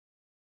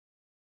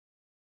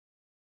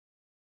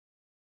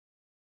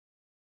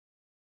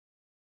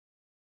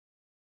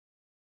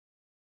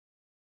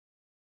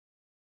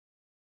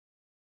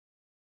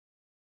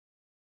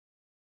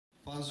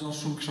Bardzo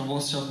shumë kisha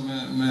vosë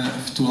me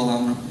ftu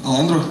Alejandro.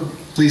 Alejandro,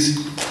 please.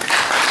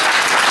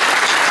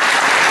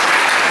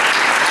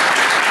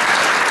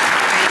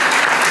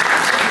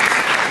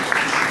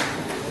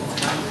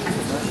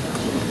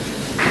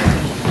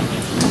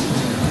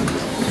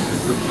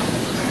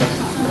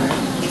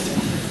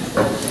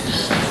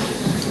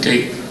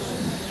 Okay,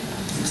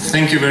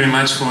 thank you very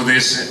much for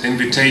this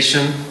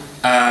invitation.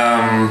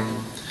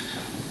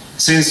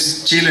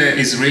 Since Chile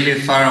is really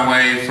far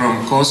away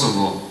from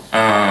Kosovo,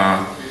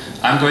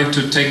 I'm going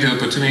to take the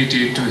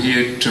opportunity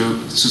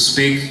to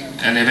speak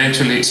and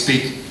eventually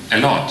speak a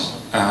lot.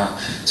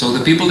 So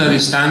the people that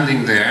is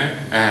standing there,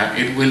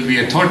 it will be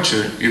a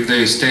torture if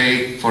they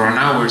stay for an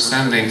hour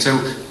standing. So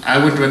I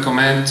would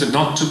recommend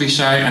not to be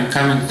shy and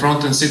come in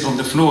front and sit on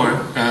the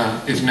floor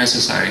if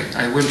necessary.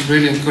 I will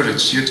really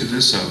encourage you to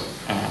do so.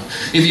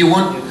 If you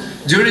want,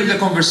 during the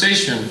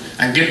conversation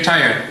and get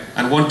tired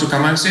and want to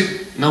come and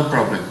sit, no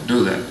problem,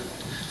 do that.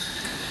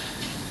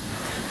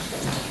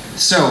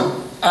 So,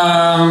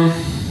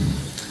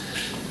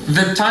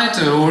 the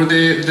title or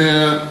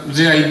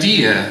the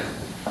idea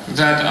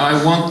that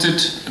I wanted,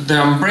 the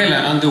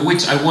umbrella under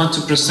which I want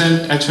to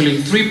present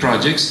actually 3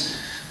 projects,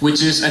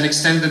 which is an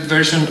extended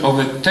version of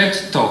a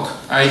TED talk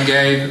I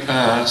gave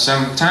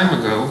some time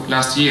ago,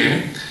 last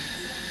year,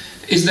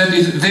 is that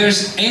if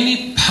there's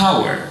any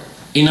power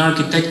in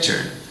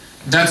architecture,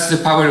 that's the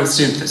power of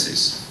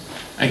synthesis.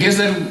 I guess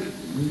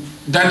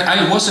that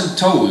I wasn't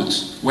told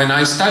when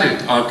I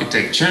studied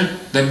architecture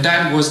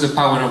that was the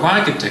power of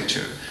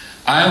architecture.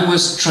 I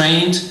was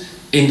trained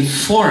in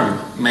form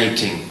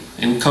making,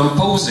 in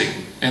composing,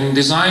 and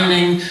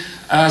designing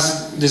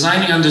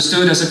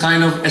understood as a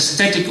kind of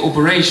aesthetic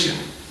operation.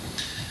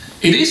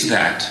 It is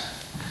that,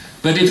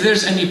 but if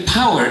there's any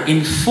power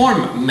in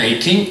form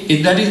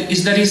making, that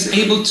is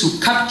able to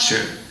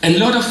capture a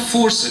lot of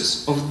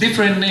forces of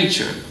different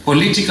nature,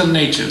 political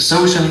nature,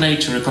 social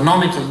nature,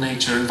 economical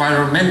nature,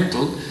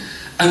 environmental,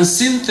 and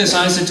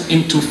synthesize it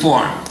into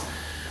form.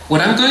 What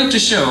I'm going to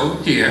show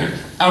here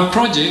are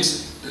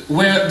projects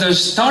where the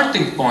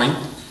starting point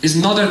is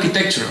not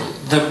architectural.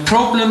 The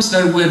problems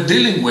that we're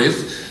dealing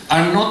with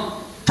are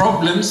not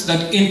problems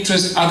that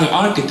interest other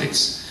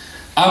architects,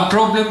 are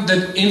problems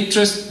that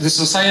interest the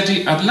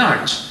society at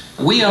large.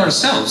 We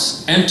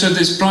ourselves enter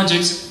these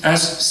projects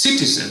as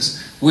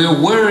citizens.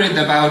 We're worried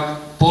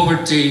about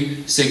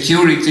poverty,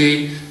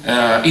 security,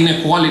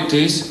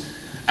 inequalities,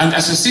 and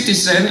as a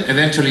citizen,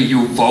 eventually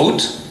you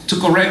vote to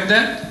correct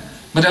that,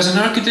 but as an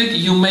architect,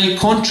 you may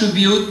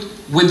contribute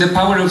with the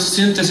power of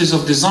synthesis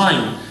of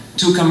design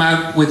to come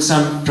up with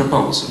some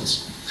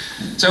proposals.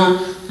 So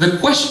the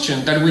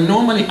question that we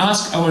normally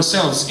ask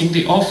ourselves in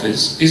the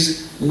office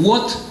is,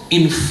 what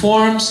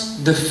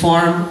informs the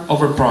form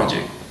of a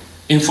project?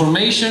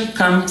 Information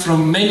comes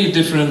from many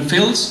different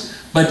fields,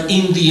 but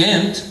in the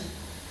end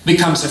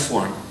becomes a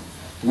form.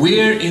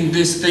 We're in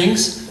these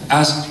things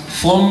as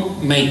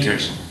form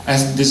makers,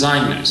 as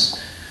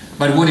designers.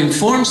 But what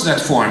informs that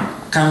form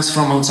comes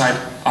from outside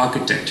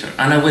architecture.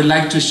 And I would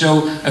like to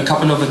show a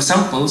couple of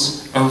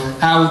examples of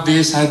how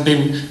this has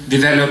been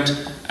developed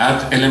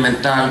at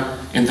Elemental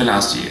in the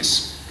last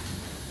years.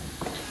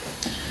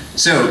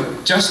 So,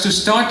 just to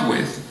start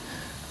with,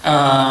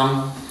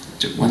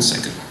 just 1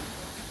 second.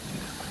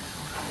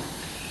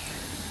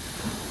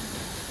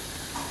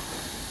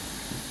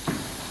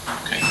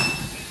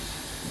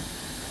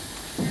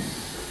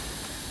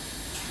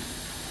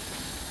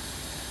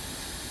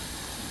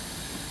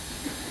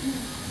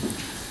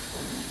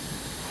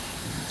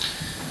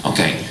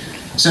 Okay,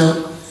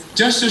 so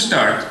just to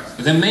start,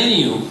 the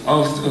menu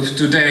of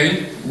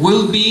today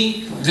will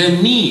be the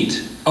need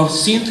of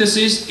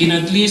synthesis in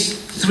at least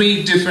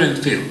 3 different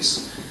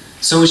fields.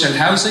 Social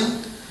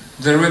housing,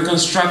 the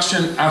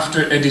reconstruction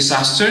after a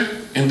disaster,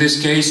 in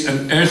this case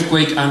an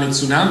earthquake and a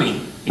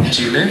tsunami in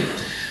Chile,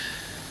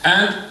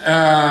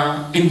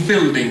 and in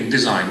building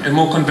design, a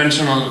more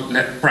conventional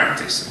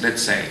practice,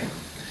 let's say.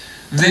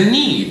 The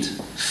need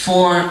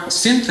for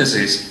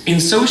synthesis in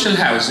social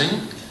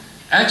housing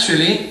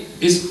actually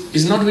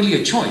is not really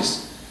a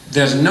choice.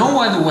 There's no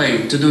other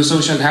way to do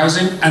social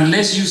housing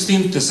unless you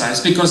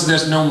synthesize, because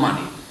there's no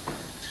money.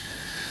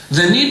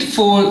 The need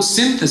for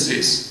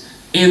synthesis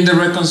in the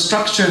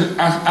reconstruction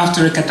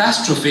after a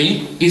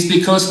catastrophe is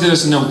because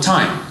there's no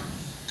time.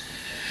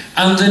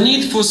 And the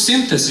need for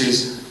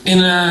synthesis in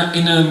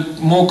a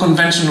more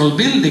conventional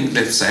building,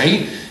 let's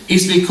say,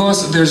 is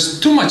because there's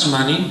too much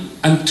money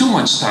and too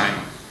much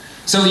time.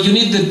 So you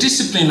need the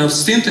discipline of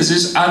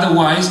synthesis,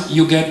 otherwise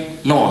you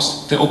get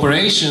lost. The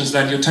operations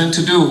that you tend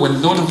to do with a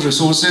lot of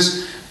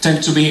resources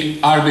tend to be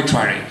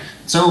arbitrary.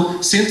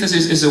 So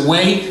synthesis is a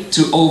way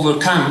to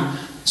overcome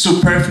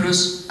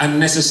superfluous and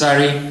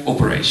necessary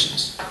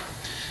operations.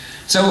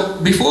 So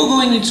before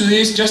going into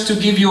this, just to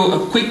give you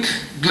a quick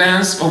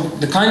glance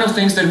of the kind of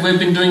things that we've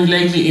been doing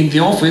lately in the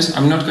office.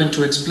 I'm not going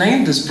to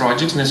explain this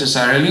project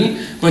necessarily,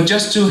 but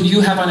just to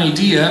you have an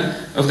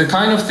idea of the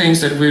kind of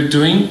things that we're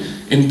doing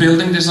in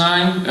building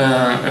design.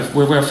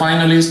 We were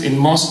finalists in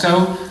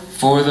Moscow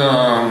for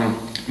the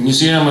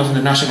Museum of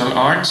the National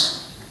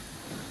Arts.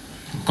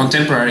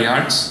 contemporary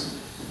arts.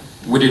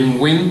 We didn't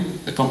win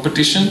the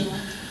competition,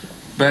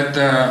 but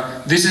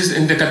this is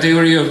in the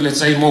category of, let's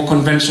say, more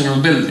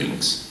conventional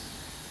buildings.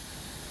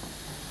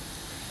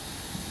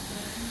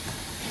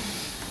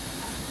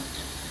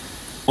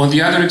 On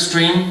the other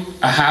extreme,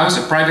 a house,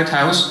 a private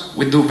house.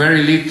 We do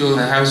very little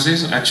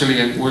houses.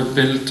 Actually, we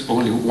built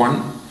only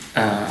one.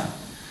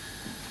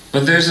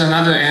 But there's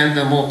another end,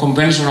 a more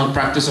conventional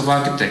practice of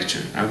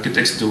architecture.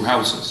 Architects do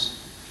houses.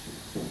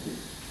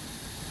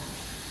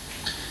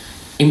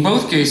 In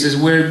both cases,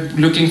 we're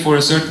looking for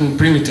a certain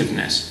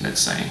primitiveness,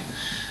 let's say.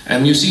 A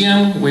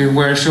museum, we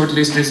were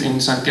shortlisted in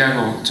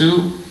Santiago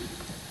too.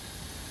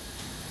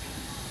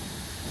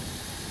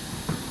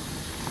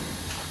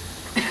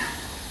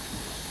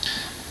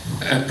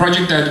 A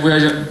project that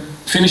we're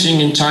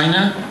finishing in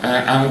China,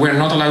 and we're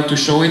not allowed to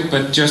show it,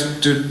 but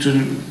just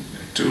to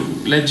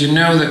let you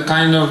know the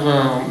kind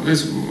of,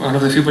 this is one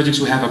of the few projects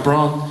we have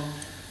abroad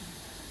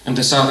in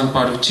the southern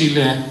part of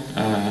Chile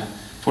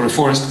for a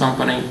forest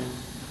company.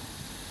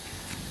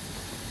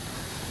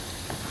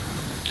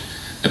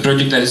 A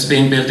project that is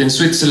being built in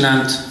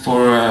Switzerland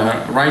for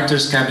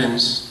writers'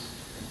 cabins.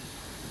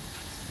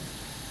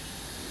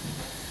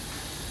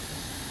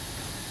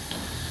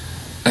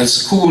 A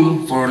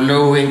school for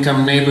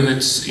low-income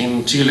neighborhoods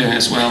in Chile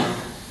as well.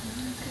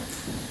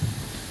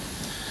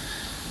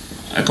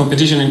 A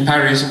competition in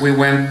Paris. We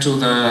went to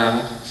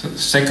the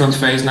second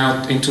phase,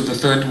 now into the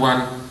third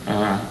one.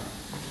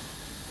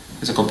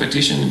 There's a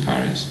competition in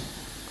Paris.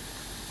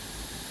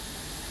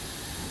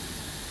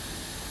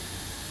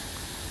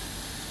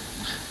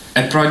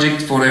 A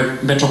project for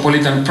a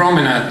metropolitan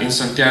promenade in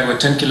Santiago, a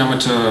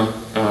 10-kilometer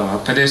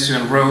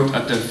pedestrian road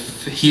at the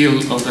heel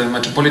of the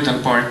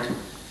metropolitan park.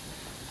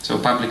 So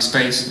public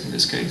space in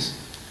this case.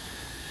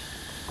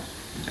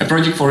 A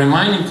project for a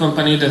mining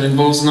company that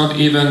involves not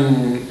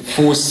even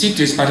 4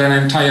 cities but an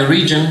entire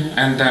region,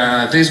 and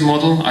this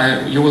model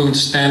you will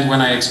understand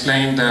when I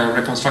explain the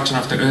reconstruction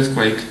after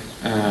earthquake,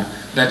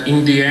 that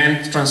in the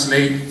end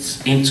translates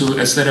into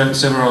a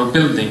several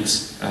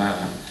buildings,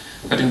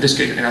 but in this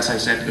case, as I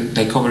said,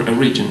 they cover a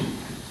region.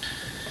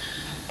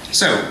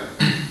 So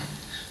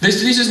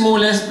this is more or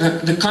less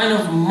the kind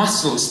of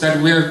muscles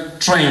that we're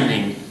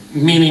training.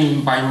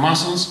 Meaning by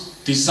muscles,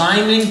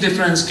 designing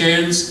different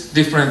scales,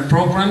 different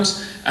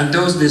programs, and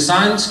those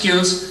design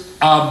skills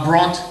are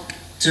brought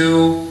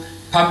to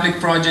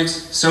public projects,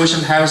 social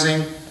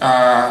housing,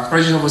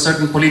 projects of a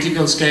certain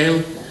political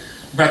scale.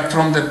 But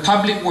from the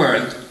public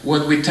world,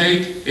 what we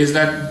take is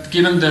that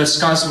given the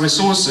scarce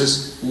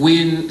resources,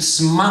 we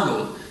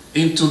smuggle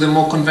into the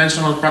more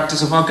conventional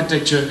practice of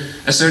architecture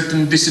a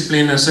certain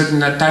discipline, a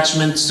certain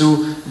attachment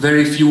to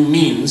very few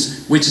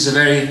means, which is a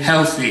very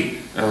healthy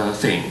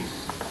thing.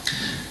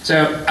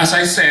 So, as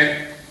I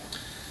said,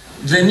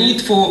 the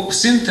need for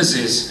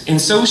synthesis in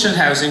social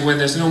housing where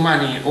there's no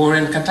money, or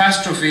in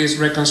catastrophes,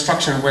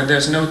 reconstruction where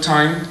there's no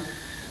time,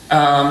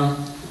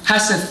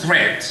 has a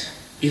threat.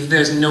 If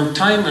there's no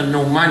time and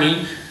no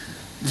money,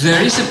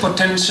 there is a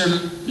potential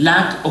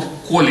lack of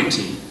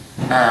quality.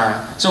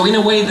 So in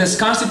a way, the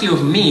scarcity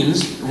of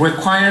means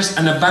requires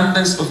an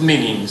abundance of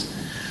meanings.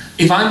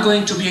 If I'm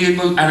going to be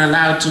able and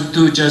allowed to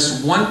do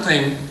just one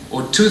thing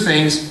or two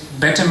things,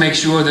 better make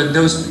sure that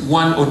those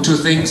one or two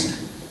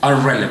things are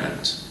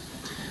relevant.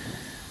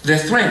 The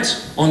threat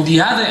on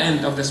the other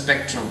end of the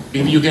spectrum,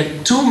 if you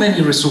get too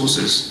many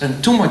resources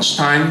and too much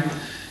time,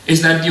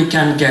 is that you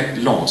can get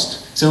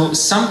lost. So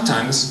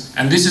sometimes,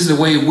 and this is the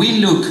way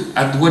we look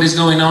at what is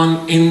going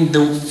on in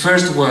the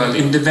first world,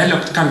 in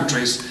developed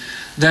countries,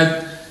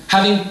 that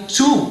having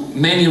too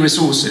many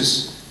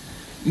resources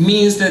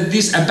means that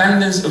this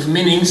abundance of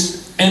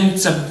meanings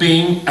ends up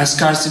being a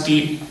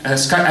scarcity,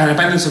 an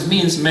abundance of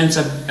means ends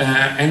up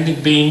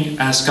ending being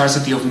a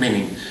scarcity of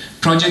meaning.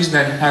 Projects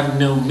that have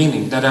no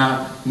meaning, that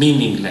are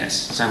meaningless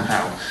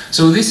somehow.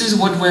 So this is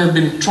what we have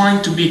been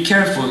trying to be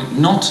careful,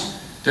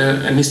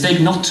 a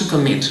mistake not to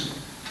commit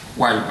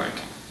while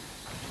working.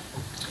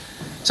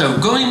 So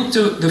going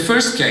to the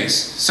first case,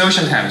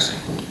 social housing.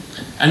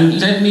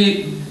 And let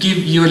me give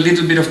you a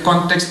little bit of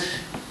context.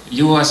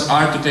 You as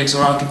architects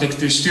or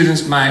architecture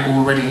students might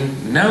already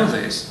know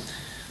this.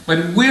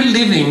 But we're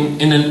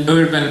living in an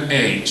urban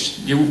age.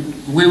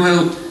 We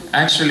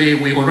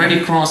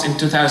already crossed in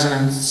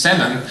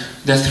 2007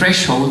 the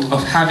threshold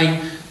of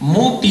having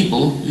more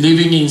people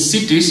living in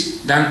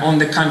cities than on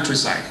the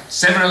countryside.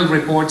 Several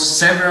reports,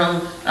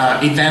 several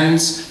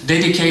events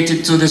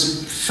dedicated to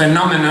this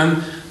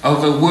phenomenon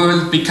of a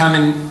world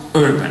becoming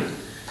urban.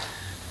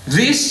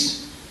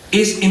 This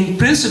is in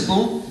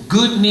principle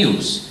good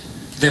news.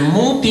 The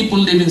more people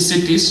live in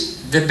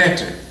cities, the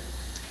better.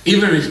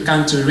 Even if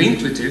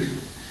counterintuitive,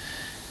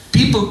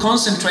 people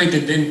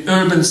concentrated in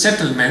urban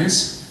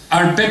settlements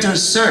are better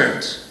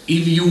served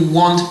if you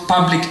want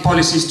public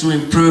policies to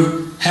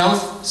improve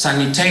health,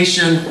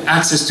 sanitation,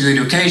 access to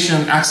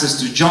education,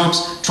 access to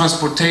jobs,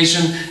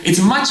 transportation.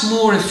 It's much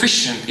more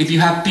efficient if you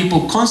have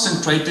people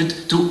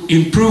concentrated to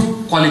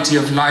improve quality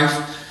of life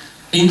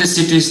in the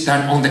cities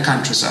than on the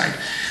countryside.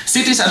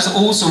 Cities are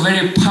also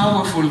very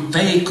powerful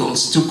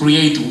vehicles to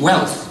create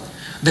wealth.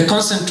 The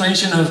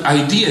concentration of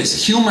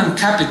ideas, human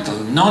capital,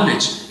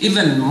 knowledge,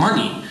 even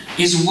money,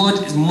 is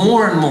what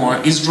more and more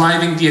is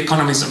driving the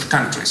economies of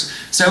countries.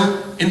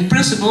 So, in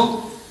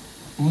principle,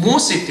 more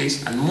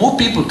cities and more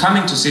people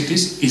coming to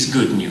cities is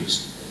good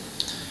news.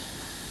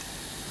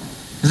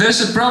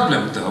 There's a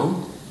problem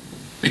though,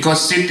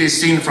 because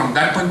cities seen from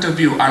that point of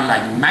view are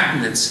like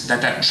magnets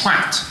that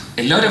attract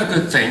a lot of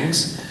good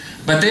things,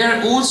 but they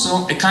are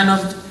also a kind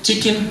of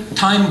ticking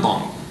time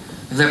bomb.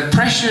 The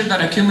pressure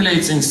that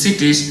accumulates in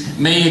cities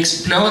may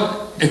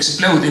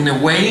explode in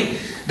a way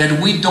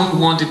that we don't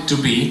want it to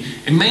be,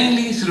 and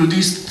mainly through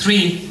these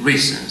three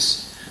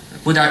reasons,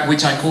 which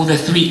I call the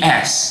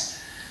 3S.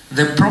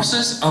 The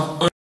process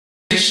of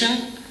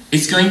urbanization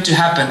is going to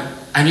happen,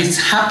 and it's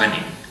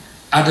happening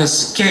at a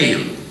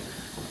scale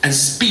and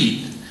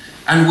speed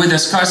and with a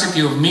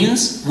scarcity of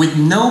means with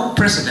no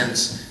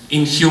precedents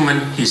in human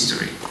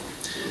history.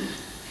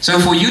 So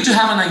for you to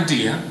have an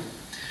idea,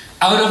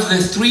 out of the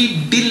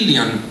 3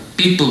 billion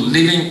people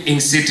living in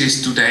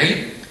cities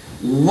today,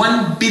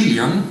 1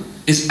 billion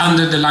is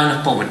under the line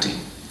of poverty.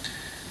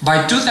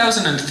 By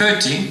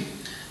 2030,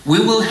 we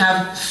will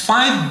have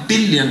 5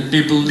 billion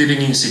people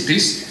living in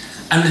cities,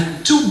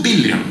 and 2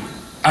 billion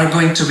are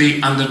going to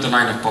be under the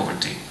line of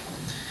poverty.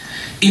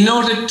 In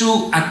order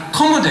to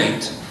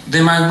accommodate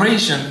the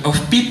migration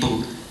of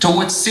people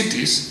towards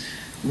cities,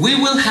 we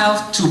will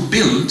have to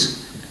build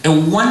a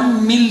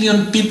 1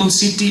 million people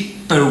city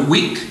per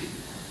week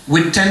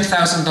with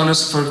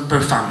 $10,000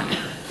 per family.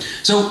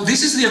 So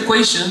this is the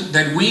equation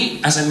that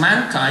we as a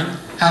mankind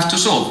have to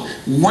solve.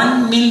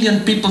 1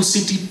 million people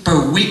city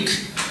per week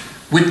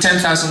with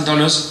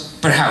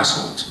 $10,000 per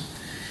household.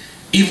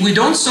 If we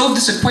don't solve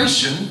this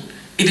equation,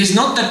 it is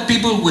not that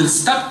people will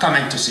stop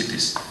coming to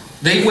cities.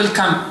 They will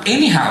come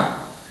anyhow,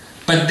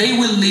 but they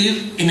will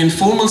live in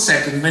informal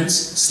settlements,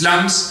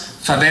 slums,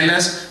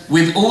 favelas,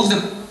 with all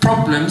the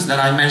problems that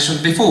I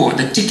mentioned before,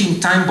 the ticking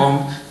time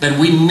bomb that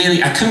we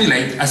merely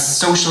accumulate as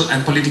social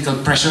and political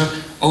pressure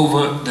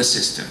over the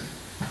system.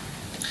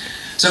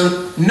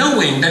 So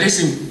knowing that it's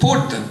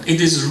important,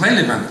 it is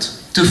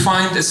relevant to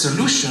find a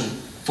solution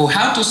for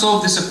how to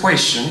solve this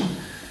equation,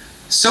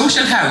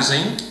 social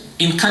housing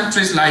in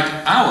countries like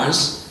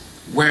ours,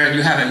 where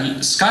you have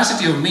a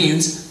scarcity of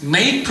means,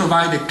 may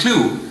provide a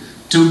clue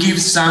to give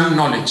some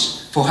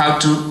knowledge for how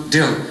to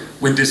deal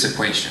with this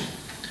equation.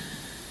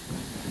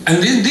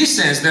 And in this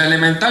sense, the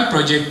Elemental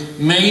project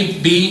may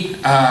be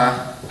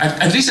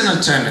at least an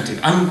alternative.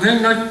 I'm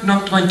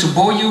not going to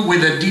bore you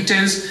with the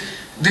details.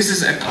 This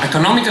is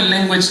economical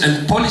language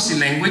and policy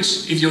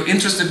language. If you're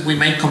interested, we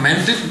may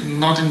comment it,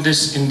 not in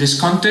this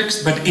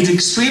context, but it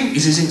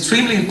is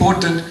extremely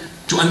important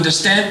to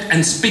understand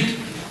and speak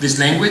this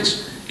language,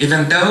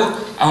 even though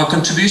our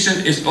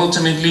contribution is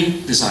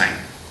ultimately design.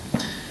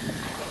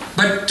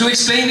 But to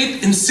explain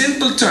it in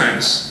simple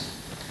terms,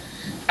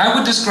 I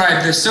would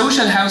describe the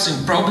social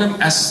housing problem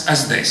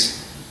as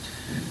this.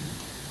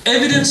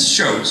 Evidence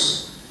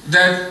shows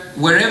that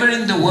wherever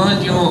in the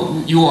world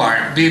you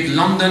are, be it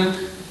London,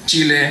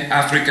 Chile,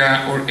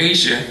 Africa, or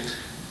Asia,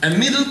 a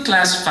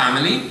middle-class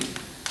family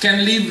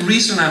can live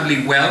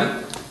reasonably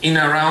well in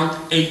around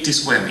 80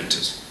 square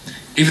meters.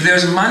 If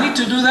there's money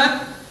to do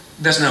that,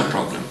 there's no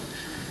problem.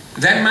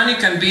 That money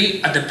can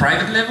be at the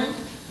private level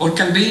or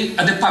can be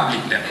at the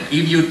public level.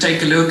 If you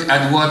take a look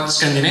at what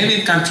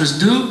Scandinavian countries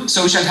do,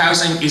 social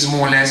housing is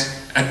more or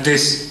less at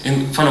this,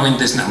 following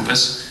these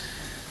numbers.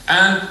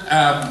 And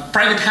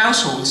private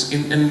households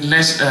in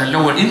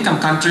lower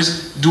income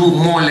countries do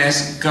more or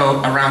less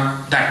go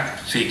around that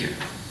figure.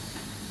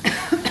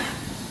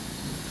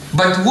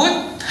 But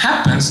what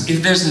happens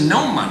if there's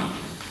no money?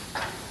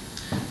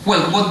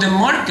 Well, what the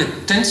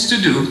market tends to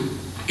do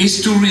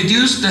is to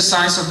reduce the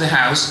size of the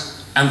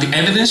house, and the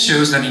evidence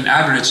shows that in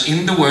average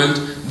in the world,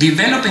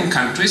 developing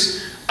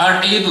countries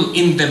are able,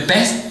 in the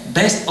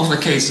best of the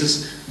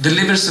cases,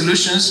 deliver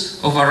solutions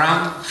of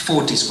around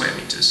 40 square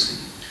meters.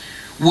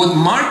 What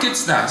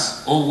markets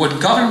does, or what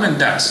government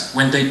does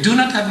when they do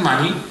not have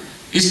money,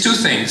 is two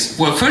things.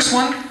 Well, first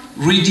one,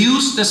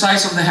 reduce the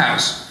size of the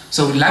house.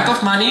 So lack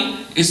of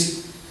money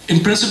is,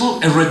 in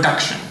principle, a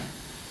reduction.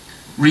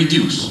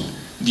 Reduce.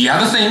 The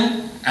other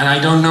thing, and I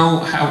don't know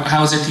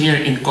how is it here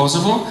in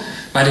Kosovo,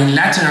 but in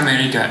Latin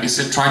America it's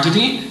a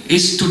tragedy,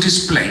 is to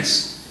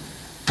displace.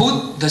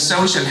 Put the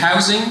social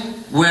housing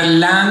where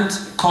land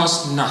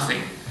costs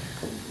nothing.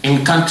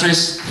 In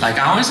countries like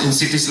ours, in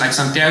cities like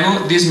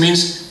Santiago, this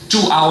means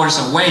 2 hours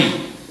away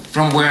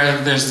from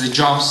where there's the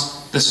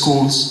jobs, the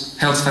schools,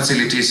 health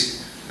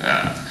facilities.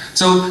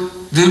 So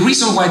the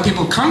reason why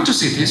people come to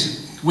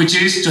cities, which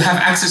is to have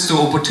access to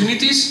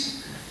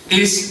opportunities,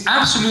 is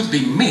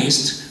absolutely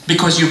missed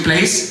because you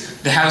place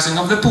the housing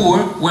of the poor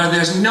where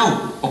there's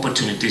no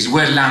opportunities,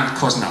 where land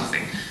costs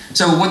nothing.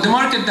 So what the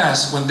market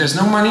does when there's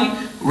no money,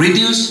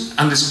 reduce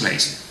and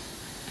displace.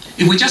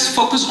 If we just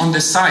focus on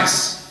the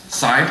size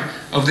side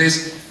of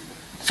this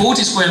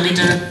 40 square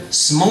meter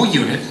small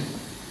unit,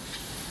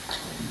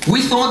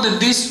 we thought that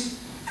this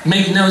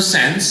made no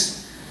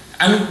sense,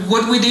 and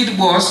what we did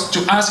was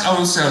to ask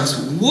ourselves,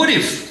 what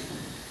if,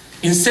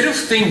 instead of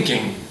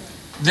thinking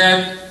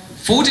that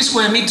 40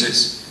 square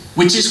meters,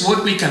 which is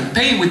what we can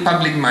pay with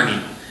public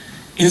money,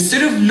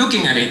 instead of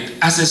looking at it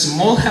as a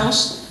small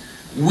house,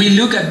 we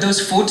look at those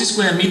 40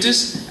 square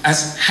meters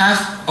as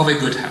half of a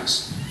good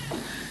house.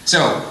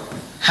 So,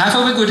 half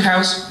of a good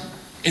house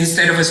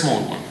instead of a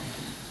small one.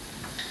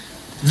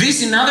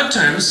 This, in other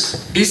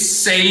terms, is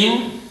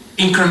saying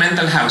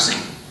incremental housing.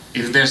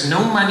 If there's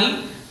no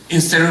money,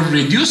 instead of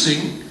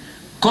reducing,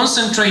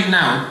 concentrate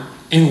now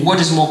in what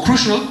is more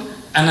crucial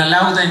and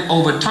allow them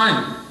over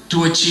time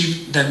to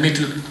achieve the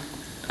middle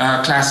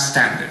class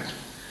standard.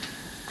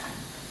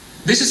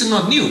 This is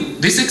not new.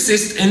 This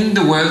exists in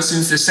the world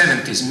since the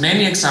 70s.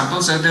 Many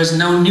examples, and there's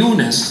no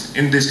newness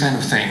in this kind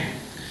of thing.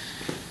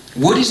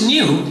 What is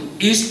new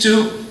is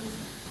to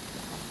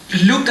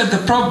look at the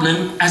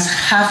problem as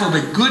half of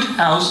a good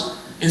house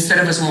instead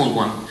of a small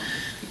one.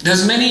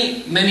 There's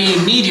many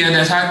media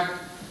that have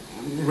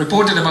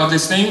reported about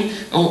this thing.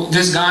 Oh,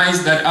 these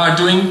guys that are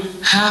doing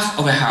half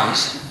of a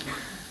house.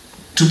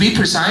 To be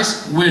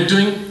precise, we're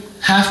doing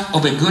half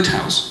of a good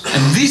house.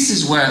 And this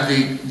is where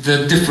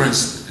the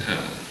difference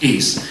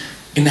is,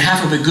 in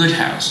half of a good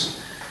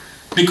house.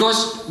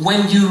 Because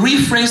when you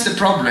rephrase the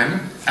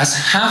problem as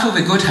half of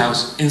a good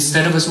house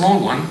instead of a small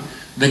one,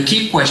 the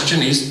key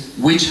question is,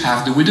 which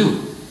half do we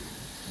do?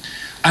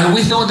 And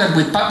we thought that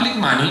with public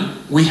money,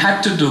 we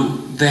had to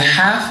do the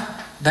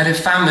half that a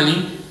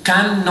family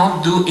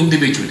cannot do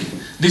individually.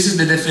 This is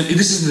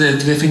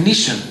the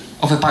definition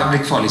of a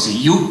public policy.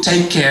 You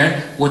take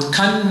care what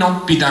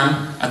cannot be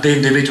done at the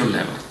individual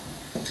level.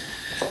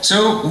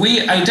 So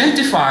we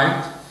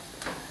identified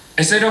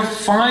a set of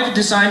 5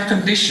 design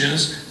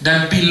conditions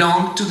that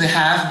belong to the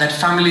half that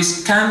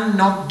families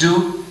cannot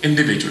do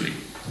individually.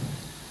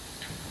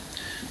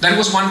 That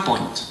was one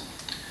point.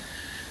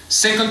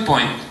 Second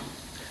point,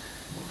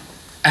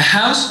 a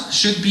house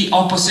should be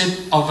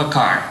opposite of a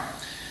car.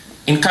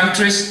 In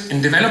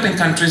developing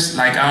countries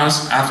like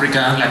ours,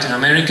 Africa, Latin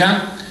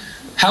America,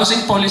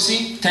 housing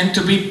policy tend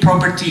to be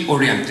property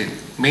oriented,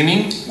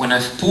 meaning when a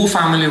poor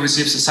family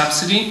receives a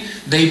subsidy,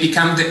 they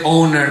become the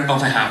owner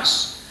of a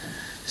house.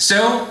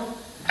 So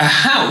a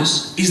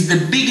house is the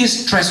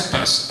biggest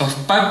trespass of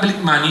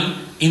public money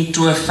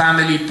into a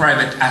family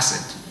private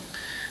asset.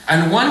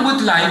 And one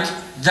would like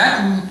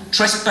that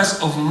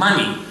trespass of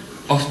money,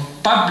 of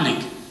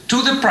public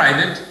to the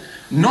private,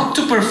 not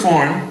to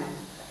perform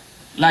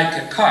like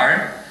a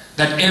car,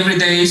 that every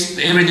day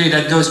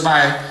that goes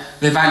by,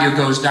 the value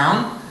goes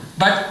down,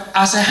 but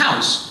as a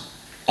house.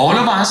 All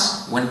of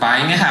us, when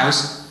buying a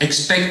house,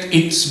 expect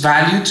its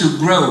value to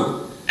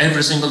grow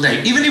every single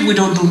day. Even if we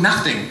don't do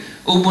nothing,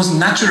 almost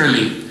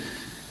naturally,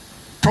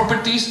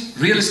 properties,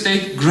 real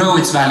estate, grow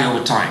its value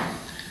over time.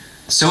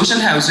 Social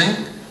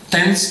housing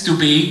tends to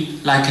be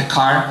like a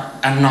car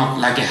and not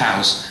like a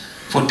house.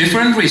 For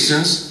different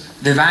reasons,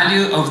 the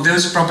value of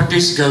those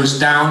properties goes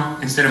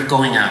down instead of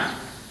going up.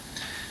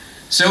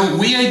 So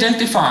we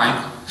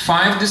identified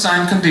 5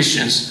 design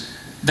conditions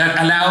that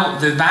allow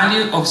the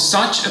value of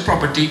such a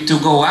property to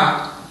go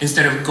up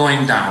instead of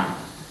going down.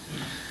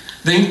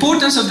 The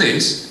importance of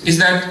this is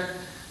that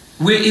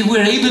if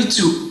we're able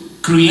to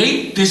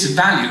create this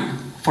value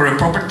for a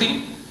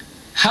property,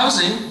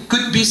 housing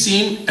could be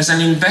seen as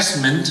an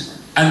investment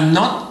and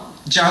not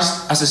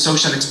just as a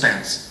social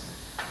expense.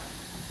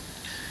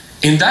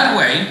 In that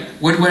way,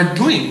 what we're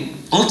doing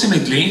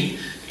ultimately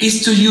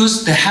is to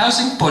use the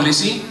housing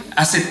policy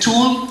as a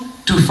tool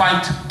to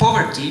fight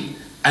poverty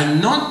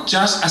and not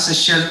just as a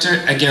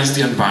shelter against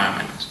the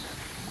environment.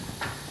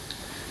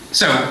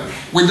 So,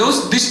 with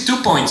these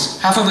 2 points,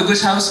 half of a good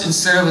house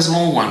instead of a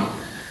small one,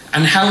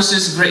 and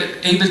houses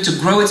able to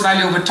grow its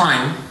value over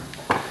time,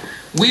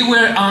 we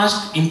were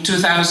asked in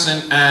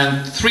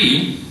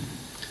 2003,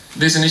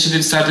 this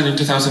initiative started in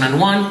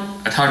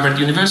 2001 at Harvard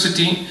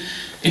University,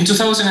 in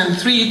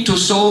 2003 to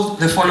solve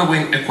the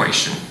following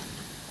equation.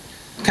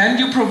 Can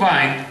you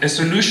provide a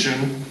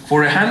solution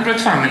for 100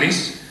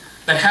 families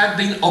that had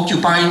been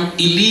occupying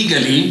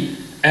illegally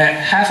a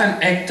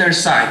half-an-hectare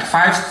site,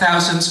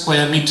 5,000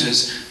 square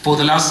meters, for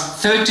the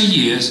last 30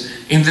 years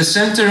in the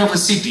center of a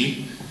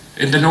city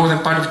in the northern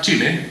part of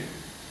Chile,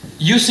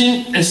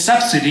 using a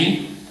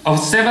subsidy of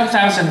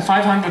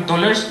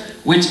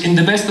 $7,500, which in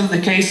the best of the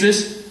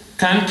cases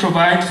can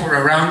provide for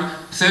around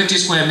 30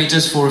 square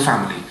meters for a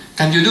family?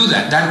 Can you do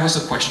that? That was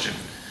the question.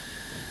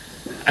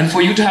 And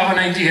for you to have an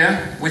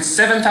idea, with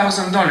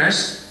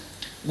 $7,000,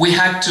 we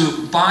had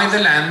to buy the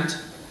land,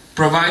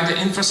 provide the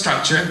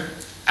infrastructure,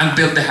 and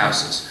build the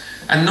houses.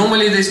 And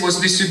normally this was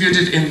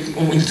distributed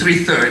in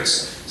 3/3.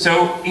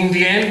 So in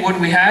the end, what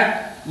we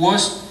had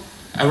was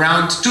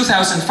around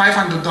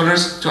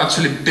 $2,500 to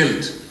actually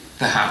build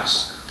the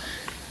house.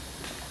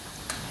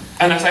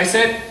 And as I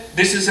said,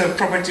 this is a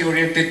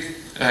property-oriented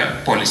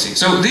policy.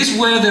 So these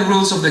were the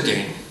rules of the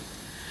game.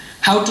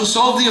 How to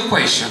solve the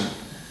equation?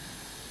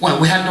 Well,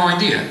 we had no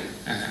idea.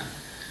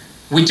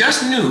 We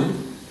just knew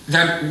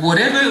that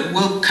whatever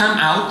will come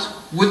out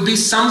would be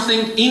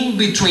something in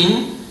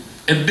between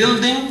a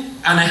building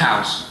and a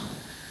house.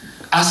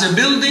 As a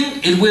building,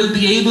 it will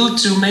be able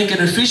to make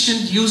an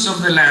efficient use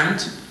of the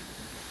land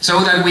so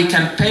that we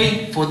can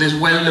pay for this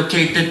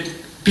well-located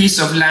piece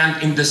of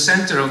land in the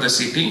center of the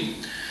city.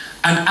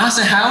 And as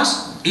a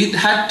house, it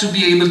had to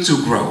be able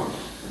to grow.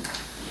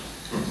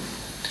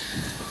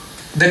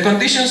 The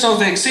conditions of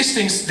the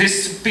existing,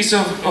 this piece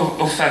of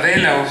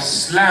favela, of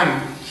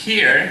slum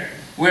here,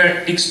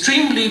 were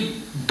extremely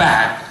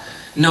bad.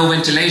 No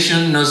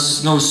ventilation, no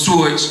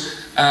sewage,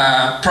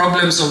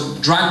 problems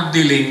of drug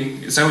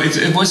dealing. So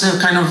it was a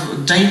kind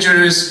of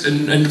dangerous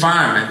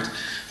environment.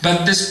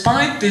 But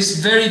despite these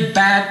very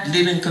bad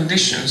living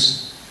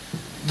conditions,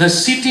 the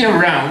city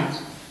around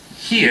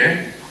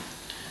here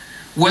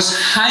was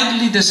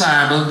highly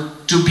desirable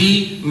to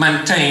be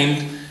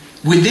maintained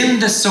within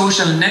the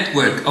social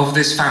network of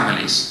these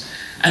families.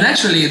 And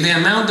actually, the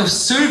amount of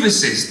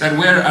services that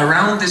were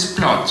around this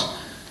plot,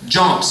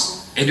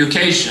 jobs,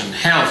 education,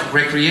 health,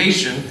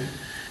 recreation,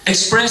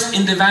 expressed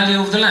in the value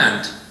of the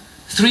land,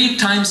 3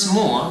 times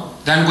more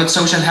than what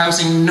social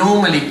housing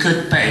normally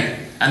could pay,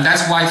 and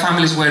that's why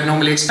families were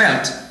normally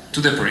expelled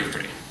to the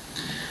periphery.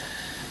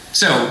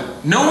 So,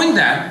 knowing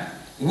that,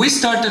 we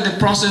started the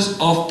process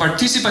of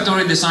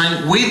participatory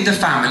design with the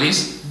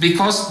families,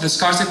 because the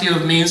scarcity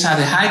of means had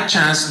a high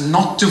chance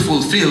not to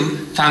fulfill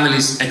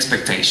families'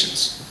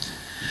 expectations.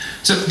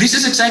 So this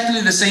is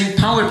exactly the same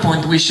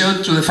PowerPoint we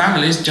showed to the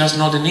families, just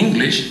not in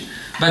English,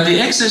 but the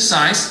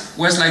exercise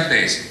was like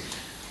this.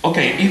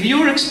 Okay, if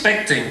you're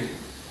expecting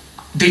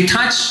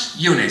detached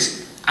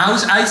units,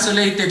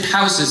 isolated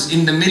houses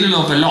in the middle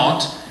of a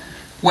lot,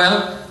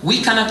 well,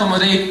 we can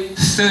accommodate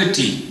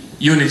 30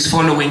 units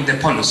following the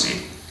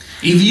policy.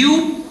 If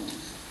you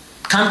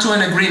come to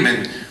an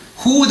agreement,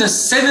 who the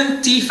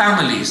 70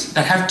 families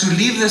that have to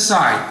leave the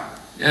site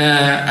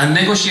and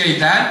negotiate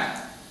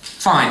that,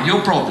 fine,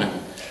 your problem.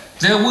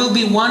 There will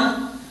be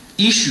one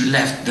issue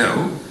left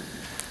though.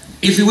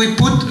 If we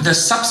put the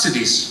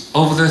subsidies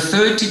of the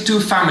 32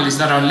 families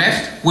that are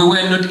left, we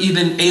were not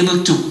even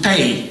able to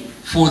pay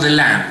for the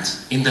land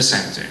in the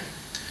center.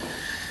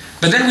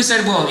 But then we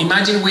said, well,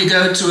 imagine we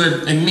go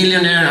to a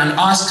millionaire and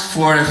ask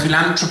for a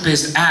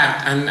philanthropist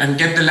act and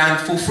get the land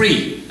for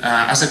free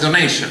as a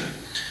donation.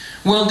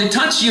 Well,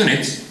 detached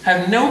units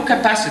have no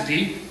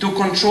capacity to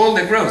control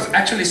the growth.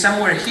 Actually,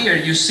 somewhere here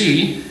you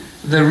see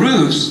the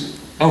roofs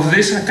of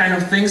this kind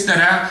of things that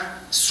are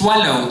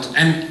swallowed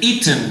and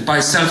eaten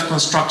by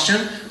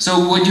self-construction.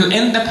 So what you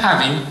end up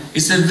having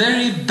is a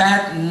very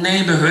bad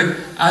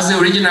neighborhood as the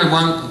original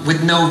one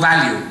with no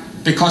value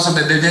because of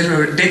the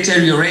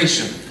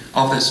deterioration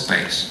of the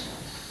space.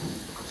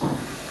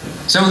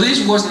 So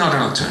this was not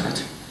an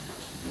alternative.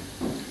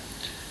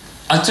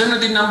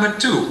 Alternative number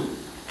 2.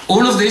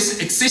 All of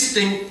these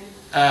existing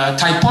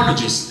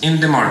typologies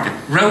in the market,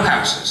 row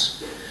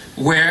houses,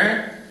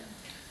 where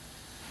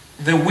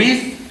the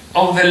width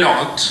of the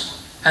lot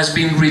has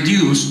been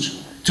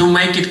reduced to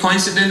make it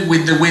coincident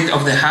with the width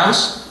of the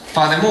house,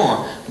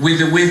 furthermore, with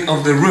the width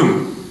of the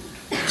room.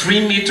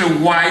 3-meter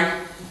wide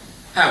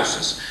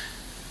houses.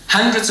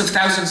 Hundreds of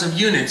thousands of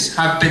units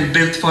have been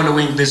built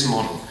following this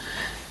model.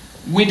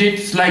 We did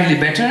slightly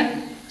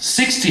better,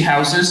 60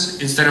 houses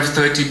instead of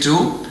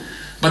 32.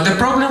 But the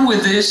problem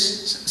with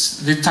this,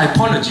 the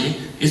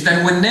typology, is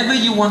that whenever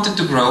you wanted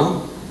to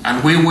grow,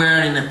 and we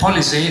were in a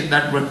policy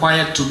that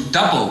required to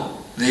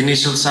double the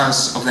initial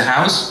size of the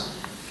house,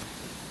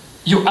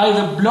 you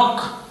either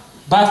block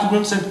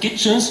bathrooms and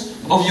kitchens,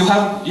 or you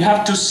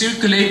have to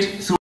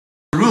circulate through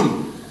the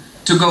room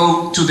to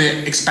go to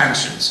the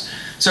expansions.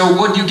 So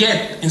what you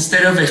get,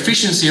 instead of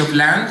efficiency of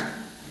land,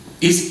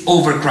 is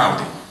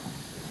overcrowding.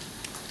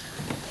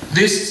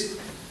 This,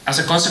 as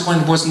a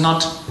consequence, was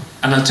not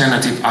an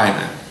alternative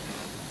either.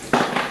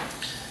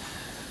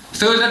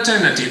 Third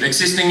alternative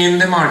existing in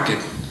the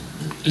market.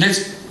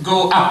 Let's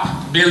go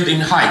up, build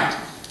in height.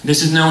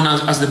 This is known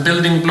as the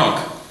building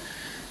block.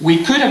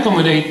 We could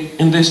accommodate,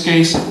 in this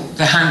case,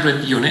 the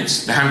 100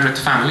 units, the 100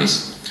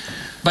 families,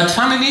 but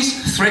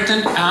families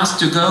threatened us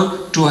to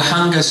go to a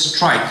hunger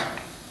strike,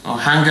 or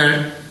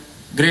hunger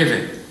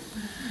greve,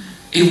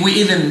 if we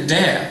even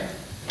dare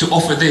to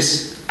offer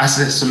this as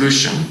a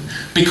solution,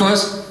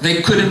 because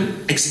they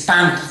couldn't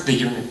expand the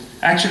unit.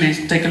 Actually,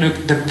 take a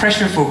look, the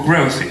pressure for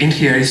growth in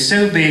here is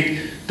so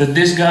big that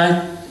this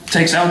guy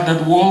takes out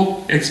that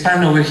wall,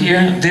 expands over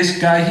here, this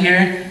guy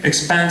here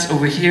expands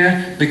over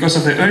here. Because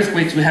of the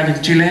earthquakes we have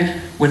in Chile,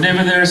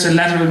 whenever there is a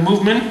lateral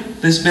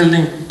movement, this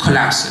building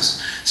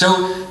collapses.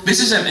 So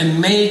this is a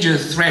major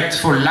threat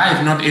for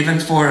life, not even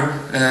for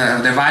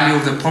the value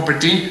of the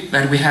property,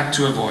 that we have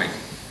to avoid.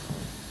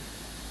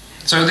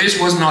 So this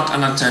was not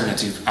an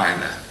alternative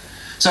either.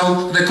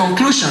 So the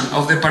conclusion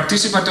of the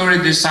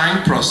participatory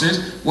design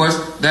process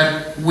was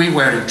that we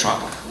were in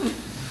trouble.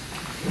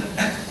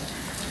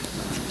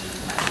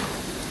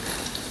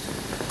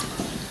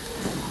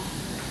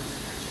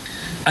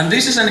 And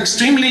this is an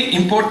extremely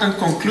important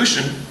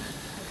conclusion,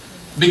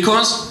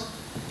 because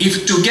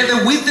if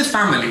together with the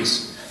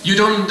families you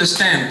don't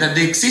understand that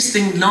the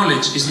existing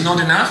knowledge is not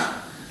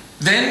enough,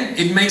 then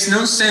it makes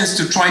no sense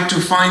to try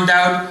to find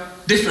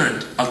out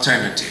different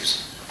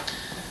alternatives.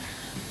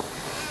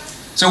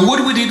 So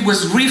what we did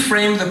was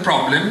reframe the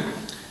problem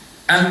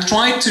and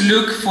tried to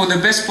look for the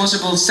best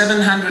possible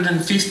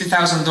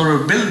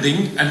 $750,000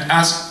 building and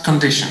ask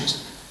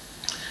conditions.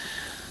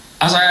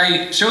 As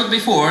I showed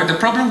before, the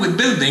problem with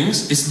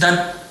buildings is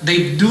that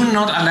they do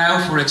not allow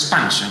for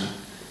expansion.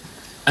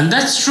 And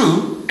that's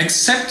true,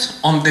 except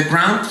on the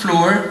ground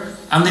floor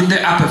and in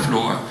the upper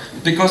floor,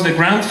 because the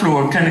ground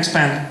floor can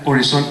expand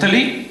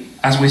horizontally,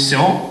 as we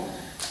saw,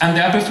 and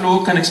the upper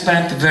floor can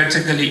expand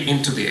vertically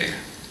into the air.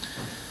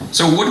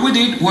 So what we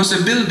did was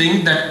a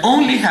building that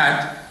only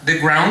had the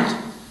ground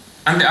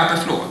and the upper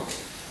floor.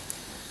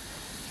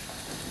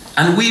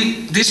 And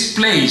we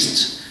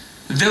displaced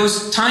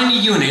those tiny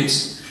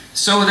units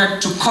so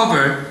that to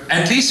cover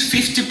at least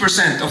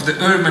 50% of the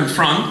urban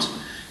front,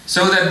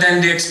 so that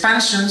then the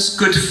expansions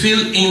could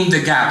fill in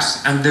the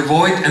gaps and the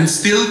void and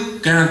still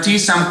guarantee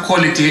some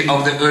quality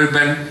of the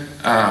urban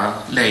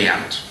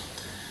layout.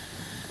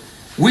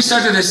 We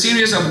started a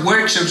series of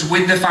workshops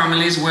with the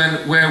families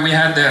where we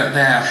had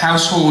the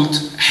household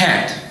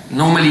head,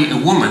 normally a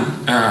woman,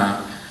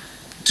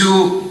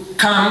 to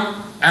come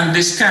and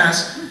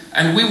discuss,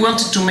 and we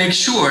wanted to make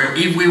sure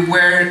if we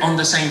were on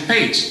the same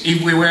page,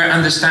 if we were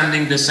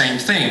understanding the same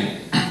thing.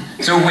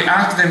 So we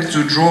asked them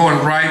to draw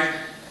and write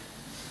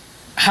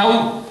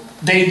how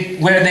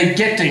were they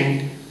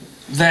getting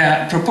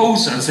the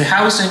proposals, the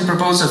housing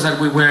proposals that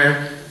we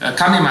were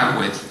coming up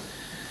with,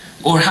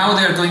 or how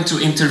they're going to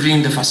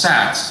intervene the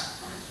facades,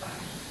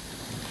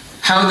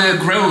 how the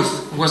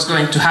growth was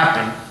going to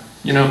happen.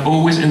 You know,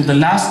 always in the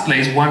last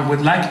place one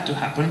would like it to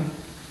happen.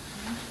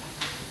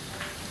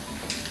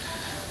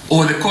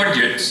 Or the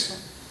courtyards.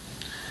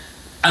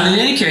 And in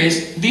any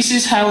case, this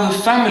is how the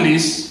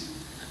families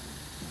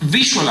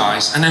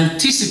visualized and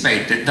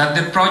anticipated that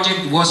the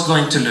project was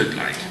going to look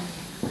like.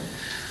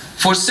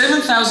 For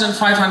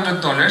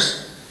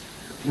 $7,500,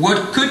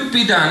 what could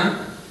be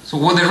done, so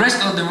what the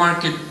rest of the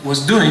market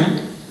was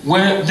doing,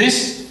 were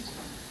this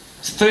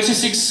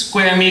 36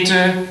 square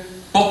meter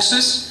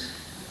boxes,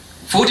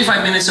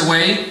 45 minutes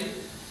away,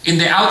 in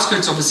the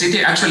outskirts of the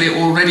city, actually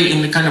already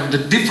in the kind of the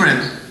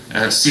different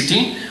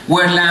city,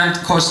 where land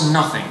cost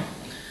nothing.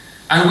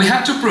 And we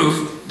had to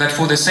prove that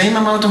for the same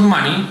amount of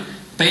money,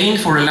 paying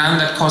for a land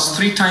that cost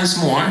 3 times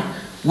more,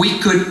 we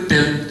could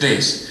build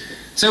this.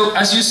 So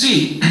as you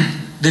see,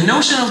 the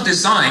notion of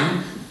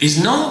design is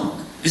no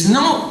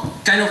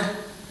kind of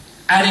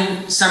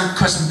adding some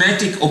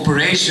cosmetic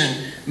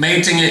operation,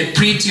 making a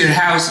prettier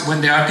house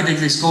when the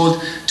architect is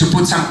called to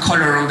put some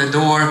color on the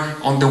door,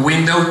 on the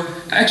window.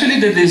 Actually,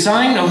 the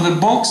design of the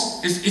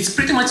box it's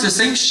pretty much the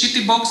same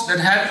shitty box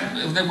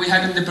that we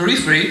had in the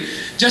periphery,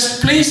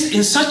 just placed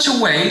in such a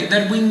way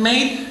that we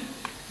made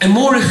a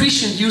more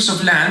efficient use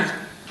of land,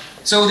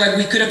 so that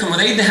we could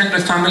accommodate the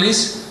 100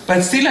 families,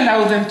 but still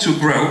allow them to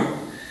grow,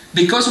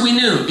 because we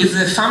knew if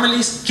the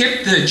families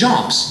kept their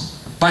jobs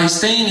by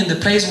staying in the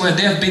place where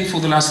they have been for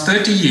the last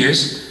 30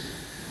 years,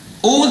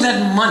 all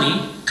that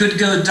money could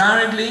go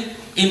directly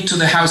into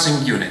the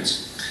housing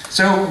units.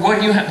 So what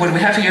we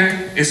have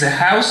here is a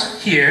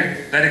house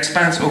here that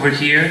expands over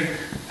here,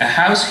 a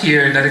house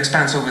here that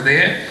expands over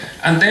there,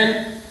 and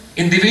then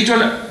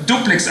individual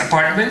duplex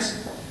apartments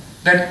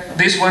that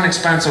this one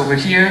expands over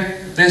here,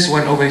 this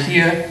one over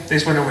here,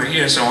 this one over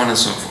here, so on and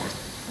so forth.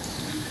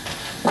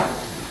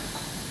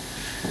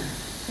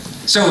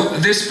 So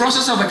this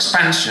process of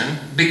expansion,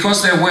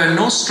 because there were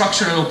no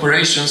structural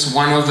operations,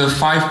 one of the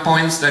 5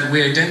 points that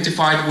we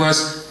identified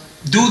was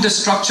do the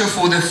structure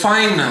for the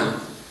final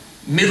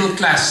middle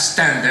class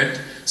standard,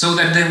 so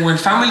that then when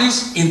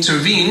families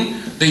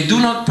intervene, they do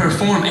not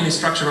perform any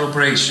structural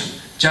operation,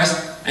 just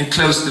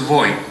enclose the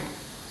void.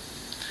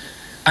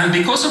 And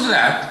because of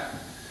that,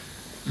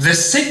 the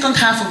second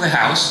half of the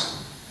house,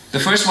 the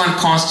first one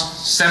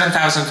cost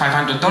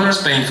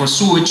 $7,500 paying for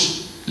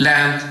sewage,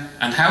 land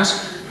and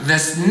house. The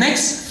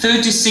next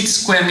 36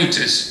 square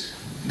meters,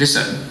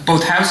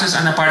 both houses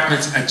and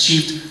apartments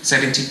achieved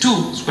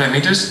 72 square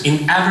meters,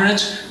 in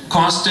average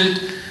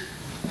costed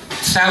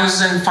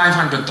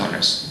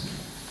 $1,500.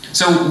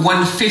 So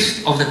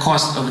 1/5 of the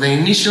cost of the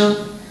initial.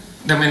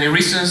 There are many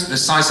reasons: the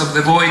size of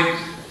the void,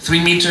 3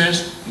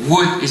 meters,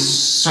 wood is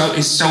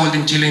sold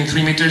in Chile in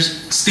 3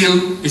 meters,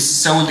 steel is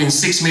sold in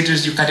 6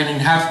 meters, you cut it in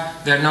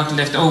half, they're not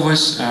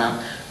leftovers,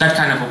 that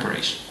kind of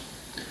operation.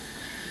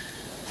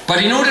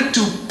 But in order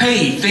to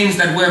pay things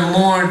that were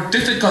more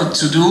difficult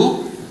to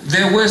do,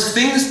 there were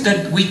things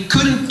that we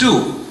couldn't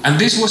do, and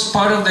this was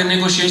part of the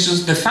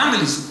negotiations. The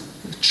families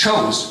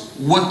chose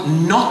what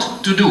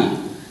not to do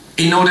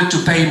in order to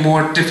pay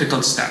more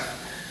difficult stuff.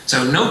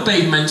 So no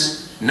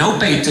pavements, no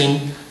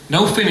painting,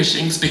 no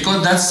finishings,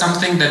 because that's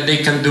something that they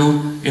can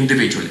do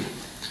individually.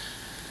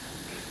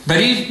 But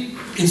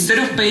if instead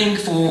of paying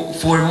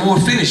for more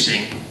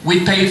finishing,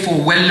 we pay for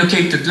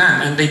well-located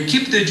land and they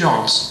keep their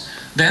jobs,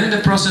 then the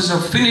process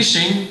of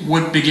finishing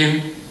would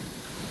begin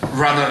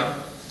rather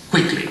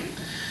quickly.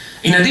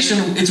 In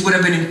addition, it would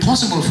have been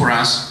impossible for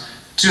us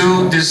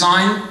to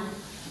design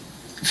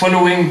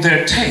following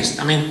their taste.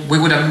 I mean, we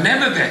would have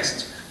never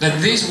guessed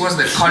that this was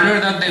the color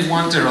that they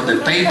wanted or the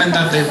pavement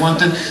that they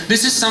wanted.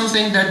 This is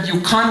something that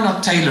you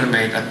cannot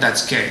tailor-make at that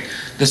scale.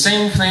 The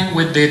same thing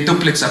with the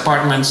duplex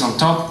apartments on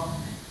top.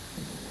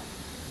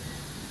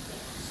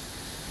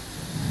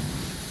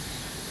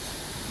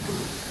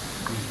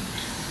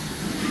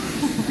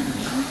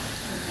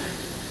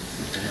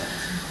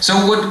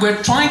 So what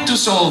we're trying to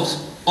solve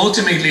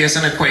ultimately as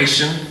an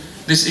equation,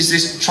 this is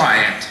this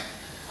triad.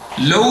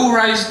 Low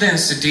rise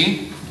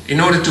density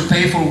in order to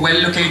pay for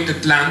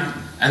well-located land,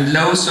 and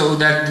low so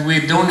that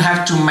we don't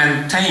have to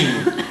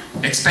maintain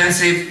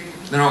expensive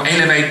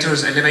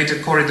elevators,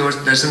 elevated corridors.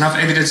 There's enough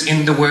evidence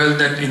in the world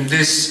that in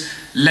this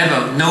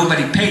level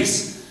nobody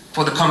pays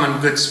for the common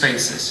good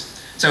spaces.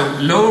 So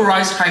low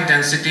rise, high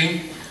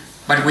density,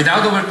 but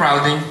without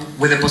overcrowding,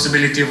 with the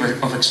possibility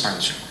of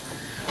expansion.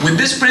 With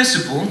this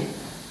principle,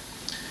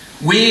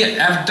 we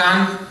have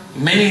done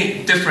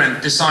many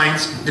different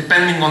designs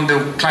depending on the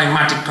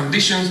climatic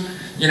conditions.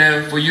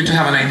 For you to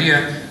have an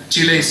idea,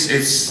 Chile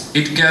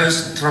it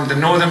goes from the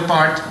northern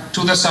part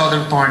to the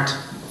southern part,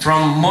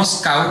 from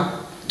Moscow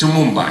to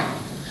Mumbai.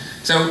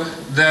 So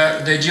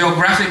the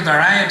geographic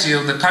variety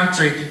of the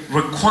country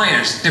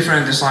requires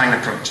different design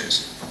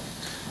approaches.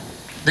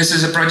 This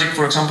is a project,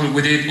 for example,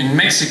 we did in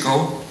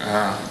Mexico,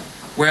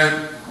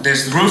 where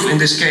there's the roof in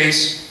this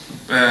case,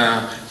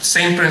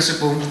 same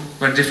principle,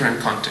 but different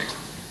context.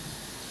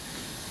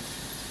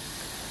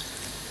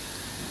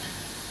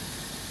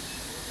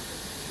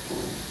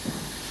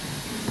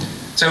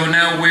 So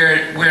now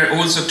we're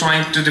also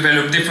trying to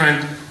develop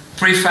different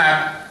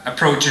prefab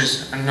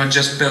approaches and not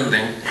just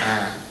building.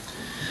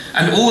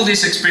 And all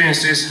these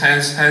experiences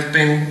has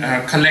been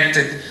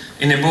collected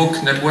in a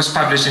book that was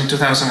published in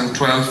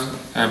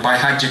 2012 by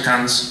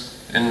Hadjikans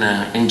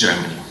in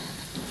Germany.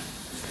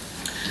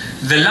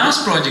 The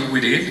last project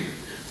we did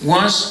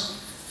was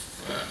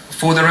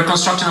for the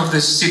reconstruction of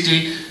the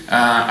city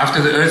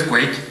after the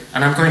earthquake,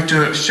 and I'm going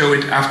to show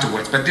it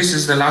afterwards, but this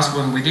is the last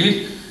one we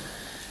did.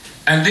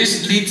 And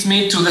this leads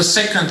me to the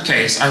second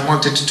case I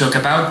wanted to talk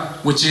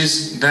about, which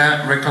is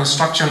the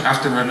reconstruction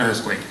after an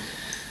earthquake.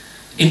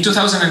 In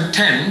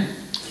 2010,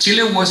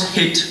 Chile was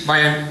hit by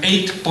an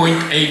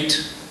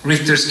 8.8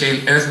 Richter scale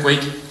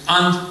earthquake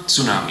and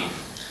tsunami.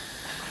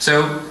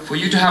 So, for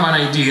you to have an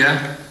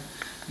idea,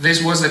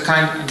 this was the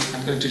kind,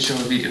 I'm going to show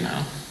a video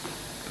now,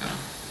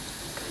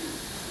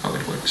 how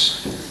it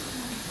works.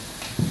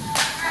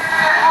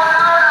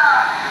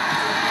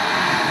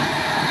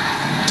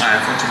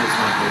 Unfortunately, it's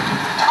not working.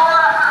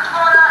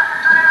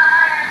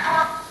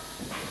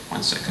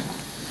 1 second.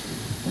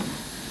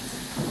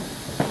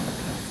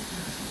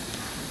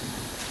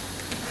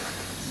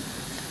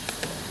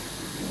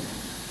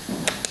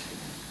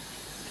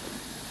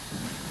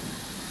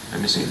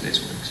 Let me see if this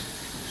works.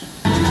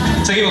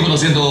 Seguimos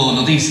conociendo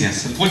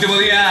noticias. Último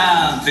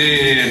día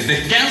de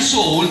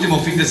descanso o último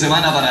fin de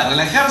semana para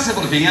relajarse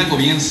porque ya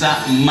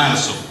comienza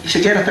marzo. ¿Y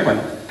se queda hasta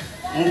cuándo?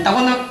 ¿Hasta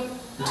cuándo?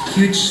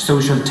 Huge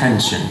social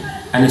tension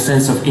and a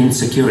sense of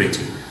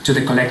insecurity to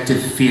the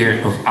collective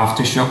fear of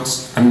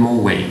aftershocks and more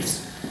waves.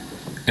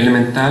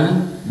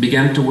 Elemental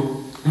began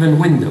to even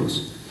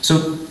windows.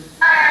 So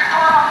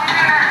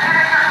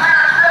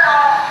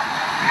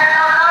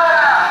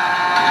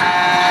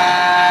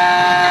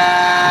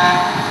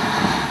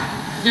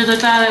yo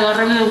trataba de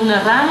agarrarme de alguna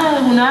rama, de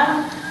algún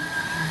árbol,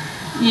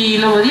 y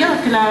no podía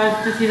porque la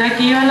electricidad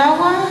que iba al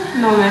agua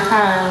no me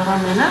dejaba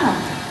agarrarme de nada.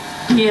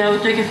 Y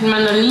estoy que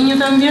filmando al niño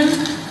también,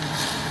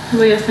 no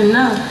podía hacer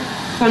nada.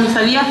 Cuando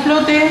salía a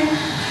flote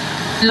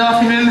lo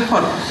afirmé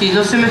mejor. Si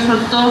no se me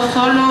soltó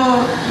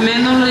solo,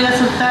 menos lo iba a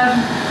soltar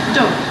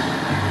yo.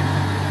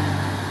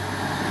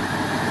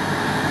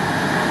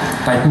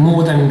 But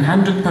more than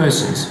 100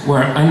 persons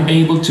were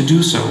unable to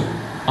do so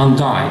and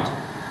died,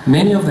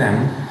 many of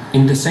them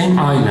in the same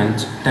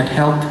island that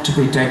helped to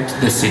protect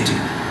the city.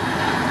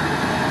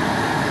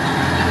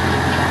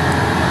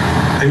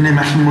 Hay una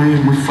imagen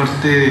muy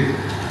fuerte,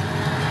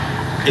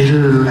 es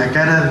la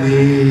cara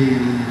de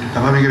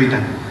papá mi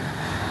capitán,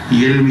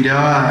 y él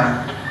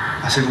miraba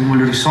hacia como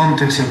el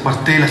horizonte, hacia el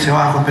cuartel, hacia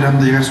abajo,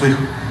 esperando llegar a su hijo.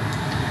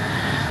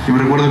 Yo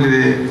me recuerdo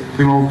que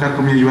fuimos a buscar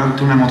con mi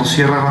ayudante una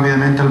motosierra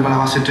rápidamente a la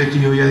base 3 que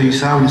yo había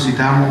divisado.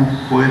 Necesitábamos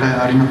poder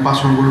abrirnos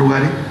paso en algún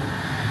lugar,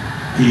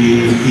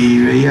 y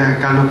veía a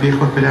Carlos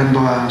viejo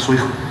esperando a su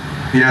hijo,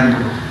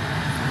 mirándolo,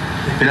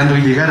 esperando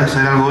que llegara a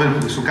saber algo de él,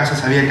 porque su casa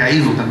se había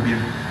caído también.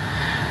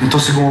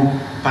 Entonces, como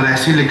para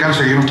decirle, Carlos,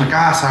 que nuestra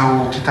casa,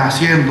 o qué estás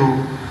haciendo,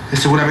 él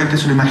seguramente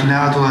se lo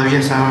imaginaba todavía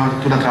a esa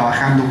altura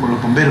trabajando con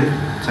los bomberos,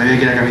 sabía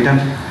que era capitán.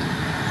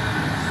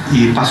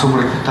 Y paso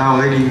por el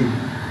costado de él y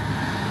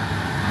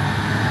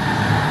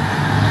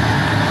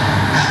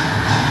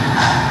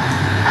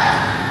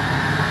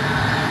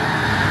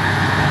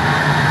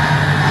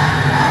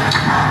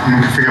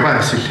nunca fui capaz de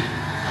decirle.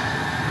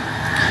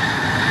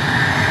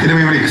 Era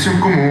mi obligación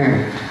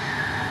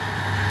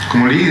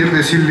como líder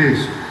decirle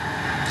eso.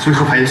 Su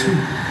hijo falleció.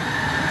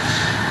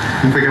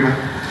 No fue capaz.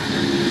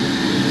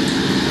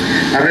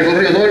 Ha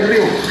recorrido todo el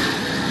río.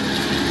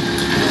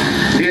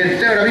 Día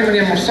entero ahora mismo ni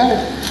almorzado.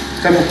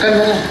 Están buscando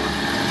nada.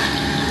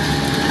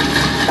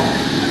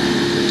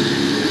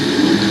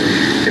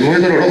 Es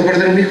muy doloroso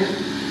perder un hijo.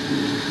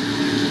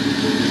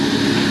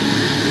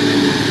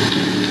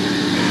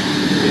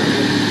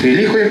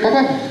 el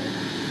papá.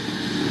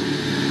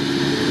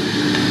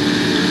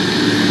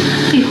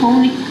 Hijo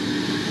único.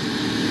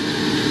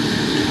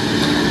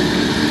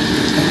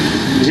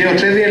 Llevo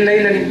 3 días en la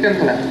isla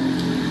limpiándola.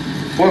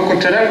 ¿Puedo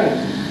encontrar algo?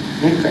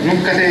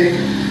 Nunca se...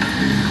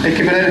 Hay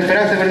que perder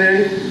esperanza,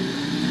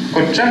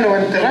 encontrarlo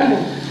para enterrarlo.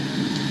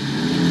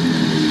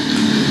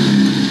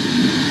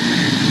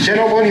 Ya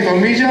no puedo ni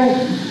dormir ya.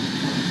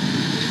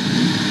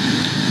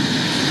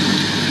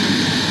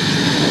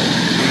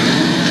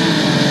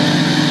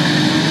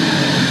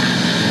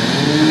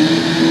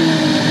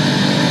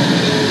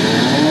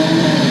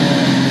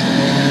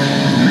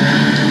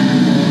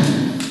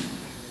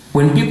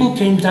 When people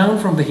came down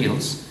from the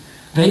hills,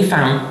 they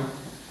found...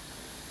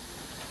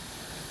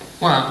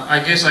 Well, I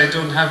guess I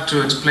don't have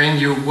to explain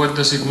you what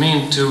does it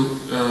mean to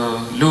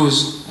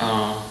lose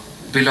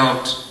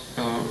beloved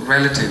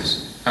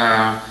relatives.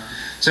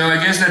 So I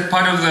guess that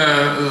part of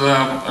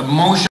the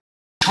emotional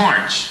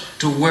charge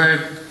to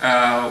work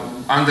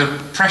under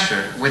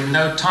pressure with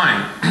no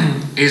time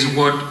is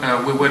what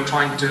we were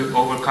trying to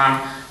overcome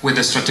with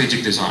the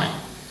strategic design.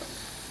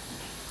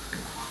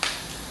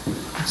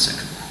 One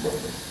second.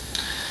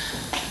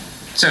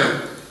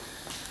 So,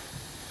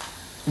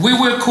 we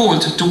were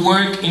called to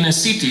work in a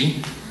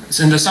city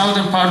in the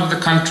southern part of the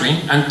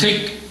country and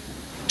take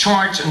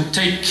charge and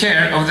take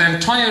care of the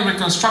entire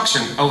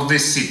reconstruction of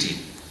this city.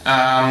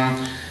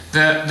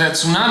 The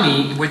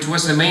tsunami, which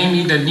was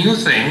mainly the new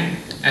thing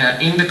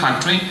in the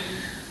country,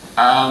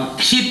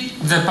 hit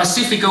the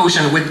Pacific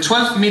Ocean with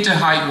 12-meter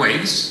high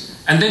waves,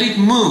 and then it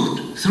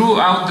moved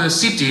throughout the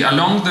city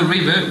along the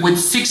river with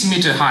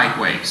 6-meter high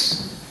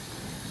waves.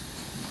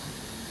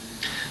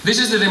 This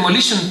is the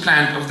demolition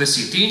plan of the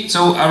city,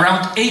 so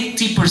around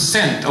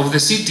 80% of the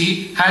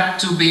city had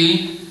to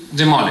be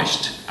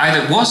demolished.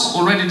 Either was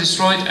already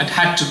destroyed and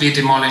had to be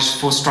demolished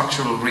for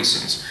structural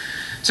reasons.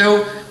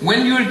 So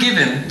when you're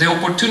given the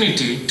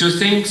opportunity to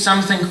think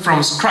something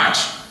from scratch,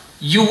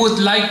 you would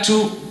like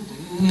to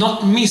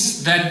not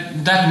miss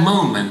that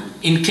moment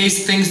in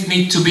case things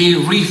need to be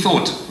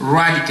rethought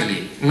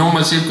radically.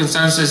 Normal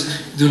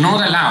circumstances do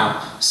not allow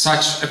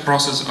such a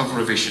process of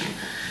revision.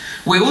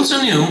 We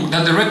also knew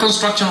that the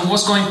reconstruction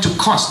was going to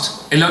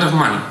cost a lot of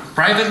money,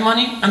 private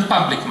money and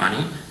public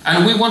money,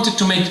 and we wanted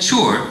to make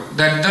sure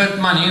that that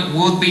money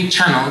would be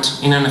channeled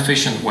in an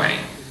efficient way.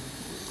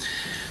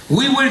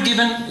 We were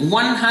given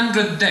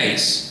 100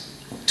 days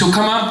to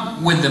come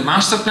up with the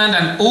master plan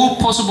and all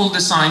possible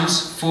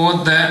designs for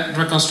the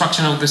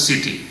reconstruction of the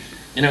city.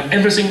 You know,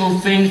 every single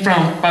thing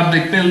from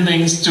public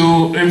buildings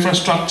to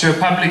infrastructure,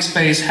 public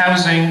space,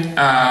 housing,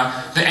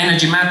 the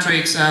energy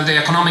matrix, the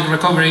economic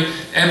recovery,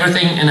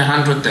 everything in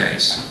 100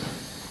 days.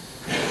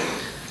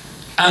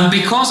 And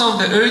because of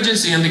the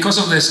urgency and because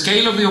of the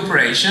scale of the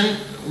operation,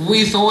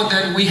 we thought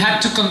that we had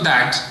to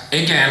conduct,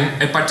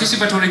 again, a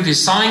participatory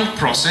design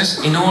process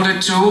in order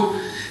to,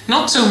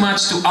 not so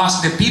much to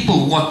ask the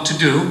people what to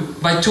do,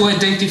 but to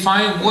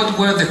identify what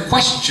were the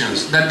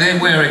questions that they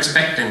were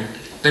expecting,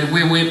 that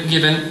we were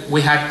given.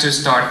 We had to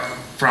start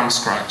from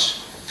scratch.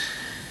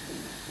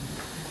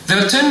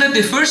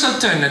 The first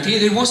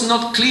alternative, it was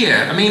not clear.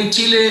 I mean,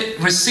 Chile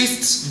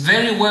resists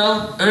very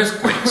well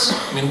earthquakes.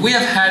 I mean, we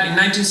have had, in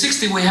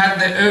 1960, we had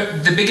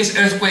the biggest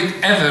earthquake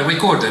ever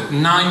recorded,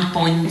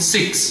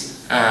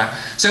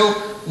 9.6. So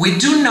we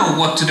do know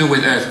what to do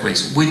with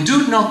earthquakes. We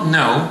do not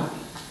know,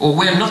 or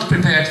we are not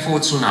prepared for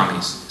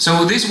tsunamis.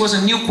 So this was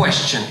a new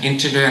question in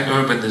Chilean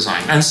urban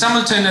design, and some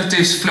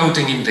alternatives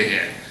floating in the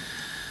air.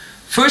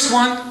 First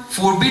one,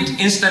 forbid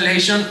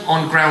installation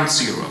on ground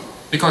zero,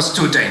 because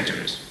too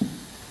dangerous.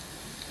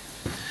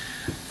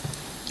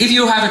 If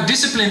you have a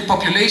disciplined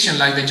population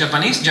like the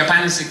Japanese,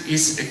 Japan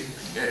is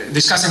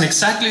discussing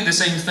exactly the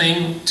same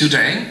thing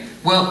today,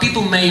 well,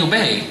 people may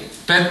obey.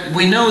 But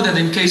we know that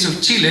in case of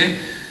Chile,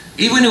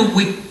 even if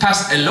we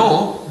pass a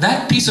law,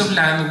 that piece of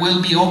land will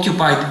be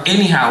occupied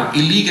anyhow,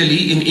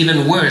 illegally, in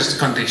even worse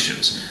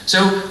conditions.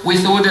 So we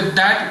thought that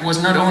that was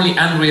not only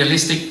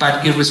unrealistic,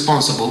 but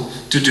irresponsible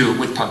to do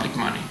with public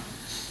money.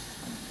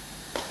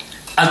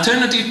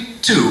 Alternative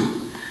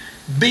 2,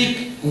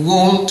 big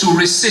wall to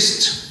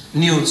resist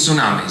new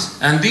tsunamis.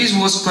 And this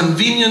was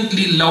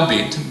conveniently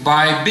lobbied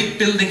by big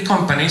building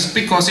companies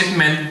because it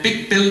meant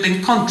big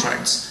building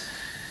contracts.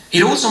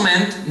 It also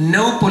meant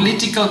no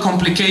political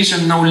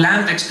complication, no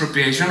land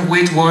expropriation,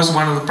 which was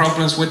one of the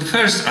problems with the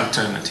first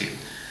alternative.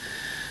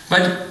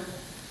 But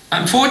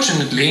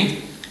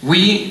unfortunately,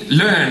 we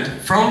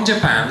learned from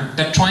Japan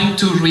that trying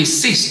to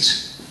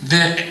resist the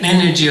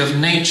energy of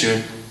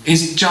nature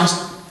is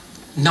just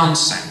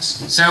nonsense.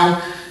 So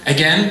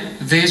again,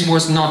 this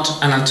was not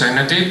an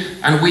alternative,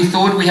 and we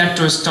thought we had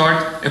to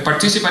start a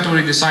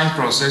participatory design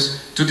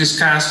process to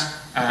discuss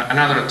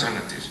another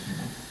alternative.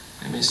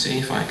 Let me see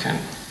if I can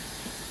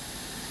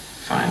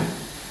find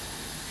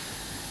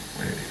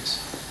where it is.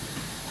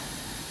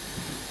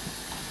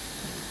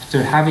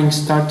 So having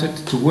started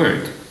to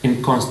work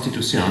in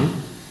Constitución,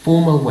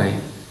 formal way,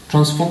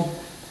 transform,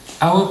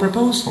 our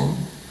proposal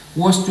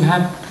was to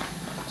have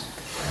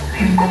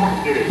decir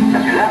cómo quiere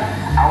la ciudad,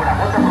 ahora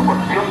vota por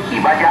construcción y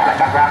vaya a la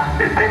casa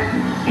del PRES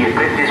y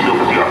exprese su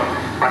opción.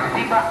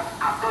 Participa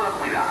a toda la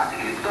comunidad, así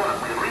que toda la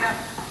comunidad.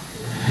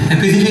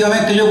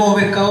 Específicamente yo como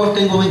pescador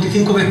tengo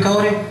 25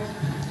 pescadores.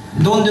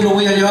 ¿Dónde lo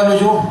voy a llevarlo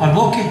yo? ¿Al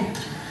bosque?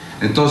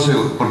 Entonces,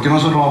 ¿por qué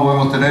nosotros no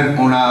podemos tener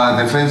una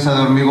defensa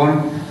de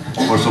hormigón?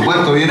 Por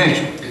supuesto, bien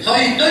hecho.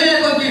 Estoy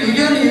en la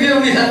Constitución y vivo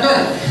en mis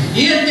actores.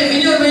 Y este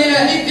señor me llega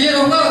a decir que yo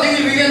no puedo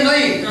seguir viviendo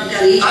ahí.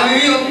 Ha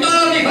vivido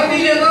toda mi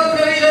familia, toda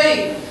una vida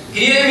ahí.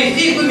 Crié a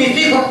mis hijos y mis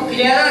hijos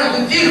criarán a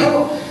sus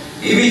hijos.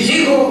 Y mis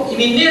hijos y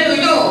mis nietos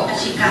y todo.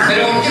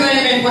 Pero ¿por qué me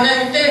viene a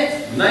imponer usted?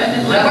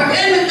 Porque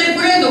él me está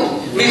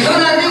imponiendo. Mi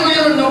zona de riesgo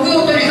yo no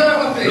puedo autorizar a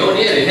construir.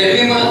 Él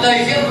mismo lo está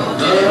diciendo.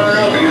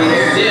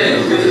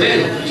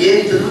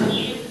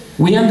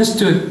 We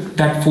understood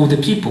that for the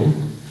people.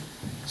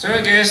 So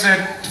I guess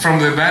that from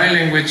the body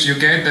language you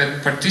get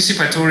that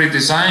participatory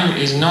design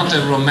is not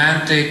a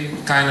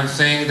romantic kind of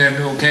thing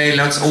that, okay,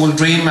 let's all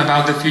dream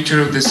about the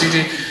future of the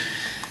city.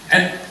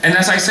 And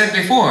as I said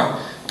before,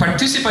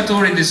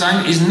 participatory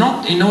design is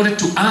not in order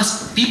to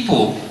ask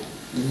people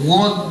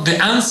what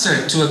the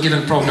answer to a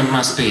given problem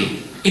must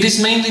be. It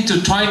is mainly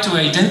to try to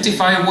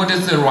identify what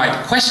is the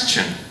right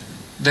question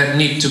that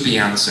needs to be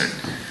answered.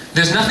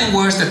 There's nothing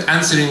worse than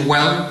answering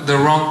well the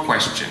wrong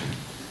question.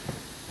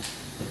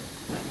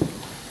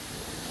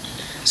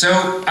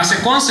 So, as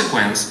a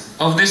consequence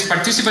of this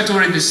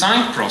participatory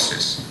design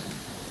process,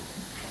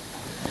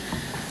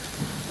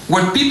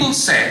 what people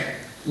said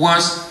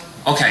was,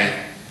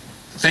 okay,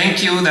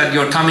 thank you that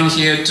you're coming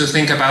here to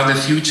think about the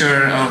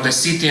future of the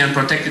city and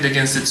protect it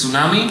against the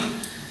tsunami,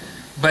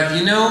 but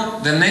you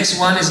know, the next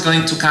one is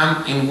going to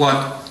come in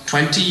what,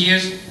 20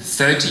 years,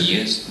 30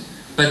 years?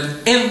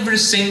 But every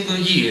single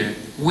year,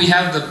 we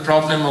have the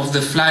problem of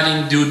the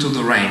flooding due to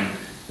the rain.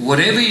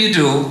 Whatever you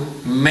do,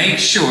 make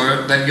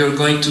sure that you're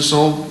going to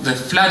solve the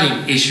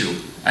flooding issue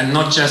and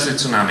not just the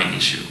tsunami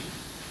issue.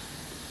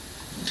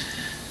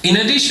 In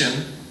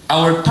addition,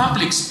 our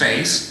public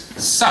space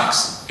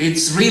sucks.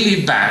 It's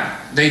really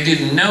bad. They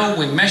didn't know,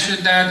 we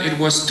measured that, it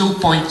was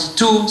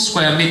 2.2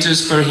 square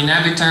meters per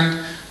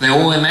inhabitant. The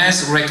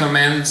OMS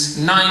recommends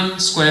 9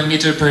 square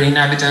meters per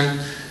inhabitant.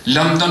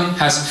 London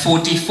has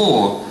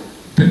 44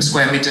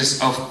 square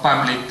meters of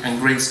public and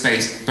green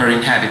space per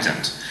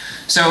inhabitant.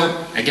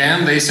 So,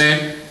 again, they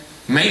said,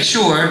 make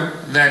sure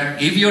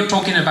that if you're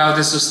talking about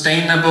a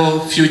sustainable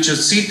future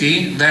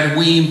city, that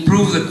we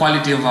improve the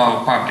quality of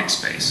our public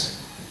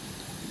space.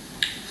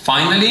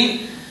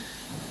 Finally,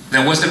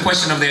 there was the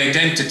question of the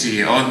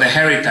identity or the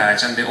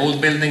heritage and the old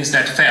buildings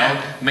that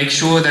fell. Make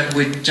sure that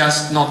we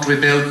just not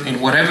rebuild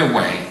in whatever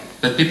way.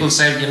 But people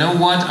said, you know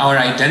what, our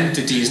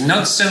identity is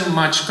not so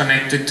much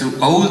connected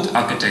to old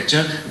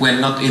architecture, we're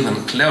not even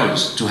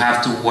close to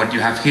have to what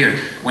you have here.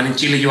 When in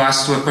Chile you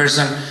ask to a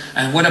person,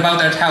 and what about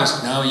that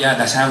house? No, yeah,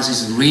 that house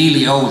is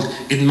really old.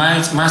 It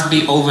must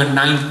be over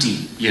 90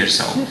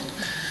 years old.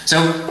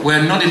 So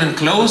we're not even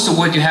close to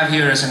what you have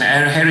here as an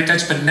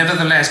heritage, but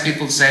nevertheless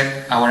people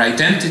said our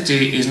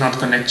identity is not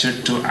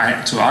connected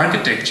to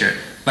architecture,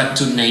 but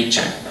to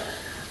nature.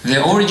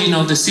 The origin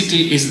of the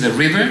city is the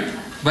river,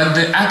 but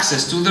the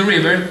access to the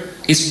river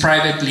is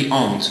privately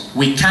owned.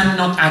 We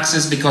cannot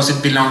access because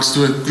it belongs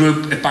to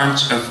a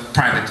bunch of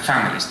private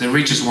families, the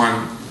richest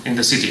one in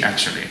the city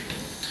actually.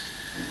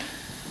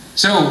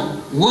 So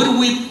what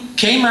we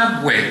came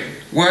up with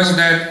was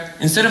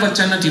that instead of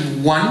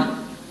alternative 1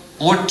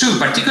 or 2,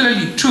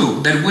 particularly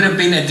 2, that would have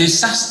been a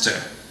disaster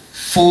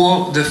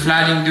for the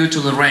flooding due to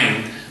the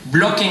rain,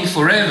 blocking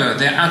forever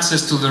the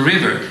access to the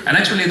river, and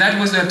actually that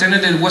was the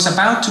alternative that was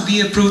about to be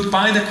approved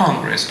by the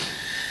Congress.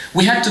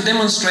 We had to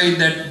demonstrate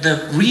that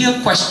the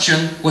real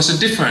question was a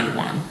different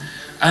one.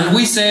 And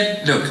we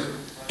said, look,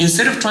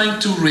 instead of trying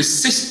to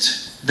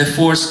resist the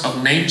force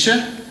of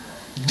nature,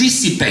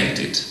 dissipate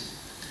it.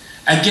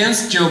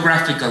 Against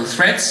geographical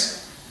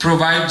threats,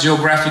 provide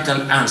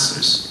geographical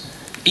answers.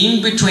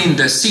 In between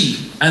the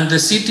sea and the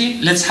city,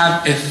 let's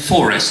have a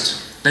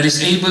forest that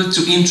is able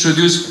to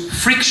introduce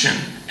friction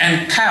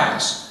and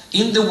chaos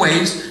in the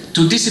waves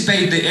to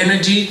dissipate the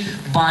energy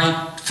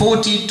by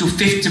 40 to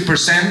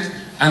 50%,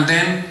 and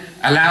then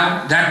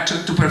allow that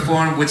to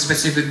perform with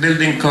specific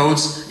building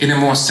codes in a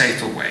more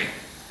safer way.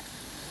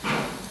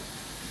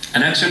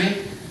 And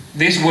actually,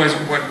 this was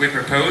what we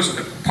proposed,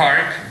 a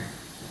park,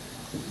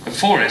 a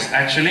forest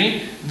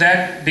actually,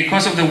 that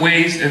because of the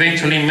waves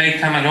eventually may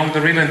come along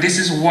the river, and this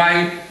is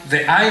why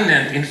the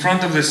island in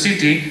front of the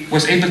city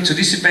was able to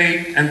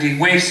dissipate, and the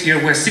waves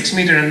here were 6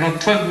 meters and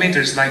not 12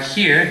 meters like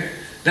here,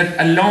 that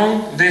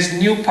along this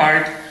new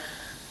park,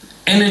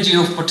 energy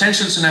of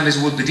potential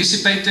tsunamis would be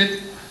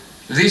dissipated.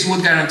 This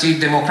would guarantee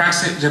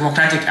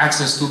democratic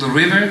access to the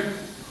river.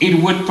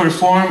 It would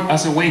perform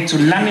as a way to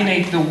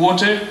laminate the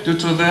water due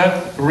to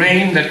the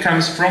rain that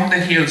comes from the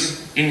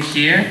hills in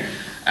here,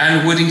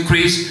 and would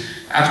increase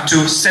up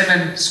to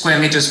 7 square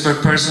meters per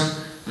person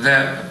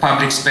the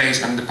public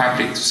space and the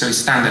public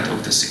standard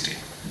of the city.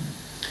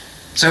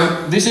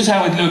 So this is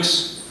how it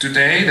looks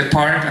today. The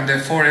park and the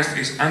forest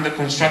is under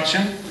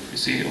construction. You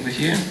see over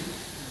here.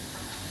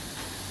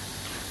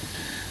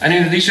 And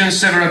in addition,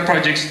 several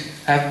projects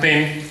have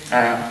been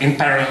in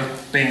parallel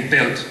being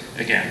built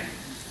again.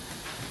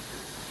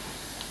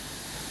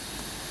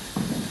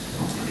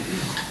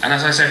 And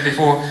as I said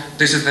before,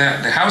 this is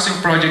the housing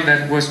project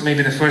that was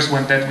maybe the first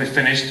one that we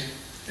finished.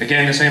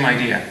 Again, the same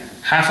idea.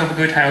 Half of a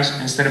good house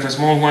instead of a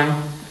small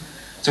one,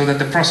 so that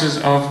the process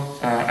of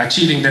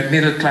achieving that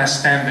middle class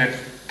standard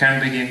can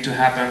begin to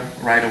happen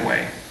right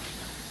away.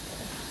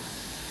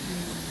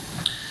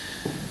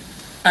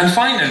 And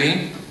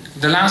finally,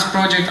 the last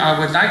project I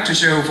would like to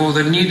show for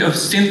the need of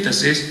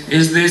synthesis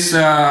is this,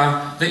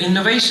 the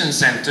Innovation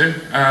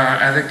Center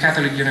at the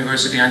Catholic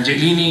University,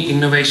 Angelini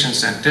Innovation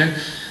Center,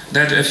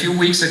 that a few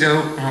weeks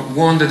ago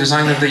won the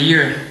Design of the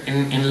Year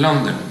in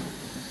London.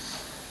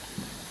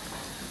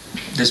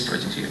 This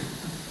project here.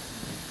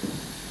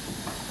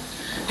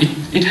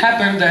 It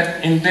happened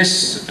that in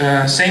this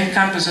same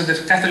campus of the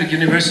Catholic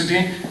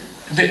University,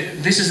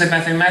 this is the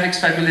mathematics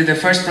faculty, the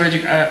first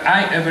project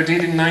I ever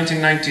did in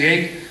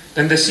 1998,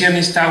 then the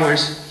Siamese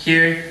Towers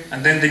here,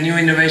 and then the new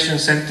Innovation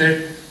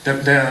Center,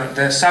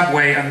 the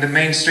subway and the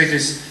main street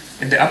is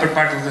in the upper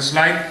part of the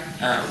slide,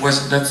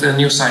 that's the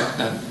new site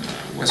that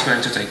was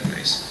going to take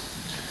place.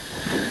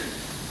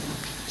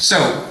 So,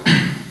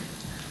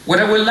 what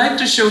I would like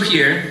to show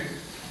here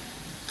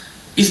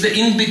is the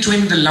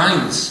in-between the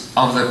lines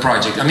of the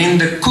project. I mean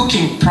the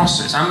cooking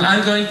process.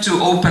 I'm going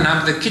to open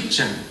up the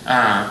kitchen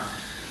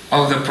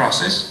of the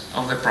process,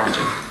 of the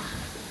project.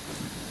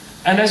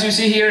 And as you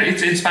see here,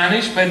 it's in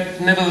Spanish,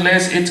 but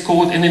nevertheless it's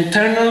called an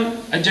internal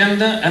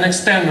agenda and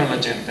external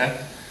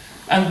agenda.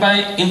 And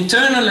by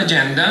internal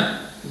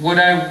agenda, what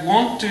I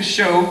want to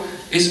show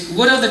is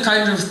what are the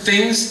kind of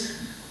things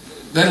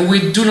that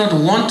we do not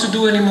want to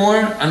do anymore,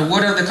 and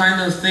what are the kind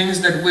of things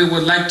that we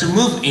would like to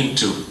move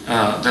into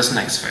this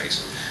next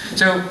phase.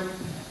 So,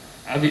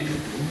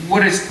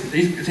 what is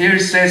here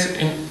it says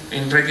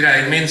in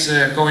retirada, it means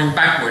going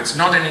backwards,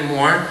 not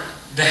anymore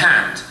the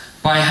hand.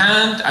 By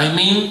hand, I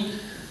mean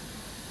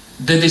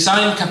the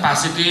design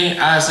capacity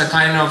as a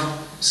kind of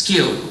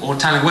skill or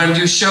talent, when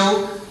you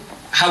show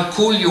how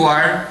cool you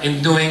are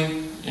in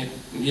doing,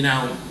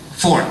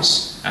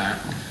 forms.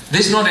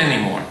 This not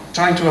anymore,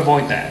 trying to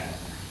avoid that.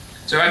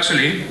 So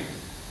actually,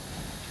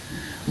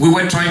 we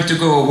were trying to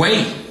go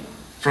away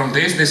from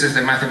this. This is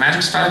the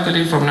mathematics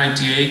faculty from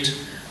 98,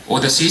 or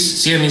the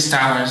Siamese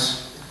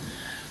Towers,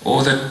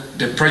 or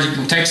the project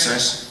in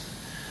Texas,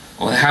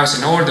 or the house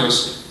in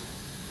Ordos.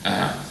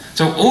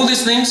 So all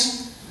these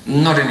things,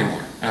 not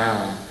anymore.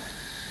 And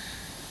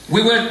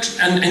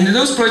in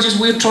those projects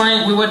we were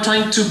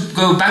trying to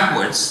go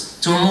backwards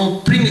to a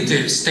more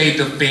primitive state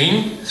of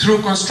being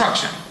through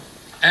construction.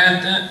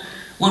 And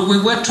what we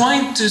were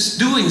trying to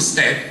do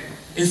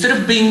instead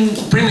of being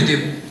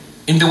primitive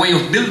in the way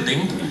of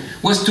building,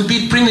 was to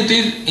be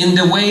primitive in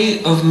the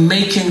way of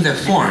making the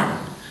form.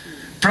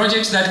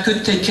 Projects that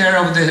could take care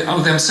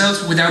of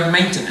themselves without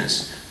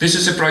maintenance. This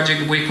is a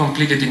project we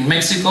completed in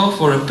Mexico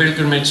for a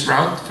pilgrimage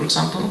route, for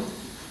example.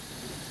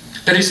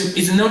 That is,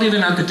 it's not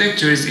even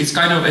architecture, it's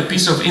kind of a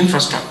piece of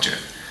infrastructure.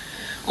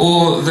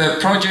 Or the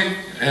project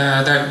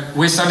that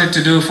we started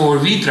to do for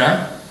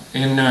Vitra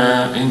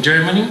in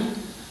Germany.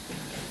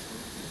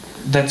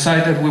 That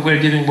site that we were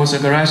giving was a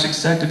garage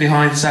exactly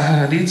behind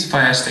Zaha Hadid's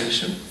fire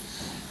station,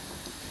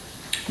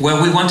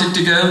 where we wanted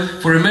to go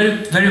for a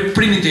very, very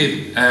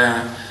primitive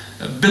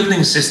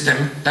building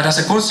system that as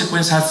a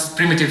consequence has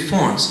primitive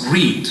forms,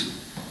 reed.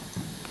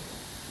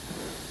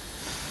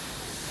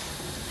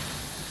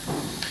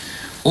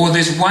 Or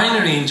this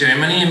winery in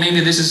Germany, and maybe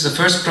this is the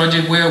first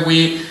project where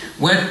we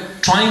were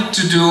trying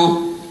to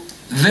do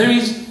very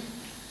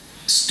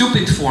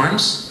stupid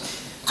forms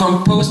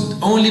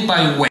composed only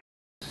by weight.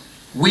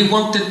 We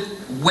wanted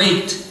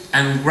weight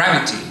and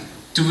gravity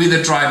to be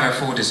the driver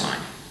for design.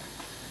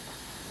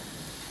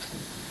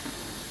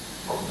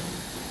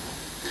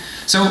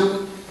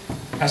 So,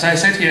 as I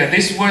said here,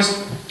 this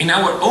was in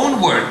our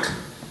own work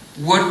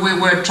what we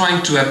were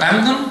trying to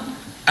abandon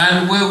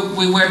and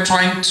we were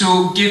trying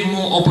to give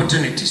more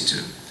opportunities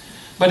to.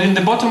 But in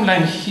the bottom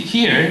line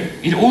here,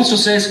 it also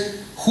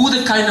says who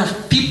the kind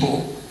of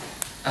people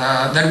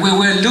that we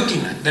were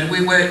looking at, that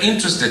we were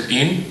interested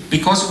in,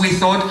 because we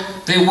thought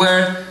they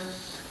were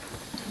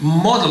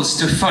models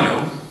to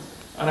follow.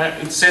 And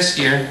it says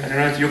here, I don't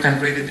know if you can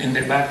read it in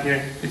the back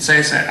here, it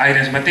says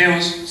Aires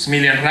Mateos,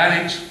 Smilian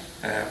Radic,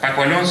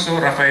 Paco Alonso,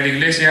 Rafael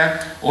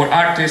Iglesias, or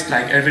artists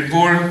like Erwin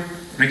Bourne,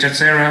 Richard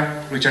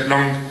Serra, Richard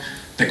Long,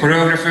 the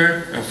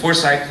choreographer,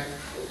 Forsyth,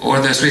 or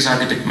the Swiss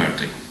architect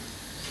Merkley.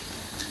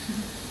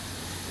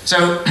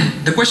 So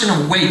the question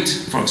of weight,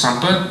 for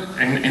example,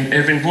 in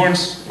Erwin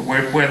Bourne's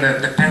work, where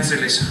the pencil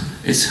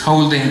is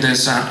holding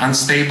this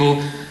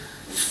unstable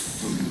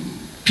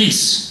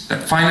piece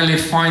that finally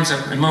finds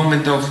a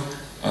moment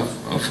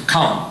of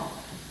calm.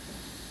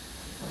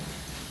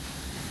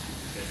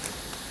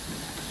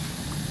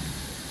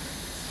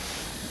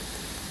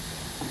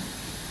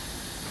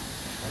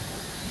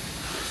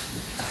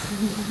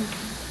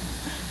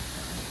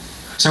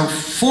 So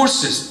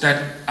forces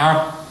that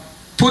are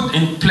put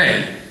in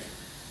play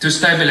to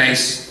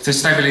stabilize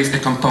the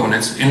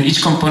components, and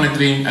each component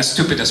being as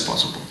stupid as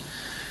possible.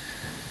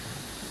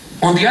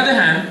 On the other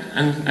hand,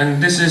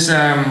 and this is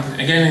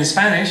again in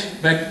Spanish,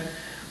 but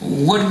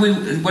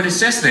what it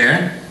says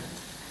there,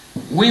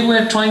 we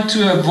were trying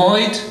to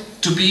avoid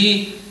to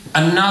be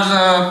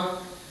another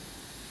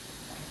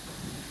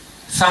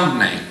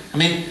thumbnail. I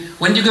mean,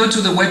 when you go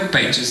to the web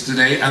pages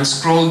today and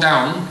scroll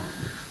down,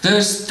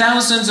 there's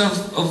thousands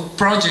of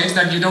projects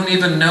that you don't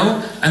even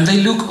know, and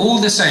they look all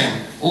the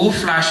same, all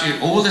flashy,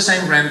 all the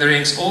same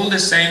renderings, all the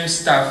same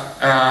stuff.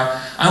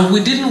 And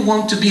we didn't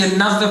want to be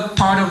another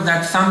part of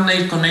that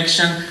thumbnail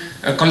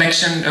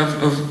collection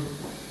of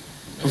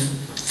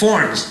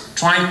forms,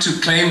 trying to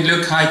claim,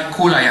 look how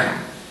cool I am.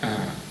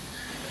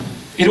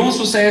 It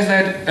also says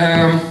that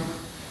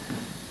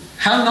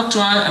how not to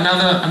add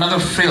another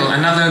frill,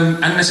 another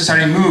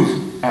unnecessary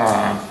move,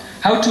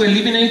 how to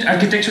eliminate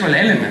architectural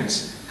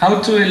elements, how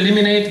to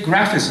eliminate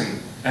graphism,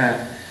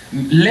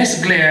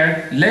 less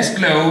glare, less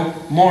glow,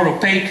 more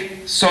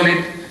opaque,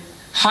 solid,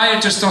 higher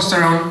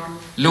testosterone,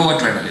 low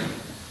adrenaline.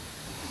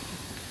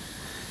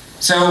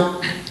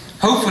 So,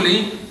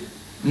 hopefully,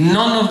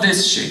 none of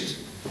this shit.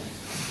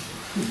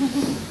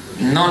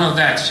 None of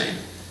that shit.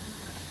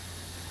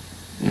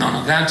 None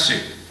of that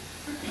shit.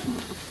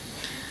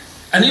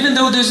 And even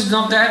though this is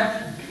not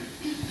that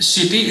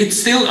shitty, it's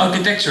still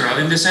architectural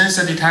in the sense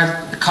that it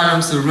has the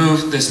columns, the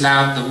roof, the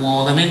slab, the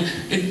wall. I mean,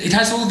 it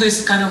has all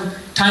these kind of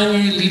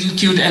tiny little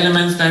cute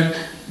elements that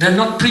they're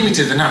not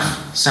primitive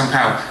enough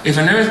somehow. If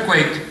an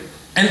earthquake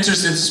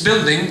enters this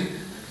building,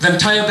 the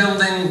entire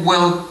building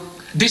will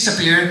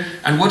disappear,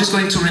 and what is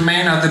going to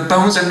remain are the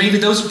bones, and maybe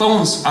those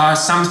bones are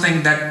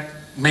something that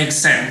makes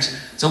sense.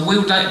 So we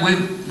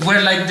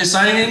were like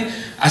designing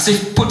as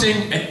if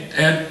putting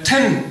a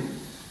 10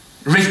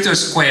 Richter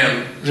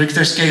scale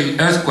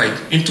earthquake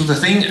into the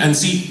thing and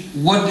see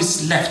what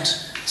is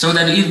left, so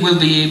that it will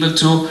be able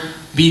to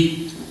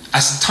be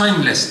as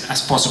timeless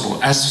as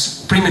possible,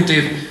 as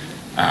primitive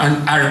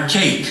and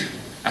archaic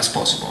as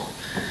possible.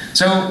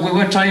 So we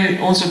were trying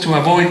also to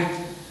avoid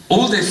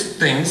all these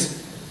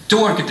things too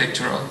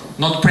architectural,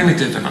 not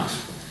primitive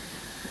enough.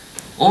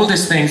 All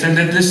these things, and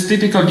this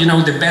typical, you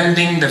know, the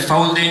bending, the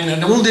folding,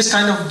 and all these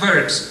kind of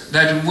verbs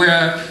that we're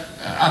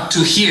up to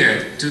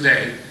here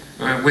today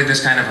with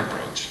this kind of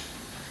approach.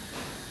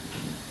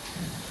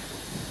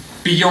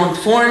 Beyond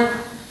form,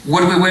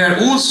 what we were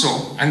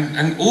also,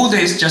 and all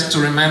this just to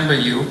remember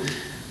you,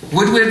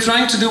 what we were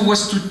trying to do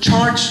was to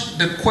charge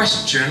the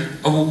question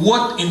of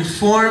what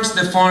informs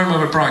the form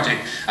of a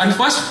project. And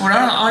for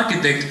our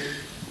architect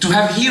to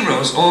have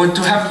heroes or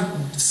to have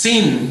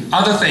seen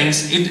other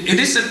things, it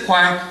is a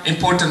quite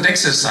important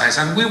exercise,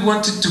 and we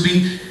wanted to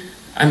be,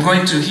 I'm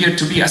going to here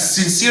to be as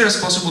sincere as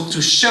possible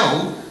to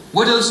show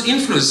what those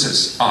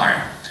influences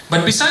are.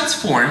 But besides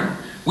form,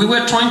 we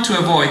were trying to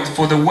avoid,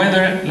 for the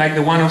weather like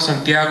the one of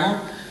Santiago,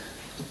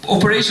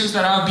 operations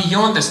that are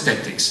beyond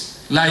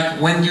aesthetics. Like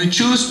when you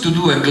choose to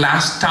do a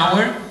glass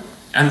tower,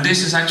 and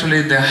this is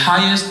actually the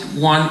highest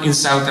one in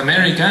South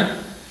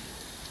America,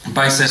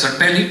 by Cesar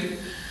Pelli.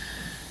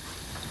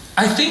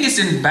 I think it's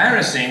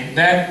embarrassing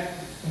that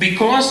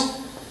because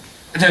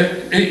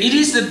it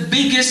is the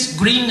biggest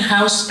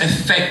greenhouse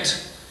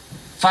effect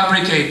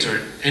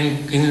fabricator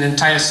in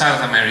entire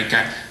South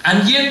America,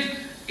 and yet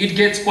it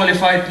gets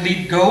qualified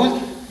LEED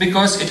Gold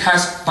because it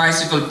has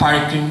bicycle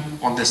parking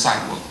on the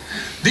sidewalk.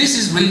 This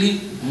is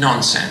really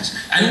nonsense.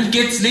 And it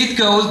gets LEED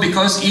Gold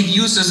because it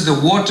uses the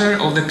water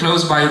of the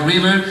close by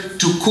river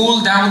to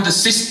cool down the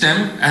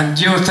system and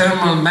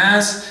geothermal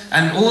mass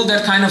and all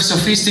that kind of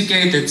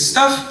sophisticated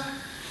stuff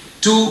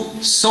to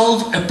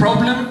solve a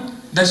problem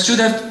that should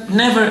have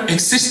never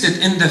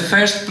existed in the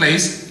first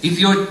place if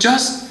you're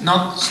just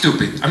not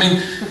stupid. I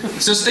mean,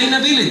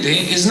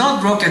 sustainability is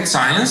not rocket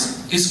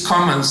science, it's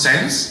common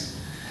sense.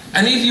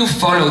 And if you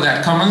follow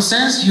that common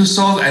sense, you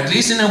solve, at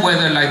least in a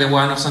weather like the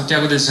one of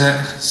Santiago, this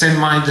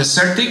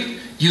semi-desertic,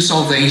 you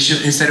solve the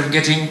issue instead of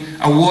getting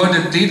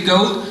awarded LEED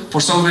Gold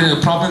for solving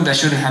a problem that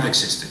shouldn't have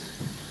existed.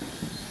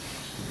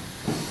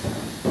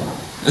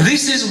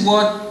 This is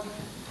what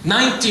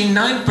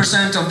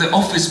 99% of the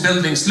office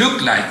buildings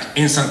look like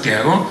in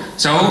Santiago,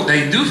 so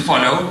they do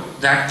follow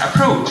that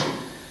approach.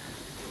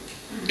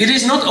 It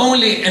is not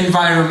only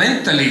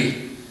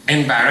environmentally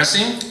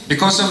embarrassing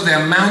because of the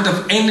amount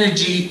of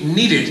energy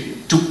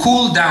needed to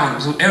cool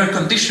down, to air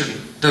condition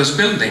those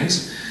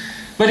buildings,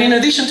 but in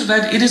addition to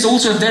that, it is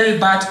also a very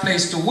bad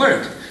place to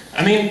work.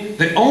 I mean,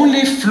 the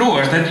only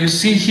floors that you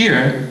see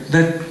here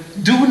that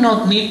do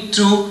not need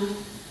to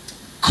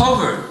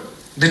cover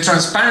the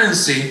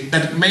transparency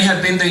that may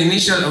have been the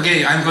initial,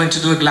 okay, I'm going to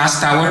do a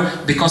glass tower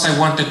because I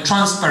want a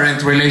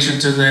transparent relation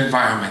to the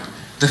environment.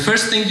 The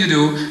first thing you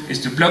do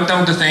is to block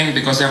down the thing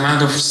because the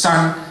amount of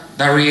sun,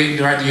 the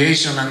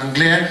radiation and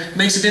glare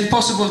makes it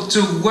impossible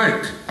to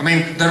work. I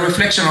mean, the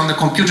reflection on the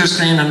computer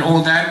screen and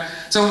all that.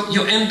 So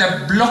you end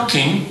up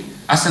blocking,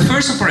 as the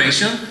first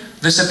operation,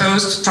 the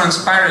supposed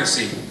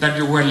transparency that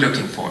you were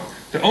looking for.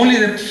 The only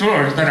the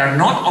floors that are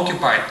not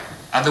occupied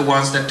are the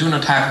ones that do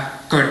not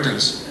have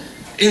curtains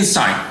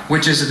inside,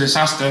 which is a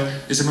disaster,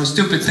 is the most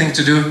stupid thing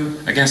to do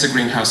against the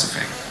greenhouse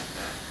effect.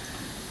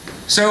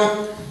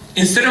 So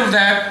instead of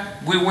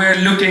that, we were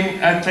looking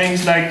at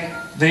things like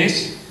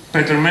this,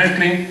 Peter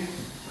Merkley,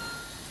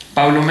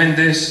 Paulo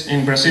Mendes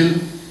in Brazil,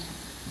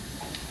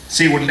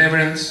 Seward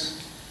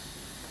Leverance,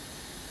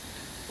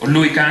 or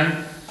Louis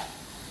Kahn.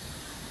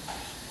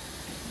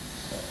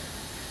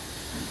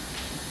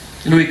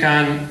 Louis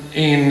Kahn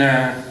in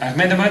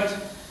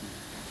Ahmedabad,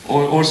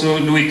 or also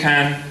Louis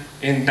Kahn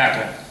in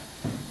Dhaka.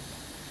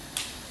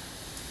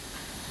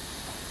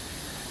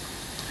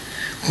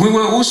 We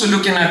were also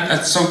looking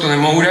at Souto de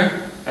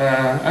Moura.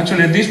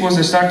 Actually, this was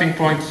the starting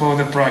point for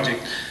the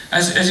project.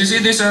 As you see,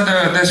 these are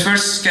the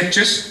first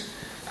sketches,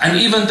 and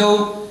even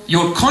though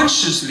you're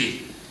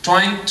consciously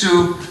trying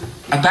to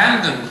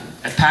abandon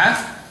a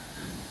path,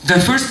 the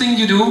first thing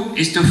you do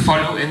is to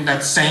follow in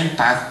that same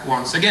path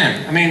once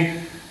again. I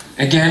mean,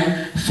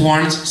 again,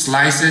 forms,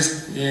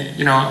 slices,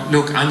 you know,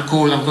 look, I'm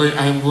cool, I'm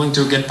going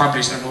to get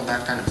published and all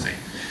that kind of thing.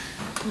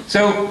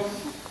 So,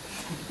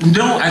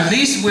 no, at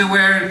least we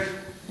were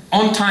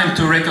on time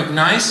to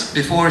recognize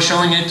before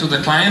showing it to the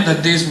client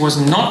that this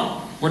was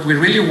not what we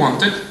really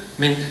wanted.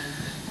 I mean,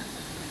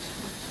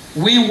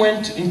 we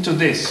went into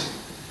this.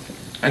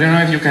 I don't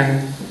know if you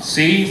can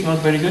see, it's not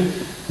very good,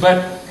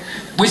 but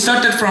we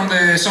started from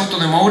the Souto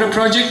de Moura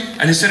project,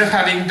 and instead of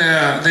having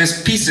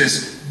these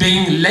pieces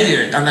being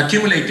layered and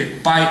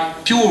accumulated by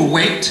pure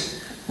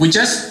weight, we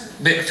just,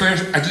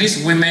 first, at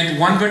least we made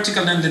one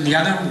vertical and then the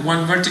other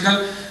one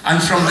vertical,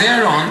 and from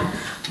there on,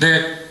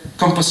 the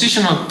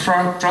compositional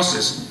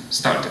process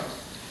started.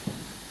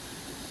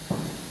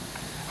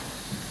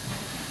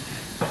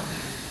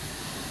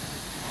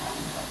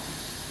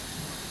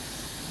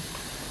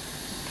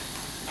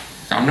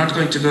 So I'm not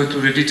going to go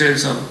through the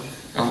details of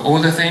all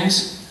the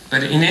things,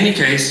 but in any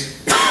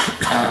case,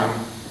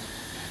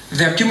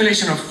 the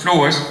accumulation of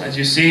floors, as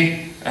you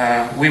see,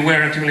 we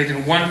were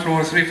accumulating 1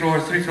 floor, 3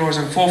 floors, 3 floors,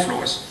 and 4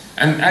 floors.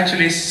 And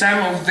actually,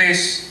 some of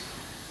these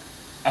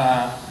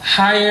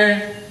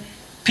higher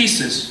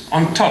pieces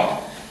on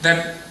top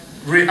that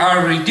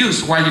are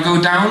reduced while you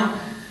go down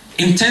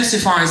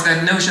intensifies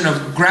that notion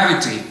of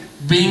gravity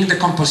being the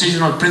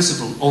compositional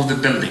principle of the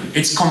building.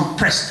 It's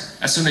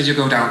compressed as soon as you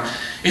go down.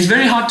 It's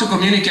very hard to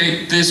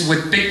communicate this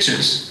with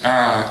pictures,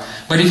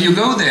 but if you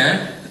go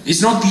there,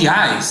 it's not the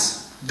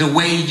eyes, the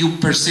way you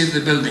perceive the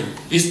building,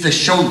 it's the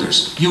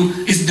shoulders,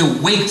 it's the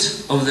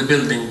weight of the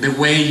building, the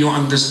way you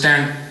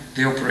understand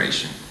the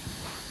operation.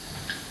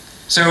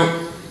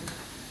 So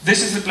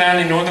this is the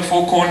plan. In all the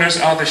 4 corners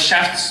are the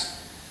shafts.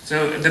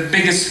 So the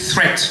biggest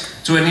threat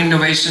to an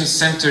innovation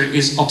center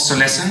is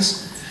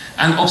obsolescence.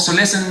 And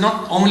obsolescence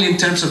not only in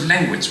terms of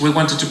language, we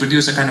wanted to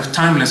produce a kind of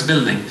timeless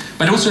building,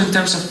 but also in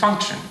terms of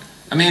function.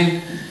 I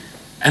mean,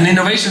 an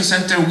innovation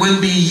center will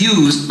be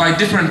used by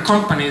different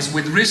companies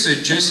with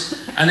researchers,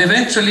 and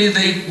eventually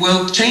they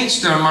will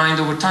change their mind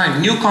over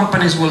time. New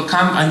companies will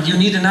come, and you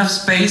need enough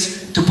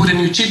space to put a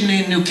new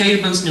chimney, new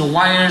cables, new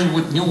wires,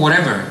 new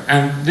whatever.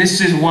 And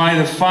this is why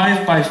the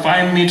 5 by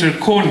 5 meter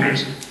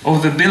corners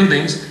of the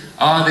buildings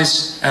are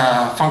these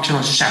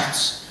functional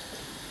shafts.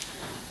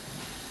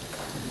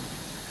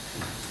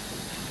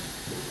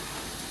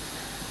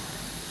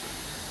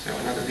 So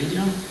another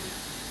video.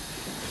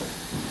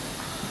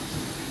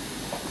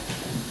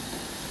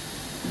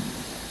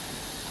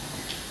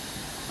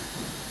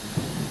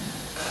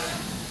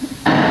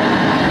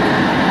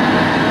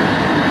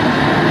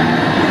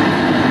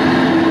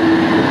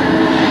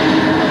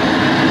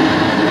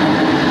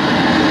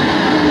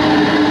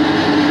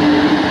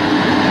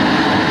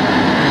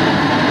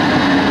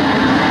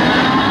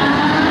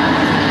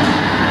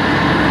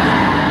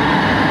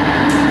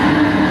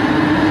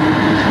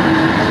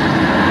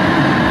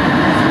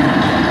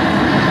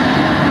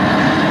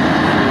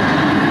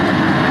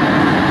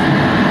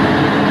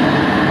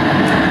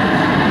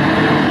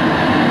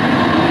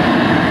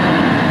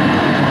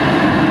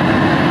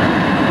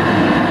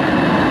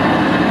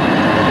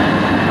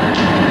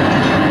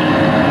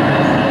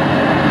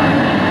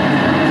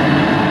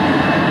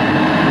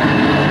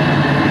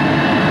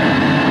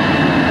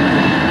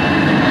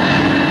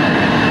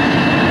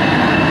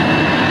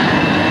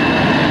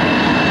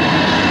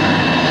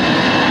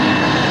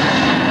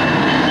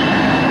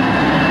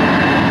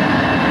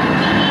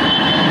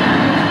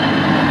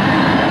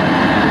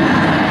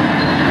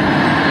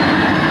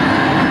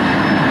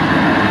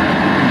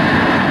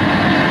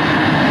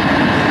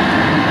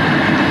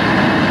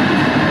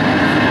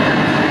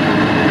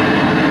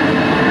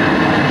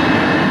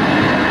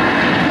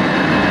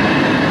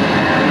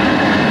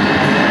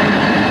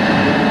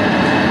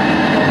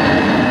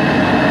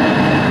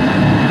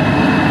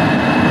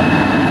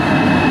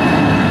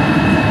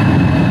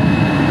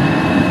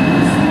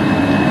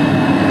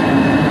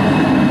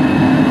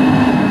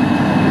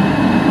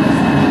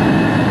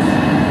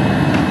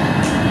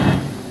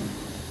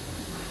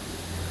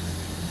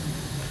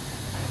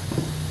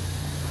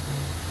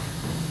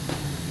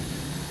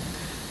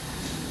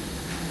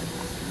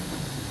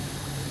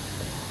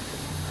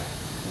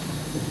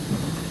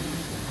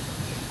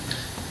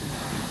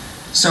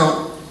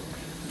 So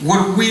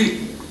what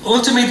we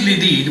ultimately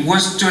did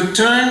was to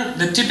turn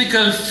the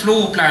typical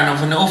floor plan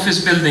of an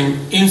office building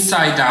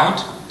inside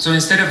out. So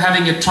instead of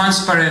having a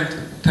transparent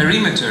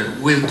perimeter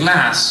with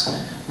glass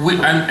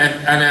and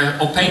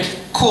an opaque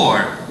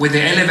core with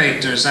the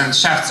elevators and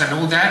shafts and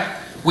all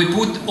that, we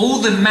put all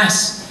the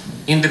mass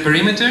in the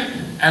perimeter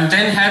and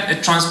then had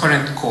a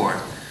transparent core.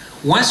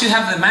 Once you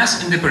have the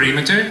mass in the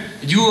perimeter,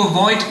 you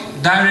avoid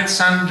direct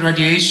sun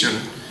radiation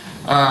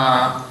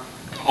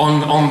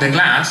on the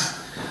glass,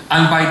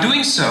 and by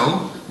doing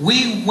so,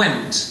 we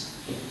went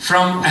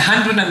from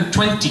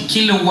 120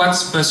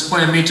 kilowatts per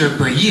square meter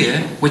per year,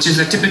 which is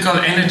a typical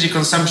energy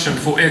consumption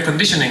for air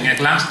conditioning a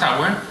glass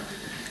tower,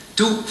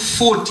 to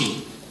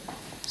 40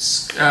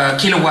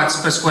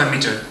 kilowatts per square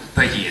meter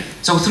per year.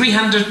 So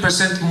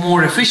 300%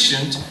 more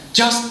efficient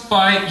just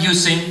by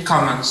using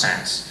common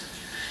sense.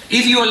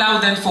 If you allow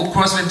then for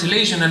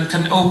cross-ventilation and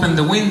can open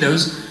the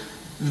windows,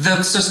 the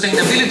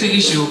sustainability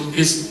issue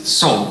is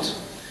solved.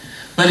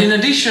 But in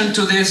addition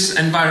to this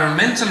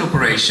environmental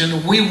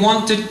operation, we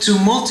wanted to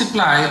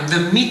multiply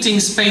the meeting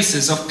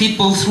spaces of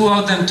people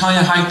throughout the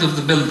entire height of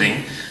the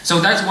building. So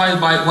that's why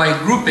by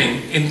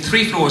grouping in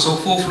 3 floors or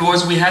 4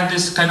 floors, we had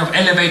this kind of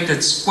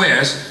elevated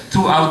squares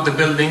throughout the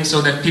building so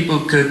that people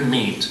could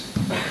meet.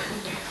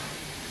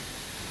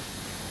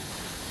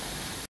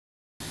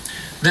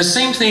 The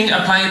same thing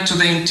applied to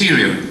the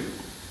interior.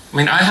 I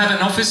mean, I have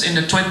an office in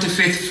the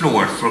 25th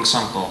floor, for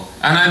example,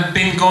 and I've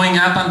been going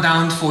up and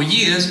down for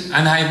years,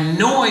 and I have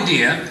no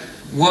idea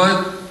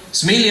what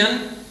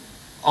Smiljan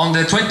on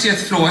the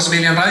 20th floor,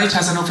 Smiljan Radic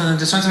has an office on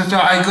the 20th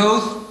floor. I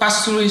go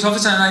pass through his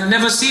office and I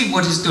never see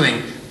what he's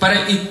doing. But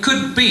it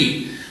could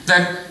be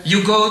that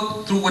you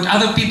go through what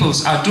other people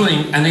are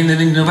doing, and in an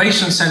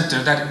innovation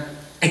center, that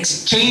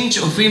exchange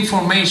of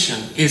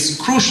information is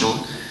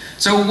crucial.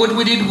 So what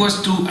we did was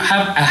to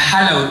have a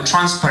haloed,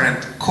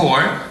 transparent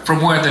core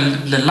from where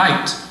the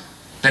light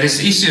that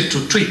is easier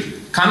to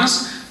treat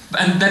comes,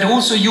 and that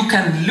also you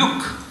can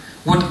look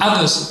what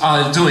others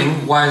are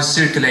doing while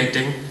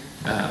circulating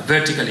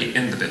vertically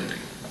in the building.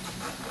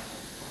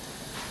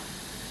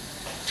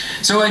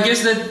 So I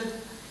guess that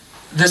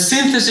the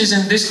synthesis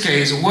in this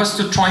case was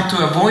to try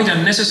to avoid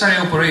unnecessary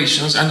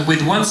operations and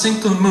with one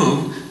single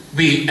move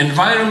be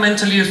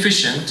environmentally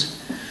efficient,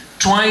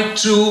 try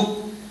to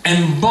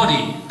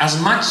embody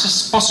as much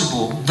as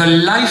possible the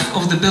life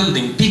of the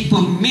building, people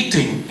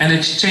meeting and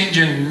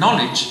exchanging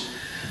knowledge,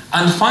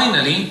 and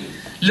finally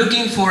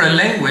looking for a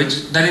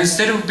language that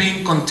instead of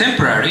being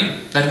contemporary,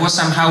 that was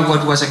somehow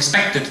what was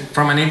expected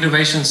from an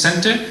innovation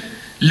center,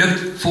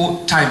 looked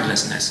for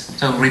timelessness.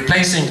 So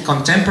replacing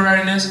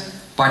contemporariness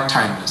by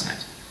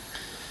timelessness.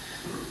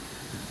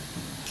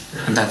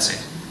 And that's it.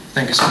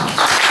 Thank you so much.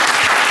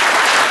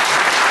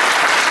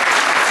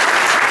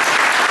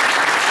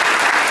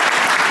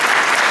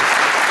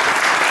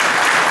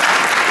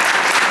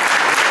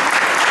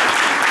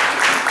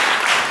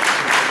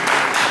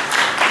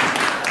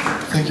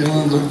 Thank you,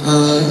 Alejandro.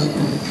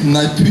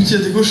 Najpierw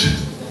tegoż?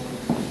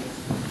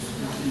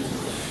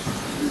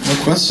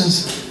 No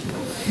questions?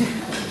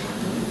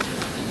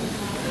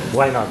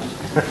 Why not?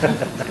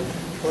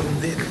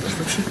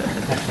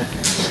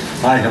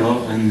 Hi,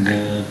 hello, and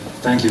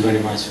thank you very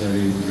much for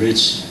the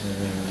rich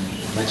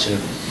lecture.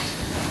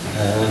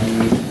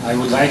 I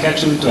would like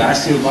actually to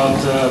ask you about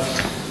the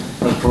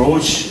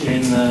approach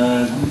in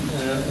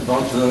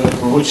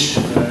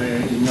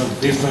your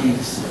different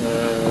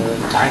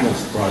kind of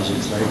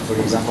projects. Like, for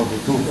example,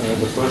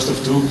 the first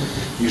of two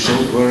you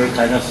showed were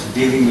kind of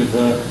dealing with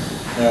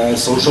the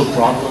social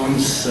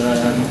problems,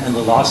 and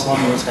the last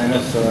one was kind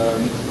of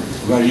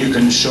where you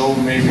can show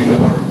maybe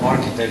more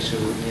architecture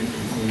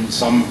in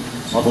some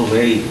other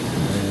way,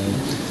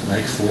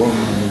 like form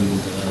and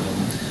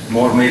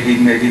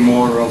maybe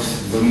more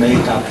of the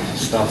makeup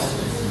stuff.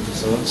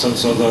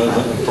 So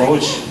the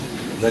approach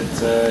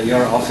that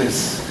your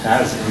office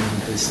has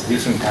in this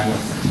different kind of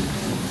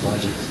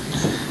project.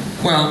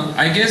 Well,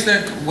 I guess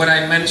that what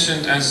I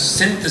mentioned as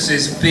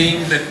synthesis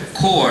being the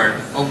core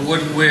of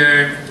what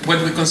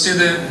we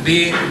consider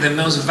being the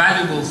most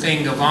valuable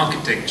thing of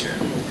architecture,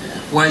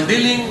 while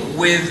dealing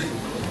with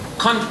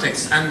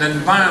context and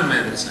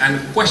environments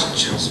and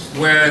questions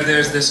where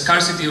there's the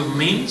scarcity of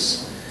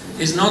means,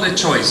 is not a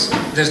choice.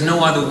 There's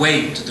no other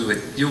way to do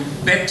it. You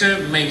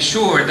better make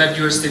sure that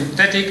you're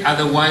synthetic,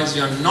 otherwise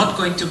you're not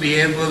going to be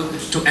able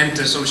to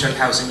enter social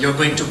housing. You're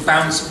going to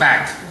bounce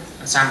back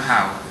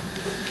somehow.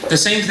 The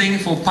same thing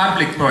for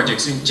public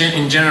projects.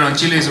 In general,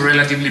 Chile is a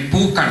relatively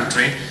poor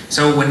country,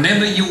 so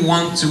whenever you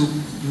want to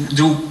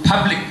do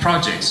public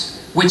projects,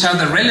 which are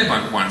the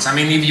relevant ones, I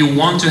mean, if you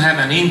want to have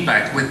an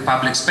impact with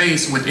public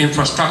space, with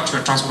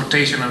infrastructure,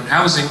 transportation and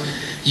housing,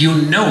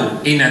 you know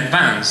in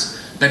advance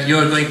that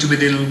you're going to be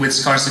dealing with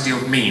scarcity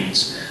of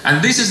means.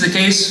 And this is the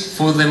case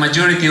for the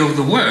majority of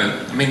the world.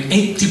 I mean,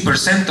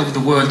 80% of the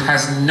world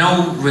has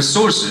no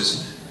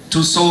resources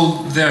to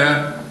solve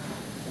their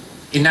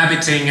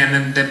inhabiting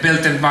and the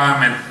built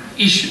environment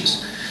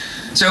issues.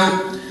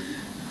 So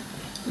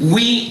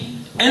we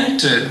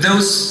enter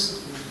those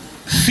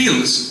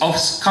fields of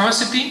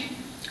scarcity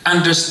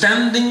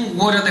understanding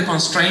what are the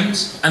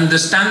constraints,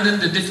 understanding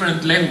the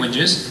different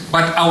languages,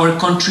 but our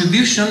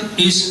contribution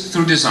is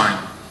through design.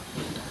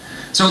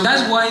 So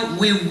that's why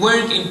we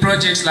work in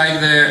projects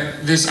like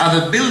these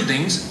other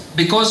buildings,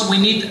 because we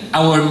need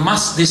our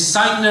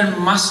designer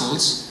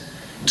muscles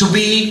to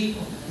be,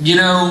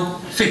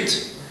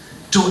 fit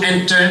to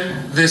enter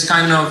this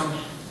kind of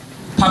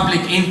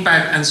public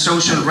impact and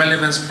social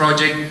relevance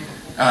project,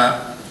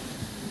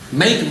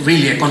 make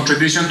really a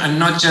contribution and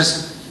not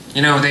just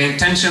the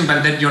intention,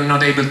 but that you're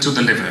not able to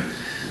deliver.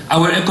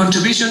 Our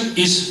contribution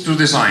is through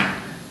design.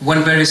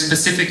 One very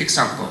specific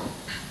example.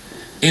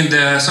 In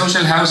the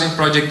social housing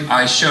project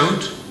I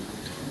showed,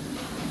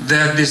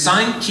 the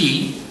design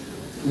key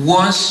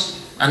was,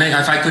 and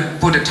if I could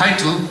put a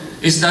title,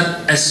 is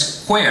that a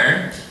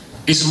square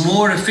is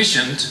more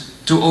efficient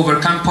to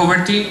overcome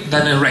poverty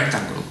than a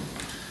rectangle.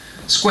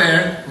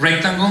 Square,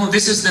 rectangle,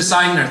 this is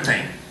designer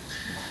thing.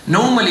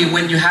 Normally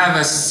when you have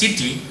a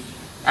city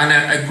and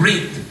a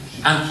grid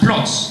and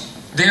plots,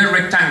 they're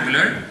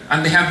rectangular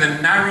and they have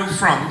the narrow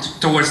front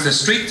towards the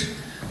street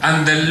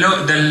and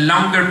the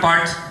longer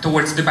part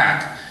towards the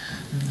back.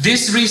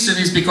 This reason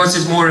is because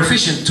it's more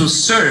efficient to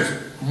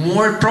serve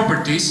more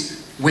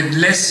properties with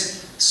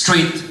less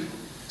street,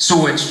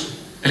 sewage,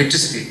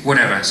 electricity,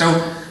 whatever.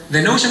 So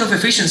the notion of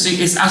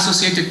efficiency is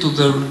associated to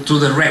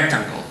the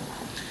rectangle.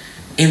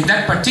 In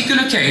that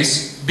particular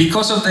case,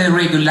 because of the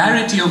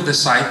irregularity of the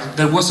site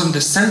that was on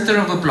the center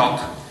of a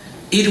block,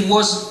 it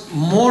was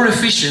more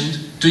efficient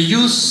to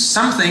use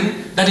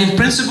something that in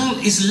principle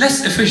is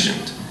less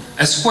efficient,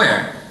 a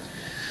square.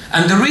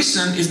 And the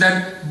reason is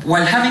that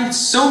while having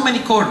so many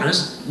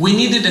corners, we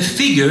needed a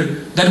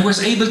figure that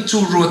was able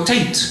to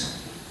rotate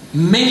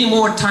many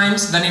more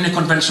times than in a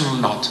conventional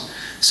lot.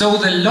 So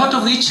the lot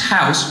of each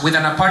house with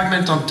an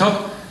apartment on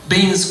top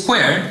being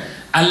square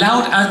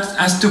allowed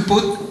us to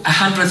put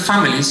 100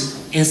 families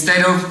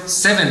instead of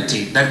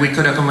 70 that we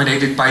could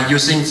accommodate it by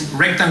using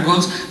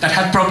rectangles that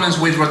had problems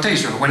with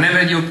rotation.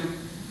 Whenever you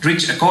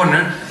reach a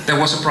corner, there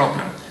was a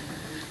problem.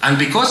 And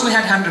because we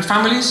had 100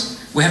 families,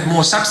 we had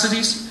more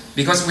subsidies.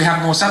 Because we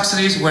have more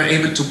subsidies, we're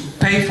able to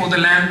pay for the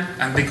land,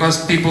 and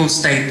because people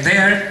stayed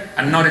there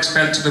and not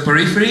expelled to the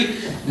periphery,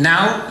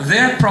 now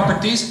their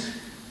properties,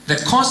 the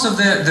cost of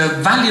the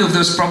value of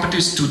those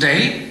properties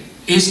today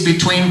is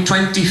between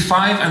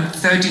 $25,000 and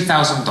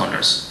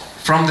 $30,000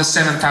 from the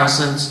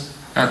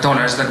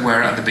 $7,000 that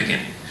were at the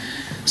beginning.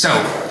 So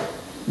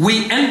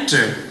we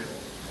enter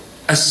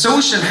a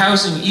social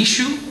housing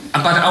issue,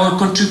 but our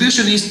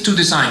contribution is to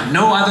design.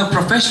 No other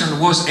profession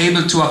was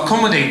able to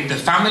accommodate the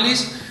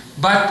families,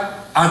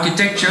 but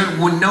architecture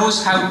who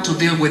knows how to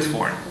deal with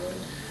form.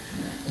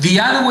 The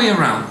other way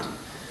around,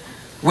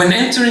 when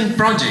entering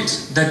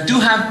projects that do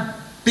have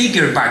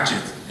bigger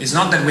budget, it's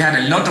not that we had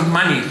a lot of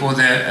money for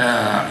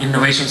the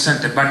Innovation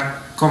Center,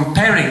 but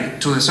comparing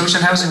to the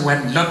social housing, we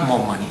had a lot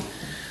more money.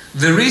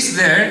 The risk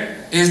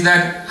there is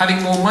that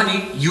having more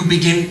money, you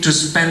begin to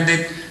spend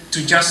it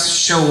to just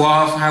show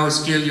off how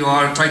skilled you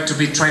are, try to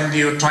be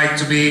trendy, or try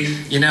to be,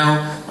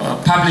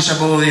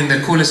 publishable in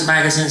the coolest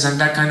magazines and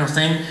that kind of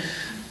thing.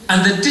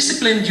 And the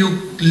discipline you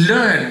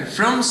learn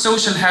from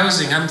social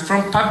housing and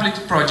from public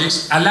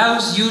projects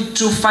allows you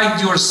to fight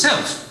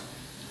yourself,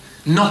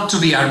 not to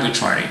be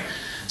arbitrary.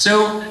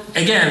 So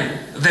again,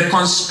 the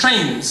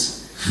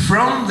constraints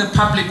from the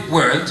public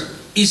world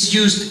is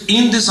used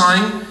in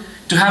design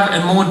to have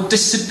a more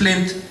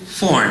disciplined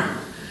form.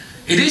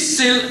 It is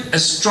still a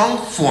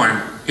strong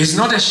form. It's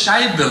not a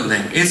shy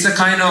building. It's a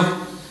kind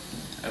of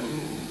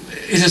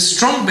it's a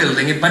strong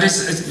building, but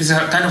it's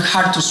a kind of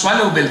hard to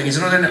swallow building. It's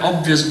not an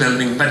obvious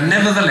building, but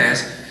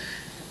nevertheless,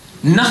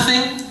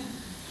 nothing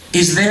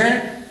is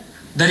there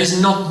that is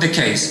not the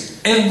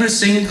case. Every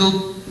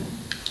single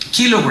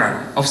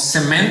kilogram of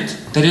cement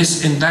that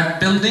is in that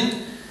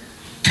building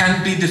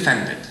can be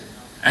defended.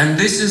 And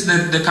this is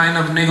the kind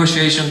of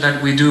negotiation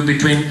that we do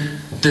between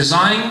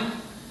design,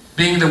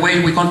 being the way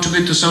we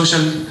contribute to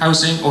social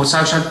housing or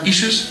social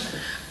issues,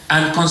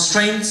 and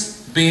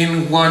constraints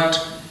being what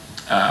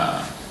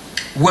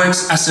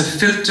works as a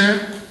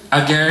filter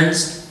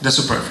against the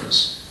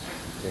superfluous.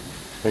 Okay.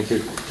 Thank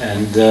you.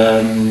 And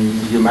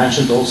you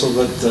mentioned also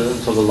that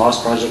for the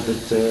last project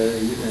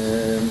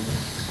that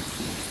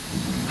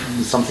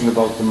something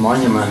about the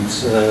monument,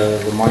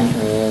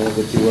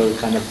 that you were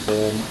kind of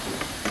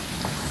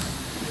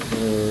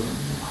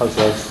how should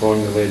I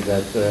formulate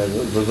that?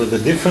 The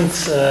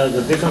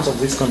difference of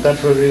this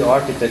contemporary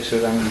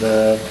architecture and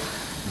the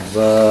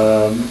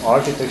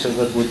architecture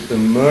that would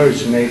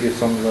emerge maybe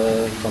from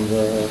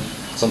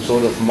some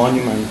sort of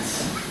monument.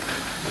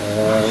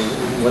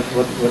 What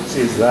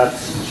is that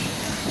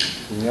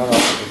in your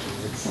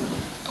architecture?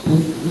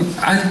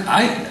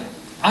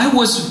 I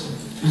was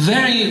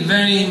very,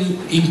 very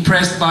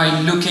impressed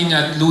by looking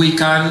at Louis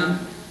Kahn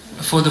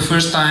for the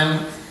first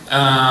time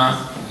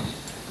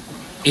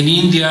in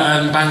India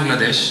and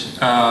Bangladesh.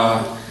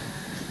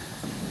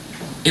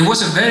 It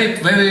was a very,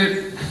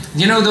 very,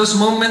 those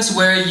moments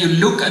where you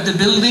look at the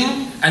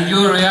building and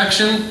your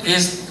reaction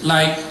is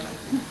like,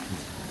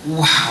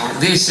 wow,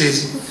 this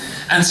is,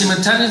 and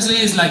simultaneously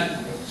it's like,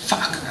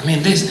 fuck, I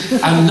mean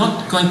this, I'm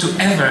not going to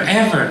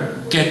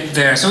ever get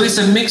there. So it's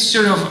a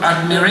mixture of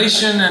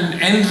admiration and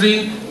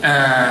envy.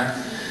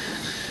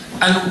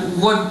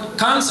 And what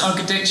Kant's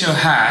architecture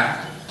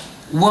had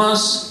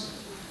was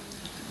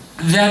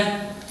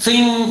that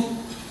thing,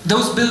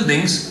 those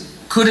buildings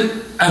could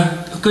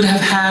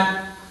have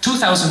had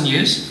 2,000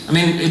 years. I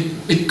mean,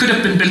 it could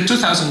have been built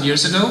 2,000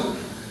 years ago,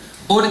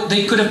 or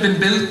they could have been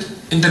built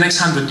in the next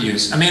 100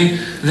 years. I mean,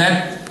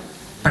 that,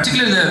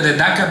 particularly the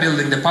Dhaka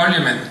building, the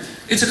parliament,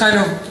 it's a kind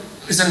of,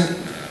 it's an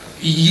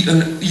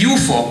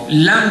UFO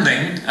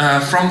landing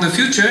from the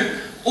future,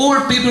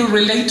 or people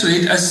relate to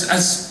it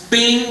as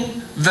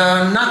being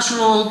the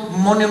natural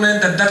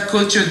monument that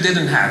culture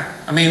didn't have.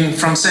 I mean,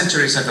 from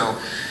centuries ago.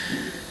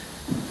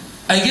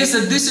 I guess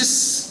that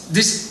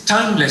this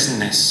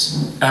timelessness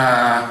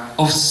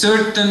of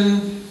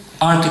certain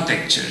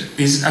architecture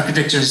is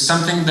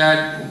something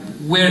that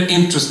we're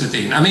interested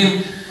in. I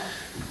mean,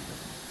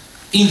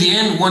 in the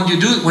end, when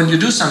you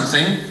do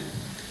something,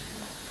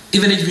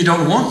 even if you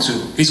don't want to,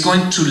 it's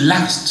going to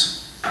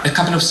last a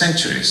couple of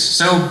centuries.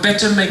 So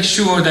better make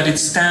sure that it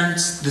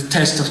stands the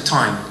test of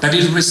time, that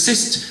it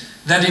resists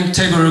that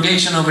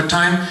interrogation over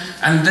time,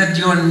 and that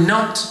you're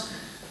not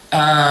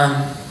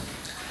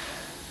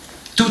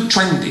too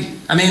trendy.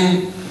 I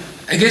mean,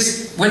 I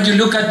guess when you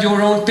look at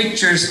your own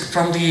pictures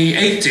from the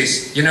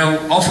 80s, you know,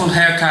 awful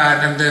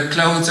haircut and the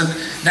clothes, and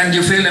then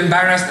you feel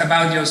embarrassed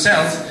about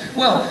yourself.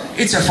 Well,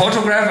 it's a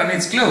photograph and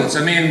it's clothes.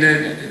 I mean,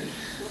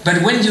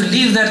 but when you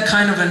leave that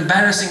kind of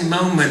embarrassing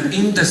moment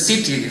in the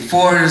city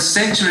for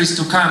centuries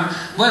to come,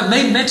 well,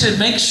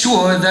 make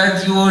sure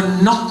that you're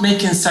not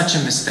making such a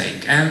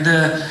mistake. And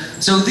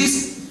so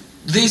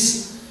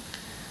this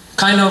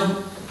kind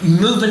of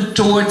movement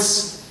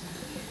towards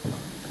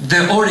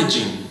the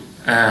origin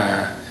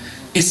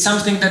is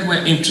something that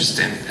we're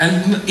interested.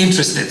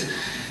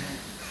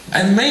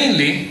 And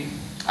mainly,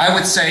 I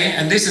would say,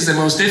 and this is the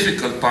most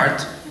difficult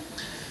part,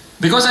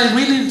 because I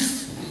really,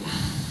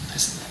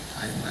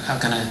 how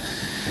can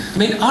I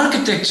mean,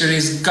 architecture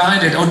is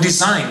guided, or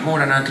designed more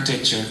than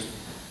architecture,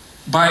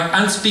 by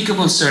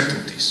unspeakable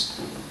certainties.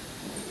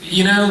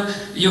 You know,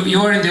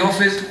 you are in the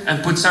office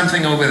and put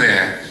something over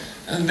there,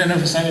 and then all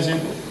of a sudden you say,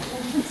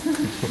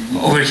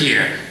 over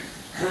here.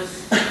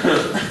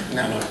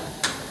 No,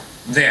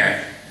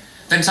 there.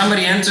 Then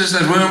somebody enters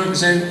the room and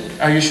says,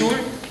 are you sure?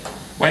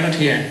 Why not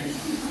here?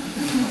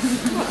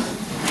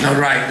 No,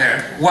 right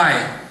there.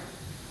 Why?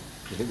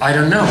 I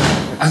don't know.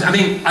 I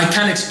mean, I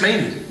can't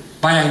explain it,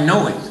 but I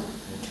know it.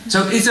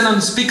 So it's an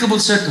unspeakable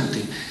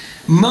certainty.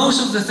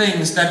 Most of the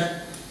things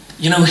that,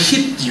 you know,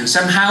 hit you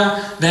somehow,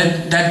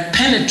 that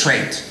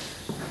penetrate,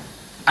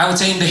 I would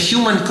say, in the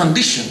human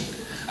condition,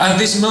 are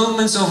these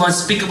moments of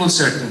unspeakable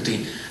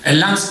certainty. A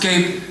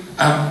landscape,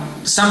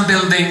 some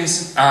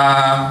buildings,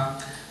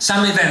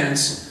 some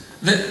events.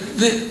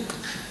 The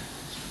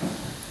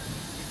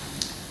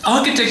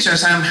architecture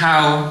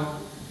somehow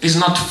is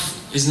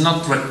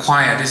not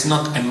required, it's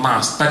not a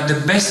must, but the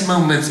best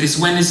moments is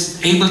when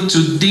it's able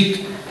to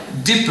dig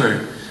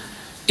deeper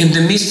in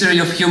the mystery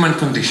of human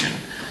condition.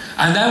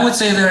 And I would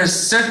say there are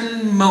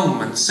certain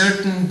moments,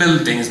 certain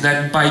buildings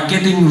that by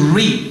getting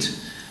rid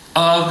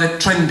of the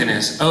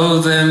trendiness,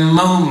 of the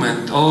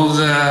moment,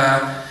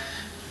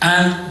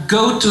 and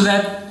go to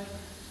that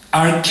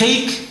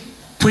archaic,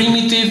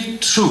 primitive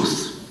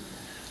truth,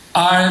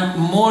 are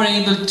more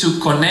able to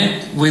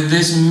connect with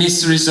these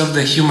mysteries of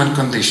the human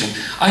condition.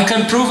 I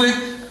can prove it,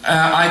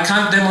 I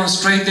can't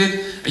demonstrate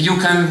it, you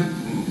can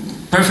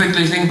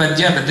perfectly think, but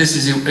yeah, but this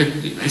is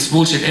it's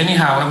bullshit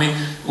anyhow. I mean,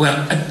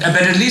 well,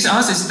 but at least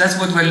us, that's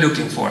what we're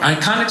looking for. I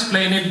can't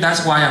explain it,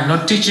 that's why I'm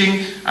not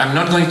teaching, I'm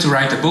not going to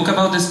write a book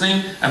about this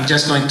thing, I'm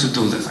just going to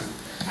do the thing.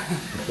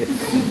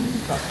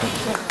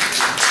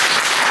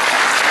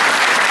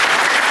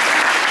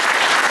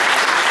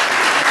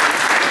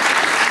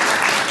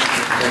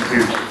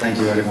 Thank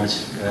you very much.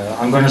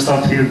 I'm going to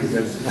stop here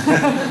because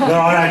there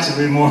are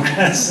actually more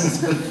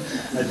questions, but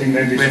I think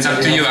maybe... It's up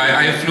to you.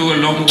 I flew a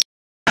long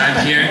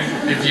time here.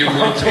 If you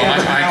want to,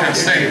 I can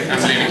stay.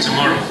 I'm leaving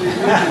tomorrow.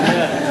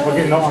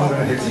 Okay, no, I'm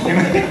going to hit him.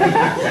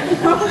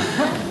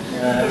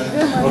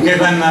 Okay,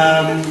 then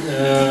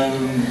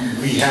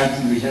we had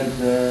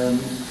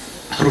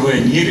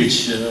Hrvoje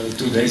Nirić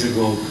 2 days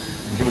ago.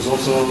 He was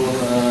also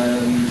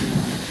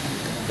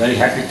very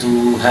happy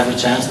to have a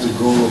chance to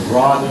go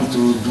abroad and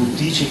to do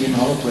teaching in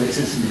other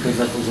places, because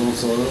that was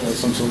also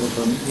some sort of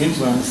an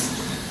influence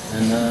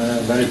and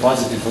very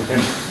positive for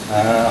him.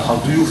 How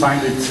do you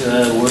find it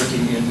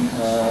working in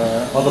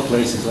other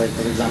places, like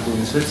for example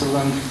in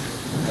Switzerland?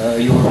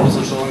 You were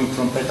also showing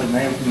from Peter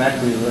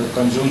Merkel,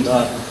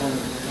 Conjunta,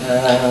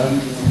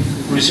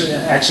 which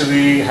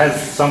actually has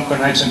some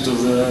connection to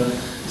the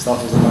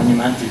stuff of the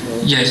Monumental.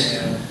 Yes.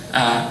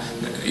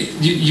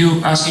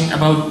 You asking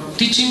about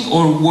teaching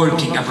or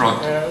working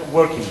abroad?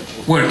 Working.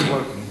 Working.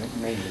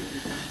 Mainly.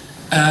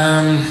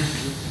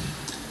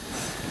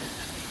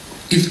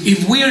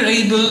 If we are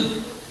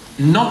able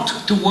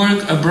not to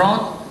work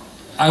abroad,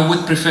 I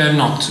would prefer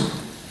not to.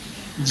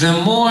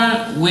 the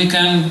more we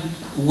can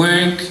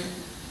work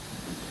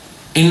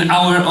in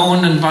our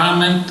own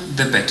environment,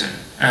 the better.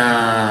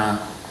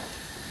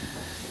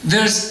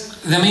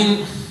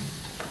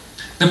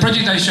 The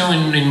project I show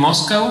in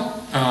Moscow,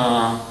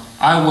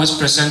 I was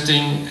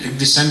presenting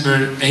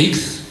December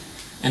 8th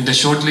in the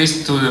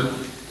shortlist to the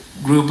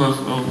group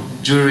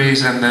of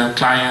juries and the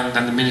client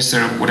and the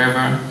minister or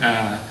whatever.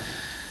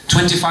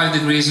 25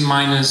 degrees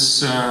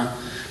minus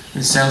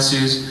in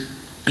Celsius,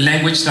 a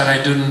language that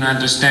I didn't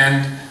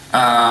understand,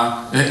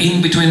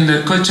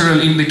 the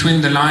cultural in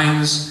between the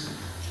lines.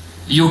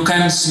 You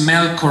can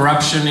smell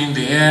corruption in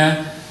the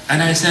air.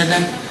 And I said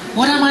that,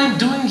 what am I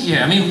doing here?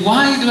 I mean,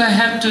 why do I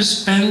have to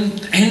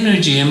spend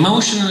energy,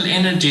 emotional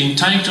energy, in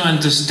trying to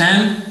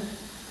understand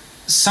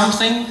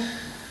something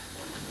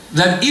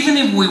that even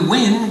if we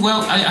win,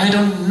 well, I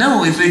don't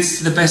know if it's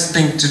the best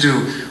thing to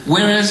do.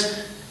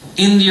 Whereas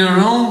in your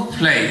own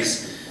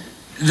place,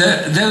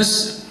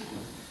 those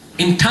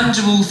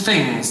intangible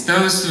things,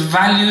 those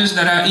values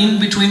that are in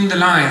between the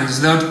lines,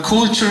 the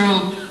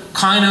cultural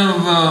kind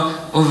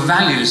of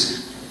values,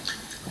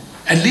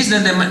 at least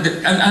and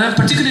I'm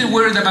particularly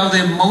worried about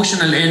the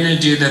emotional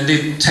energy that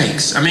it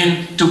takes. I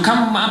mean, to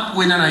come up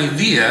with an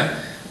idea,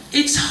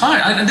 it's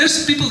hard.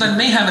 There's people that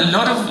may have a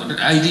lot of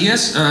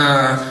ideas.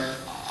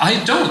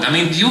 I don't. I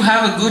mean, you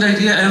have a good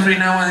idea every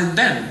now and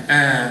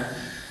then.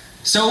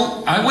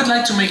 So I would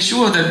like to make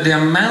sure that the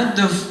amount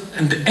of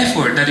and the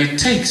effort that it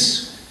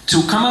takes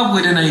to come up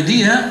with an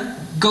idea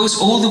goes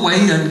all the way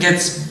and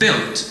gets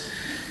built.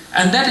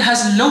 And that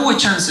has lower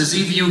chances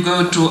if you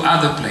go to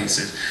other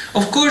places.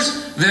 Of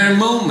course, there are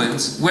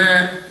moments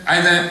where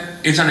either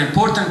it's an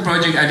important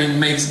project and it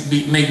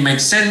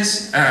makes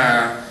sense.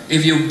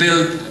 If you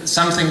build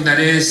something that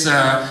is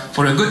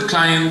for a good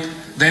client,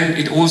 then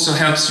it also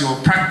helps your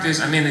practice.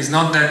 I mean, it's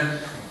not that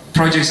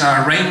projects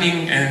are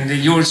raining and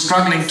you're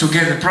struggling to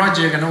get a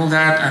project and all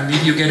that, and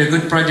if you get a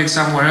good project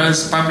somewhere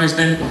else published,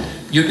 then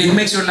it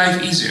makes your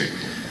life easier.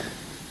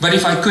 But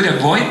if I could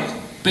avoid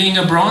being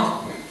abroad,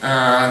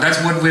 that's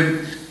what we...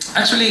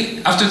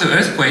 Actually, after the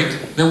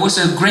earthquake, there was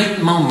a great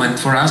moment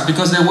for us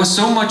because there was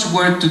so much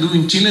work to do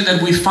in Chile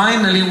that we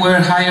finally were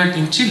hired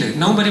in Chile.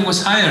 Nobody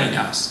was hiring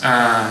us.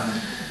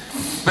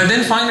 But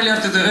then finally,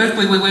 after the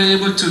earthquake, we were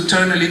able to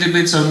turn a little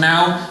bit. So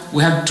now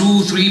we have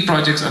 2-3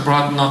 projects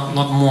abroad,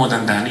 not more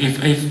than that.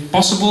 If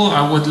possible,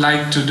 I would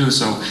like to do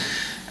so.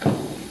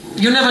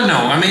 You never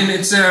know. I mean,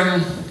 it's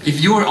if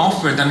you are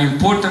offered an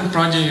important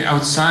project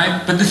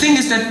outside, but the thing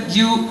is that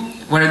you,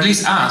 or at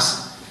least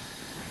us,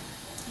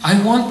 I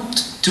want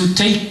to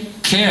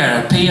take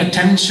care, pay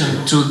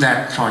attention to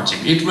that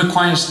project. It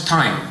requires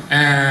time.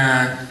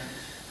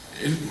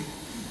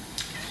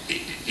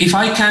 If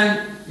I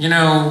can,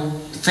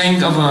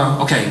 think of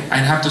okay, I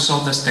have to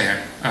solve the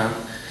stair.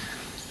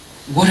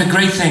 What a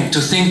great thing to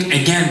think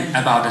again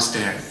about the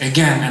stair,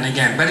 again and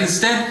again. But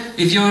instead,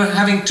 if you're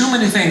having too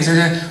many things,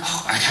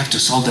 I have to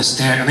solve the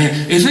stair. I mean,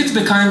 if it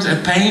becomes a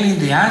pain in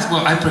the ass,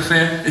 well, I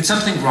prefer, it's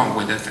something wrong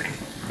with the thing.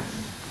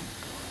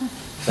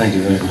 Thank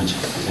you very much.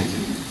 Thank you.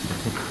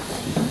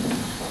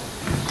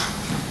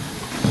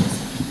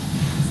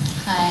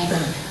 Hi.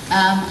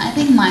 I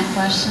think my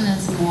question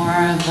is more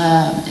of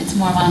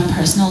on a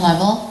personal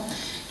level.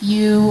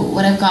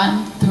 What I've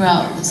gotten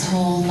throughout this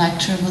whole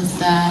lecture was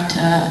that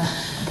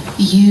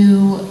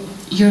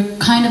you're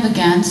kind of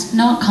against,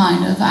 not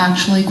kind of,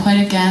 actually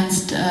quite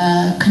against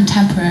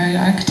contemporary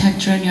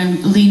architecture, and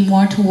you lean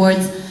more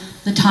towards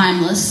the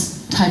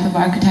timeless type of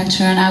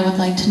architecture. And I would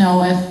like to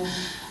know if,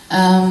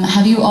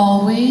 have you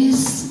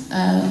always,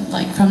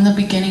 like from the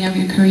beginning of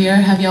your career,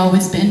 have you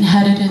always been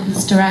headed in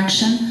this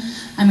direction?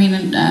 I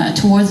mean,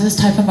 towards this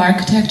type of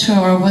architecture,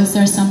 or was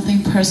there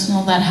something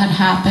personal that had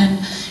happened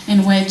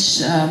in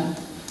which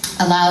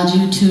allowed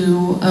you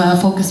to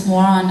focus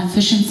more on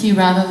efficiency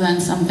rather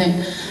than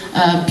something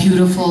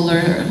beautiful or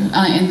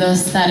in the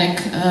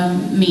aesthetic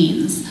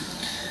means?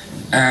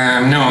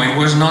 No, it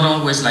was not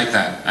always like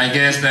that. I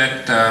guess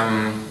that,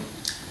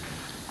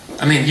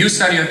 I mean, you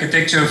study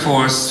architecture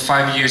for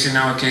 5 years, in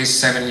our case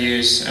 7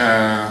 years.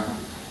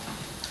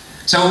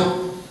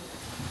 So,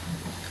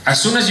 as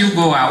soon as you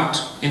go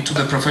out into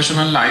the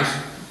professional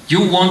life,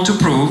 you want to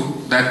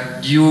prove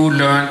that you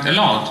learned a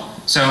lot.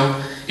 So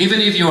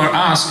even if you are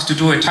asked to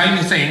do a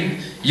tiny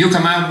thing, you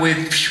come up with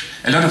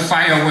a lot of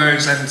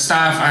fireworks and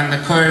stuff and the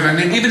curve, and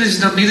even if it's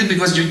not needed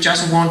because you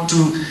just want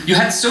to, you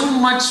had so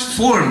much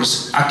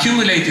forms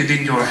accumulated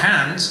in your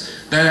hands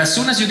that as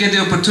soon as you get the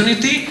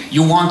opportunity,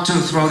 you want to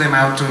throw them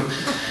out too.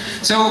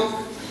 So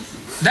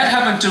that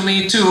happened to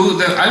me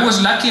too. I was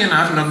lucky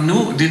enough,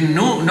 didn't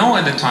know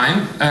at the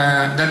time,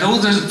 that all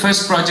the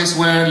first projects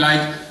were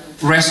like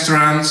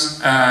restaurants,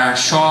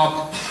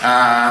 shop,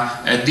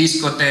 a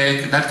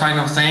discotheque, that kind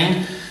of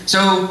thing.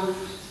 So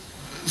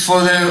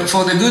for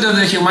the good of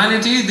the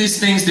humanity, these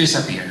things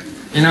disappear.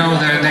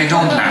 They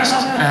don't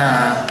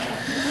last.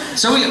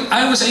 So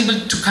I was able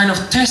to kind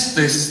of test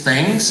these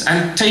things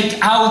and take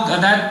out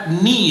that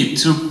need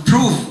to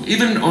prove,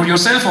 even or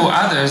yourself or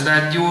others,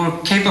 that you're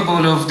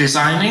capable of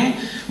designing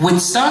with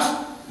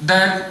stuff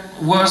that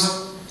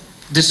was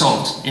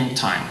dissolved in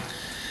time.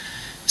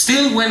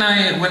 Still, when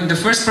the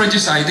first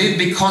projects I did,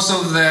 because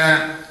of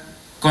the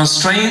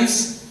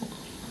constraints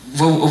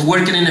of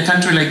working in a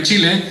country like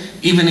Chile,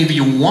 even if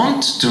you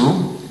want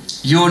to,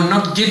 you're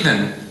not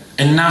given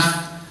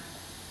enough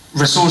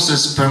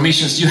resources,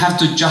 permissions. You have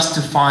to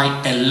justify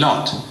a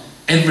lot,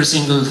 every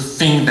single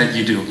thing that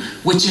you do,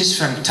 which is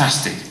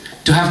fantastic.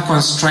 To have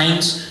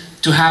constraints,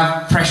 to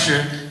have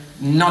pressure,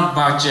 not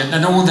budget,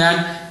 and all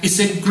that is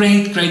a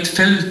great, great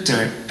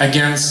filter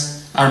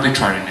against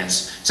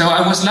arbitrariness. So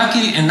I was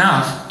lucky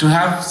enough to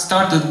have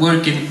started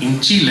working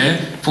in Chile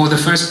for the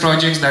first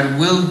projects that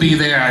will be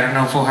there, I don't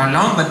know for how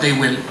long, but they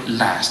will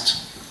last.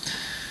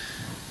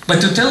 But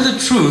to tell the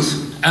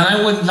truth, and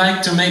I would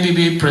like to maybe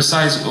be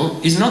precise,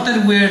 it's not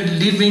that we're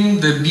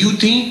leaving the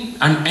beauty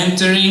and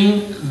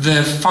entering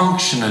the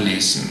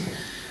functionalism.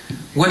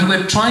 What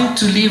we're trying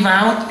to leave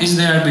out is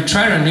the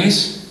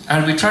arbitrariness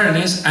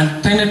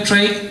and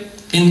penetrate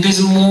in this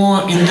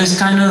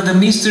kind of the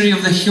mystery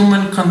of the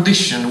human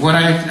condition, what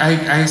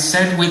I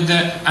said with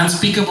the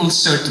unspeakable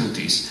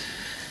certainties.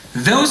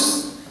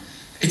 Those,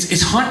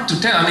 it's hard to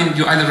tell. I mean,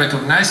 you either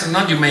recognize or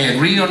not, you may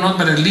agree or not,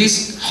 but at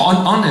least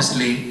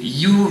honestly,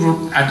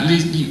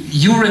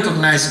 you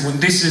recognize when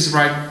this is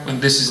right, when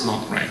this is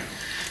not right.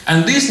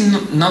 And this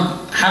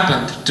not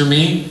happened to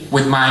me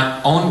with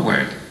my own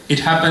work. It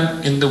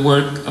happened in the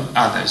work of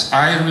others.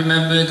 I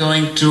remember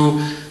going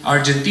to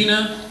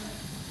Argentina,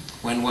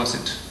 when was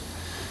it?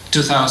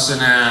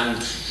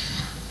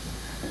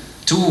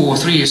 2002 or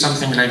 3 or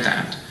something like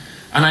that.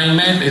 And I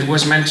met, it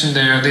was mentioned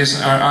there,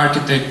 this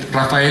architect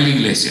Rafael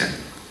Iglesias.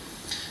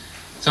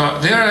 So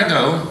there I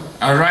go,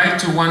 I arrived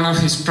to one of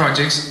his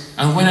projects,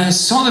 and when I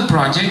saw the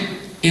project,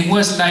 it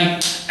was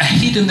like a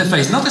hit in the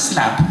face, not a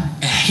slap,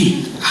 a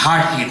hit,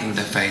 hard hit in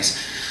the face.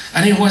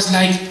 And it was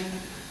like,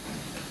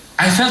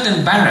 I felt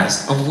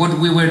embarrassed of what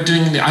we were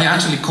doing. I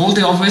actually called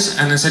the office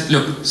and I said,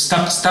 look,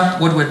 stop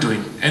what we're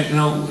doing. And you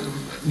know,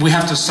 we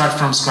have to start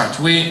from scratch.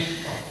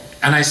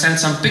 And I sent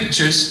some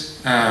pictures.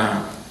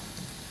 I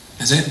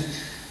said,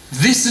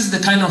 this is the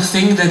kind of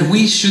thing that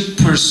we should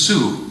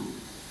pursue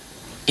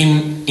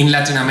in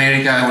Latin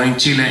America or in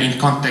Chile, in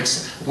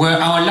context where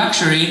our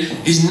luxury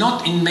is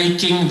not in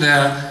making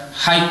the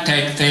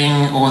high-tech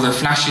thing or the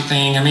flashy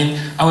thing. I mean,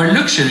 our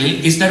luxury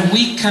is that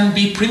we can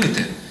be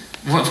primitive.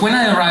 When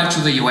I arrived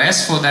to the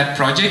US for that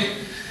project,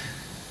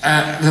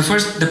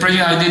 the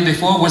project I did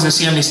before was the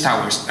Siamese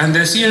Towers. And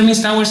the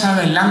Siamese Towers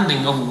have a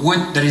landing of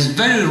wood that is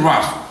very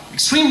rough,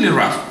 extremely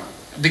rough,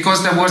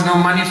 because there was no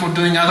money for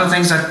doing other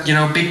things that, you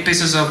know, big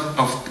pieces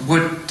of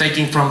wood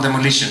taking from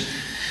demolition,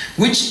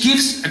 which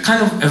gives a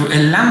kind of a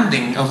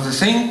landing of the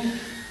thing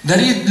that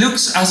it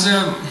looks as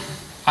a,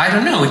 I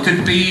don't know, it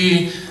could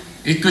be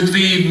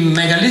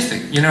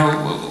megalithic, you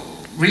know,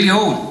 really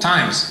old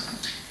times.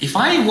 If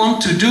I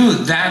want to do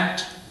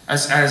that,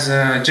 as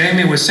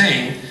Jamie was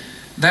saying,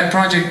 that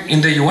project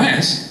in the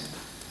US,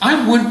 I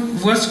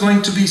was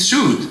going to be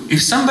sued.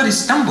 If somebody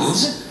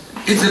stumbles,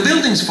 it's the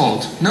building's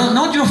fault. No,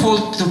 not your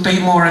fault to pay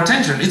more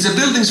attention. It's the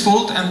building's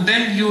fault, and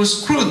then you're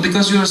screwed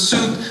because you're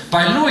sued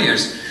by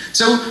lawyers.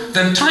 So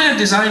the entire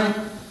design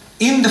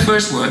in the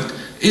first work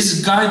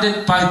is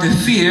guided by the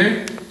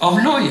fear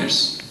of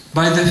lawyers,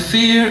 by the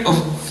fear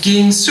of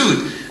being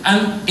sued.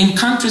 And in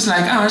countries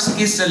like ours,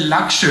 it's a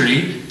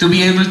luxury to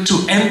be able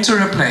to enter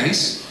a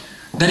place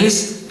that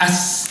is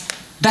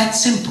that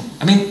simple.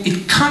 I mean,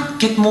 it can't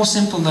get more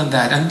simple than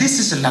that, and this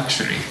is a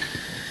luxury.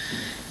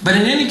 But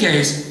in any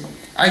case,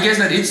 I guess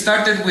that it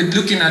started with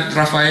looking at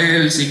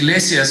Rafael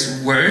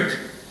Iglesias' work,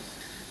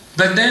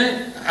 but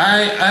then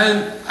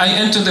I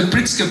entered the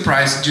Pritzker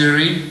Prize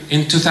Jury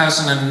in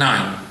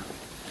 2009.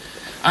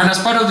 And as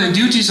part of the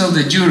duties of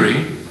the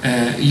jury,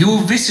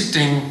 you're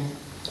visiting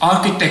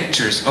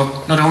architectures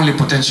of not only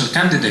potential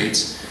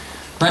candidates,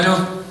 but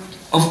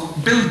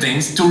of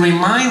buildings to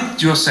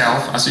remind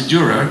yourself as a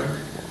juror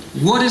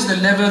what is the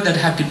level that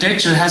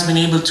architecture has been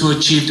able to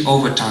achieve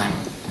over time.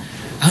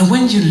 And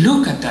when you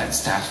look at that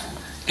stuff,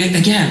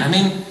 again, I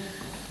mean,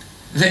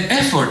 the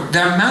effort,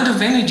 the amount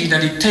of energy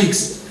that it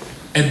takes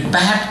a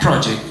bad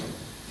project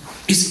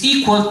is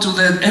equal to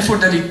the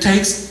effort that it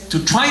takes to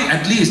try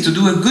at least to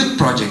do a good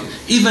project.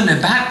 Even a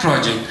bad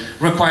project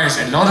requires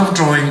a lot of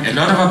drawing, a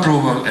lot of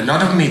approval, a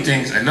lot of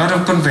meetings, a lot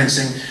of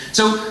convincing.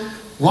 So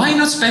why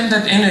not spend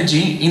that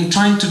energy in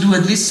trying to do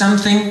at least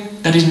something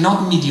that is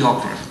not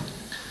mediocre?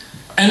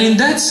 And in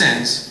that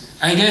sense,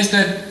 I guess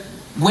that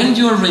when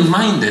you're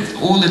reminded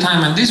all the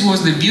time, and this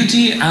was the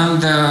beauty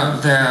and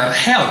the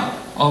hell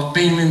of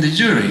being in the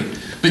jury,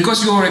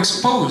 because you're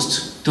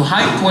exposed to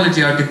high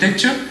quality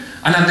architecture,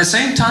 and at the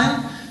same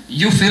time,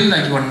 you feel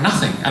like you're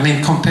nothing. I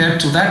mean, compared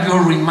to that,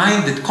 you're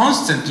reminded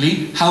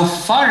constantly how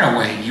far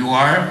away you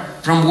are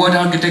from what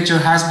architecture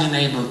has been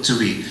able to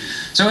be.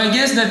 So I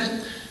guess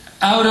that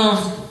out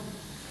of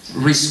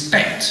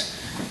respect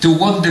to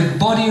what the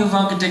body of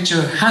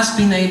architecture has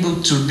been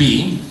able to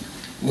be,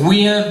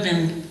 we have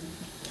been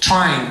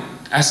trying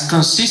as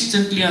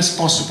consistently as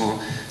possible.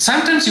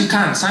 Sometimes you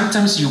can,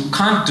 sometimes you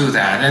can't do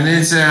that, and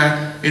it's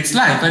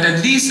life, but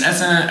at least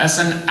as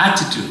an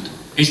attitude,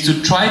 is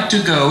to try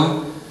to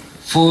go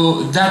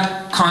for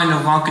that kind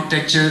of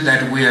architecture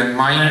that we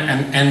admire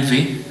and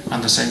envy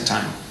at the same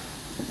time.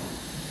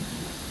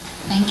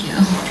 Thank you.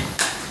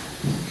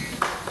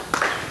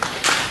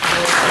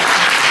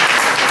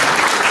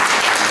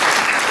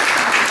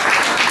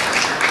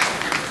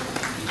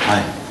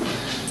 Hi.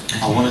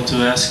 I wanted to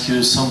ask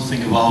you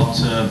something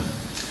about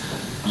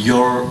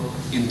your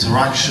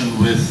interaction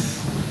with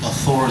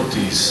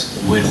authorities,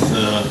 with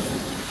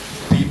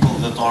people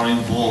that are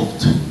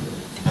involved,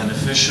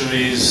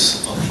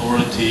 beneficiaries,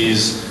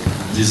 authorities,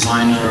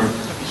 designer,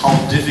 how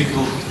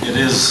difficult it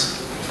is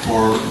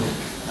for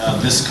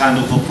this kind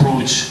of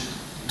approach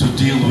to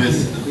deal with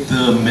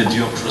the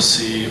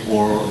mediocrity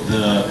or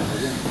the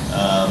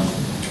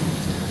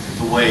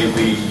way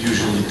we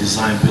usually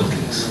design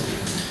buildings.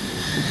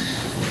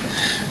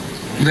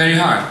 Very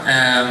hard.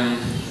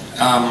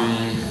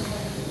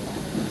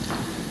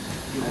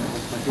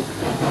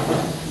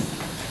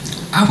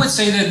 I would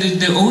say that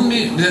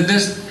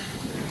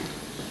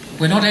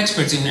we're not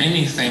experts in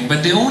anything,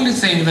 but the only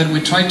thing that we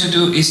try to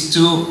do is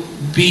to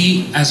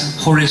be as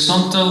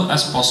horizontal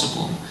as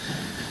possible.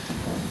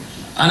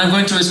 And I'm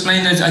going to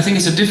explain that I think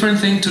it's a different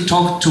thing to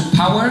talk to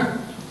power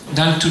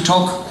than to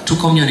talk to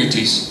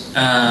communities.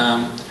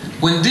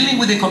 When dealing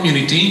with the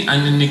community,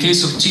 and in the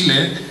case of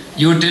Chile,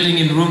 you're dealing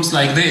in rooms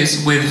like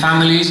this with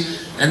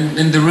families, and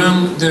in the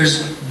room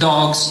there's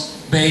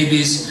dogs,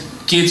 babies,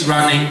 kids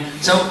running.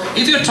 So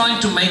if you're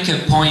trying to make a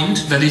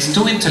point that is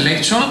too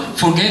intellectual,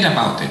 forget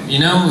about it. You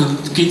know,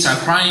 kids are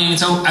crying.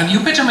 So and you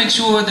better make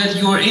sure that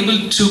you are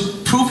able to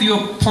prove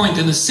your point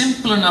in a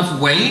simple enough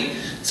way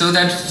so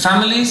that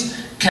families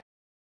can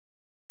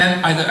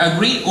either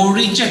agree or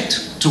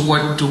reject to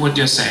what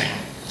you're saying.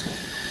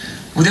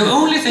 Well, the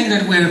only thing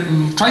that we're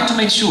trying to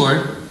make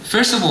sure,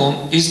 first of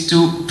all, is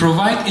to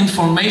provide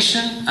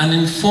information and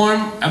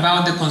inform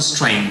about the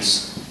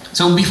constraints.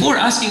 So before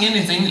asking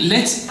anything,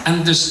 let's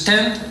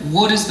understand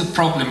what is the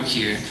problem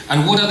here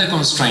and what are the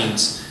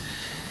constraints.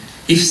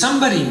 If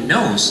somebody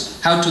knows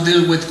how to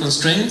deal with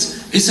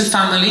constraints, it's a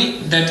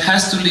family that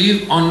has to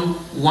live on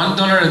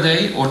 $1 a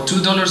day or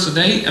 $2 a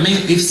day. I mean,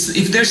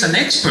 if there's an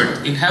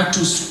expert in how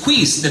to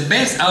squeeze the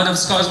best out of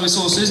scarce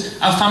resources,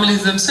 are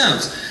families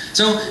themselves.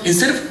 So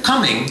instead of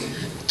coming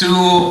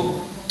to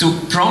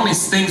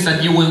promise things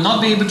that you will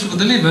not be able to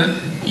deliver,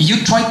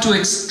 you try to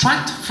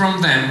extract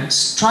from them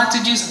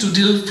strategies to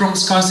deal from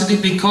scarcity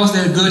because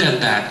they're good at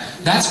that.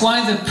 That's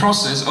why the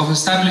process of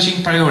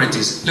establishing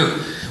priorities. Look,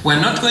 we're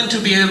not going to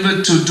be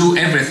able to do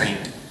everything.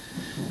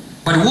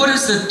 But what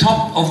is the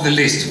top of the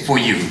list for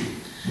you?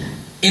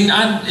 In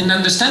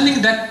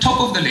understanding that top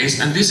of the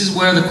list, and this is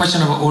where the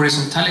question of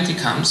horizontality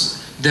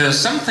comes, there are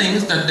some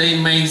things that they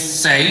may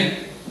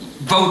say,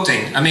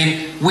 voting. I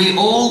mean, we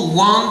all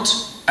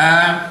want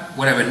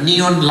whatever,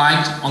 neon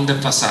light on the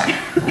facade.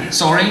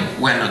 Sorry,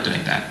 we're not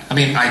doing that. I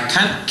mean, I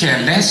can't care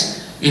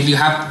less if you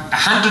have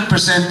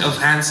 100% of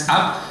hands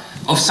up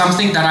of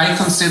something that I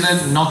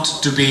consider not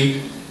to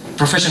be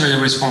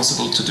professionally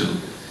responsible to do.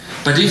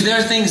 But if there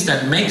are things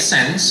that make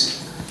sense,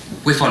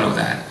 we follow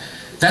that.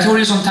 That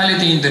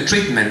horizontality in the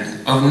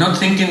treatment of not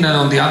thinking that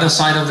on the other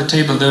side of the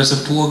table there's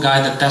a poor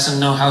guy that doesn't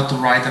know how to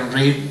write and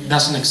read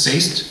doesn't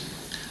exist.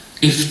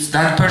 If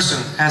that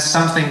person has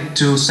something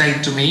to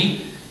say to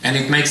me and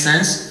it makes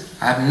sense,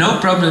 I have no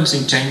problems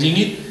in changing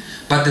it,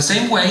 but the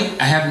same way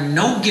I have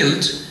no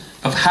guilt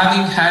of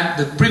having had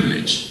the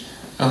privilege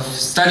of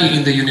studying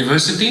in the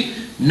university,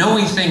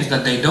 knowing things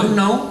that they don't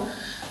know,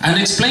 and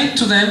explain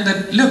to them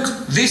that, look,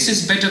 this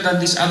is better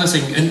than this other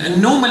thing.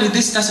 And normally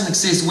this doesn't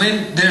exist.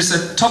 When there's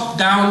a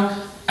top-down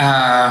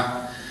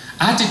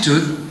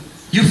attitude,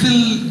 you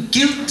feel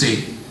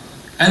guilty.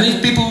 And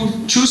if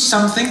people choose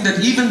something that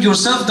even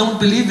yourself don't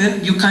believe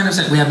in, you kind of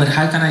say, well, yeah, but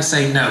how can I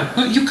say no?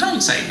 Well, you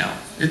can't say no.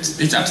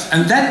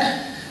 And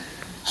that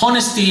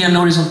honesty and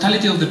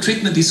horizontality of the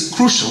treatment is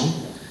crucial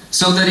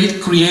so that it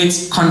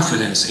creates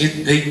confidence.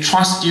 They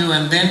trust you,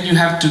 and then you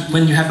have to,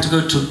 when you have to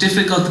go to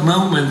difficult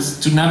moments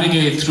to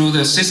navigate through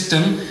the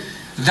system,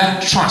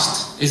 that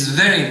trust is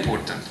very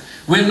important.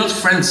 We're not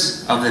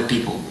friends of the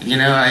people. You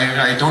know,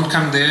 I don't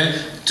come there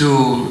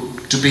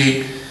to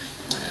be,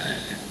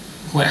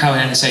 how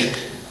can I say,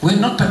 we're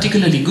not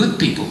particularly good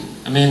people.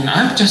 I mean,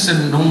 I'm just a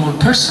normal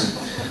person.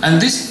 And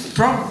these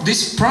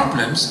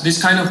problems, these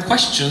kind of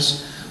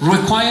questions,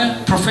 require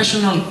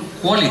professional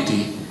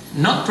quality,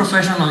 not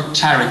professional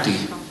charity.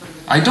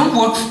 I don't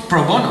work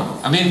pro bono.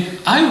 I mean,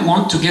 I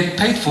want to get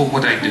paid for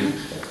what I do.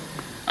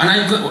 And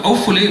I'm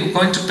hopefully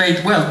going to pay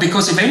it well,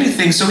 because if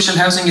anything, social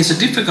housing is a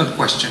difficult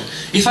question.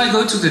 If I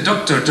go to the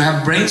doctor to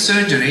have brain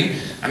surgery,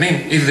 I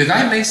mean, if the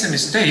guy makes a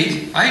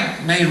mistake, I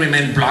may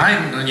remain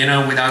blind, you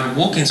know, without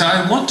walking. So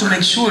I want to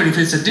make sure if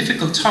it's a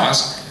difficult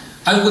task,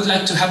 I would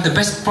like to have the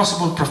best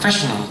possible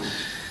professional.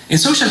 In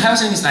social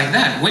housing, it's like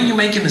that. When you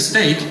make a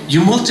mistake,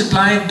 you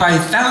multiply it by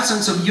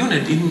thousands of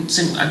units.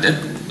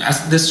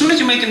 As soon as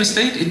you make a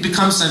mistake, it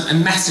becomes a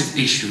massive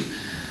issue.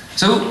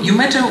 So you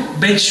better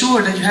make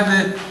sure that you have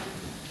a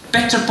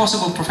better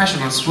possible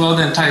professionals throughout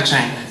the entire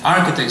chain.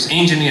 Architects,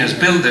 engineers,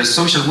 builders,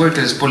 social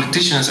workers,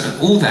 politicians,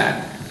 and all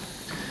that.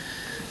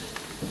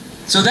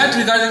 So that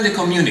regarding the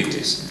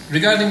communities.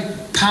 Regarding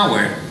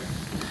power,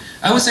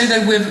 I would say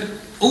that we've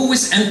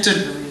always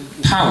entered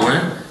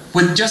power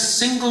with just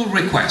single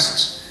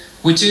requests,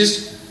 which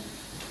is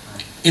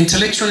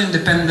intellectual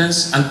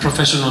independence and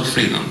professional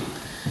freedom.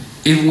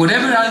 If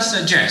whatever I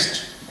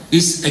suggest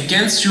is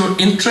against your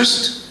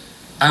interest,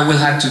 I will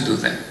have to do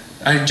that.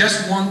 I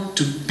just want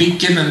to be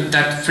given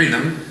that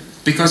freedom,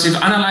 because if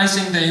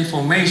analyzing the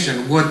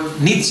information, what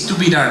needs to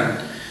be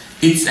done,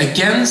 it's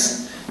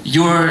against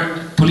your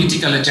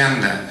political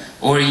agenda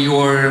or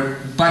your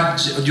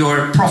budget,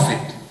 your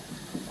profit.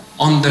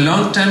 On the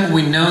long term,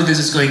 we know this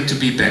is going to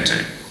be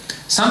better.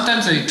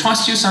 Sometimes I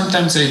trust you,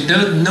 sometimes I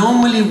don't.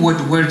 Normally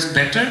what works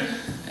better,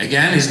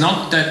 again, is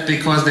not that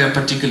because they are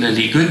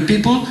particularly good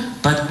people,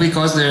 but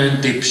because they're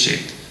in deep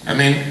shit. I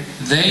mean,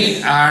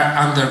 they are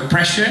under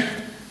pressure,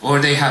 or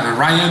they have a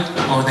riot,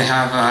 or they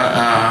have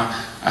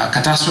a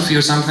catastrophe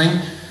or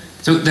something.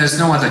 So there's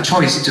no other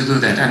choice to do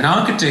that. And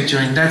architecture,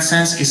 in that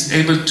sense, is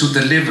able to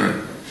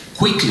deliver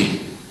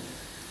quickly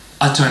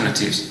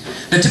alternatives.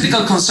 The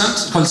typical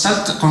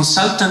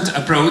consultant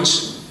approach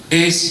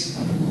is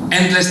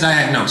endless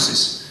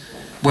diagnosis.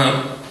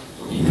 Well,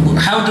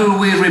 how do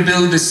we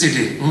rebuild the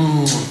city?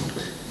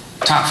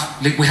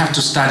 Tough. We have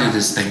to study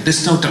this thing.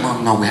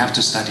 No, we have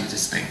to study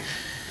this thing.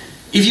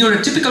 If you're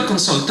a typical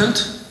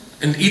consultant,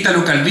 and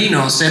Italo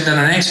Calvino said that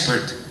an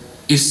expert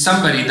is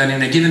somebody that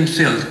in a given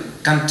field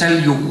can tell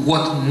you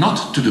what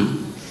not to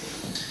do.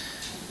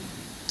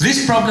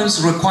 These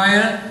problems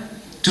require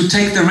to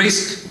take the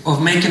risk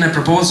of making a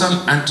proposal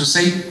and to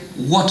say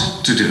what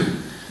to do.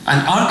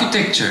 And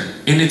architecture,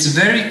 in its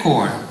very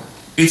core,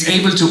 is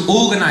able to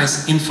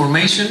organize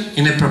information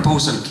in a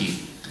proposal key.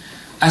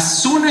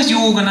 As soon as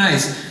you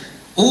organize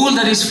all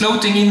that is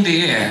floating in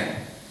the air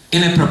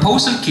in a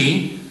proposal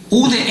key,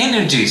 all the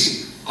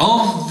energies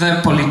of the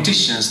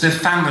politicians, the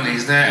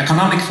families, the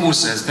economic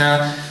forces,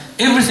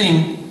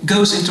 everything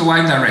goes into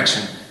one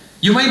direction.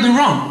 You may be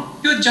wrong,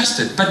 you adjust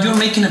it, but you're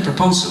making a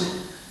proposal.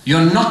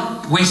 You're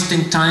not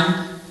wasting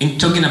time in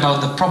talking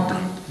about the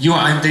problem. You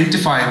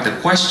identify the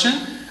question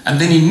and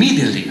then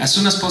immediately, as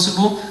soon as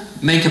possible,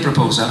 make a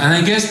proposal. And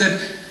I guess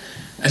that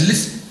at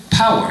least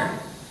power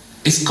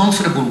is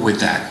comfortable with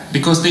that,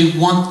 because they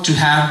want to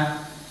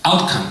have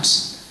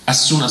outcomes as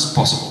soon as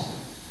possible.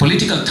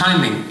 Political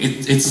timing,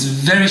 it's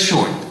very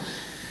short.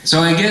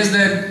 So I guess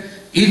that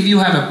if you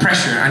have a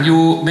pressure and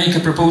you make a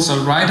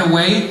proposal right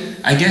away,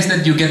 I guess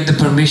that you get the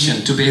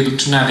permission to be able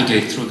to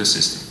navigate through the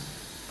system.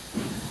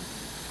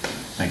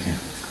 Thank you.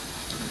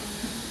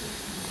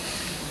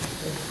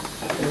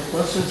 Any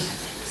questions?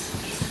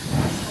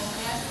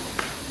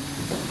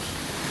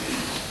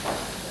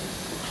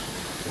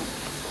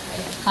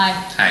 Hi.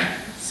 Hi.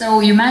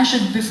 So you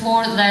mentioned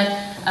before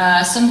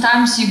that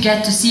sometimes you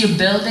get to see a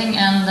building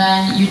and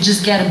then you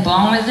just get a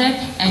bond with it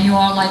and you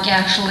are like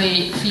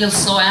actually feel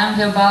so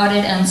envy about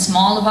it and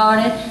small about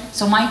it.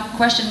 So my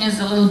question is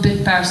a little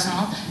bit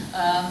personal.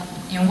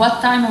 In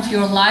what time of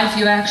your life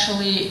you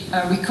actually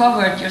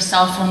recovered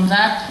yourself from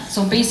that?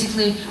 So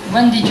basically,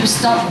 when did you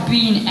stop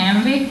being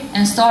envy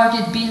and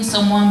started being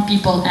someone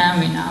people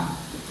envy now?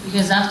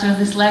 Because after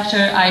this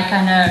lecture, I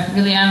kind of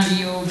really envy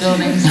your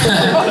buildings.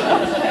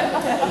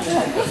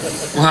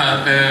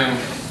 Well,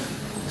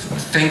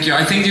 thank you.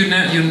 I think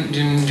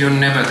you're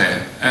never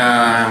there.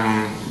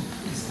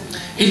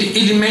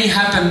 It may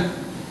happen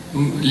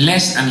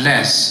less and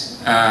less,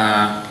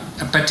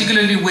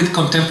 particularly with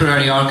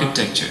contemporary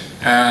architecture.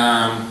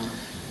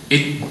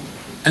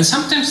 And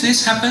sometimes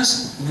this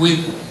happens with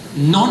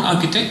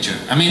non-architecture.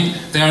 I mean,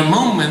 there are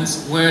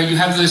moments where you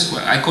have this,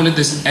 I call it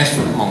this F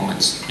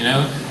moments, you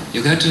know?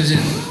 You go to this,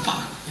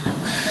 fuck, you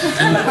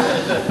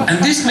know?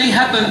 And this may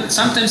happen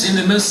sometimes in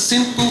the most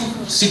simple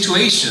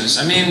situations.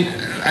 I mean,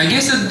 I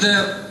guess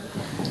that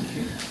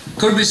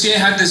Corbusier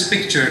had this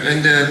picture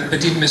in the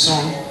Petite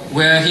Maison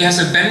where he has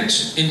a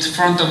bench in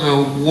front of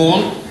a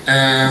wall,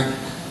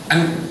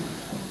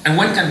 and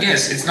one can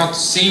guess, it's not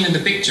seen in the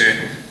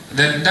picture,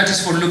 that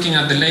is for looking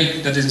at the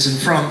lake that is in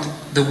front.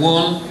 The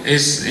wall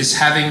is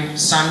having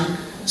sun,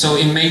 so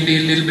it may be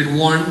a little bit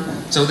warm.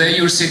 So there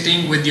you're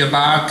sitting with your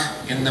back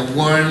in the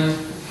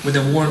with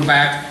a warm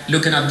back,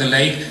 looking at the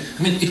lake.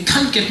 I mean, it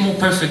can't get more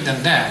perfect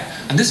than that.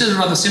 And this is a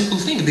rather simple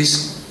thing.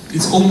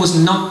 It's almost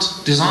not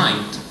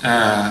designed.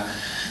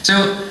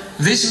 So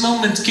this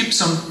moment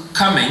keeps on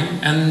coming,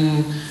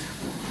 and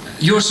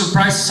you're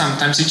surprised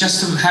sometimes. You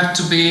just have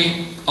to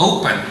be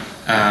open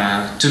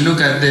to look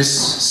at these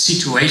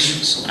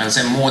situations. I would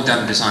say more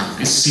than design.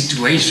 These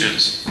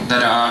situations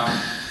that are,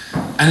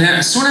 and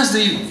as soon as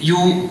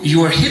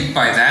you are hit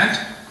by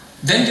that,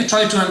 then you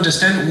try to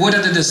understand what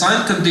are the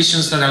design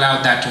conditions that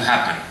allow that to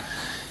happen.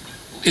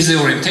 Is the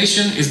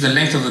orientation, is the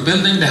length of the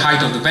building, the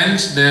height of the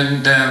bench,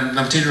 the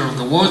material of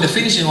the wall, the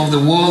finishing of the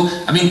wall.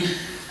 I mean,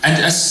 and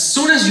as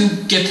soon as you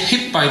get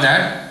hit by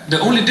that, the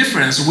only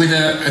difference with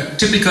a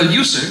typical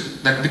user,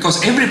 that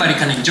because everybody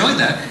can enjoy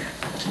that,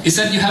 is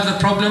that you have the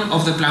problem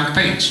of the blank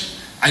page.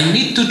 I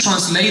need to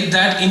translate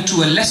that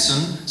into a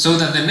lesson so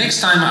that the next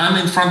time I'm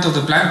in front of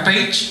the blank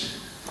page,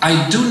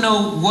 I do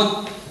know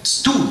what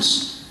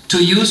tools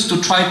to use to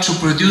try to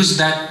produce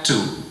that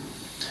too.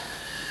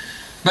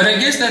 But I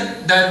guess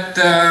that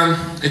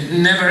it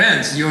never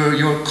ends.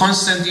 You're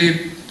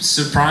constantly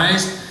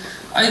surprised.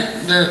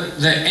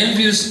 The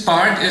envious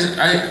part is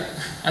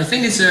I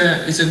think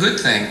it's a good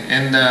thing,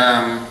 and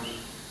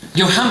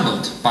you're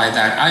humbled by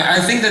that. I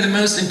think that the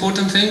most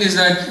important thing is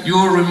that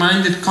you're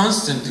reminded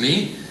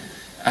constantly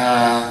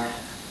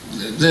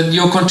that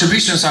your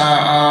contributions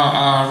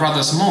are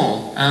rather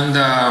small, and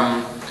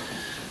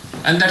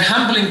that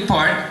humbling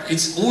part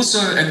is also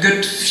a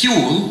good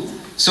fuel,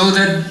 so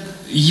that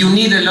you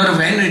need a lot of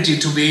energy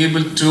to be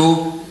able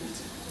to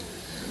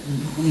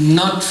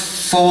not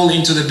fall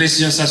into the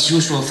business as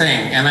usual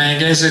thing. And I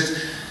guess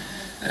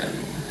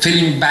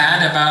feeling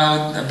bad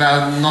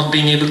about not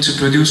being able to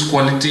produce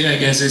quality, I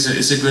guess,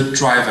 is a good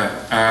driver.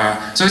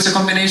 So it's a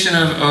combination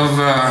of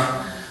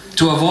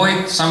to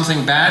avoid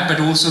something bad, but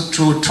also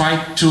to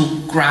try to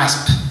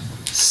grasp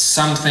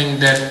something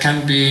that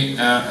can be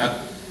a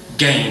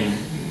gain,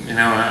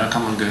 a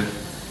common good.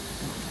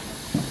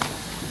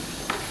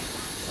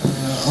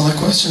 Other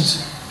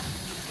questions?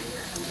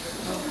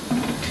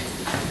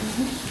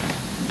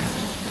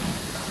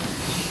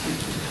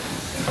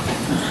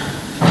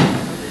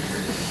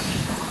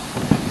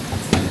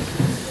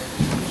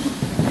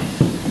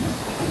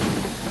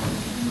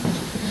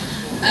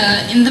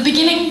 In the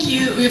beginning,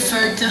 you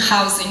referred to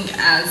housing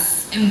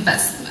as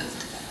investment,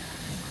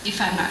 if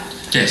I'm not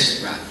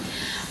wrong.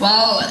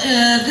 Well,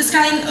 this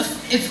kind of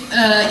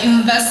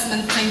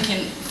investment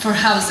thinking for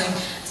housing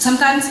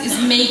sometimes is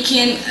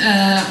making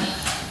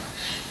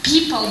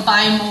people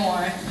buy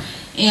more,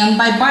 and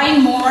by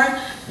buying more,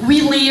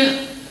 we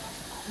leave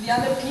the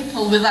other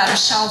people without a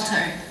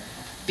shelter,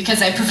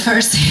 because I prefer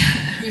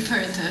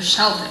referring to a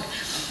shelter.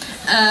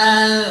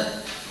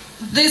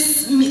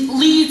 This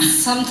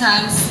leads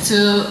sometimes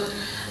to,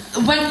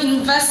 when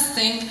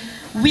investing,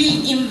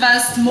 we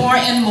invest more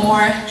and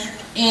more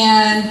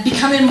and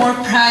becoming more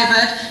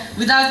private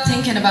without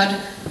thinking about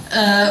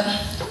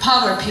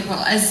poor people,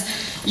 as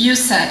you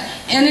said.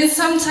 And in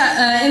some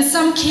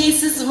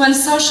cases, when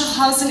social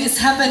housing is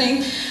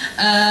happening,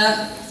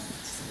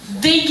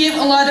 they give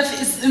a lot of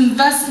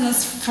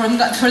investments for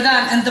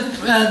them, and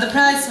the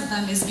price of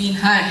them is being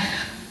high.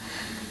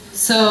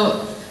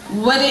 So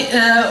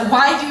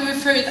why do you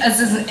refer it as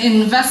an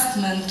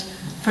investment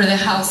for the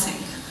housing?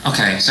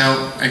 Okay,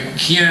 so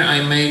here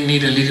I may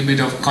need a little bit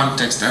of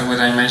context on what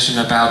I mentioned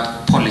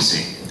about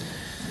policy.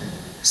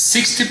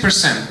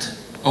 60%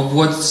 of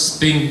what's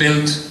being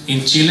built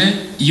in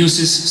Chile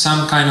uses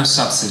some kind of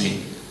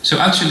subsidy. So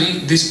actually,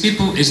 these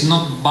people is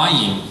not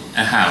buying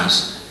a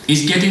house,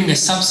 is getting a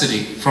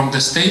subsidy from the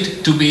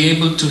state to be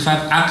able to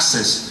have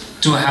access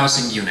to a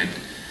housing unit.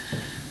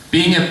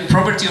 Being a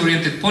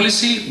property-oriented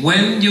policy,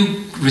 when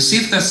you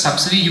receive that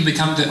subsidy, you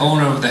become the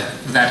owner of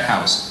that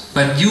house.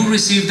 But you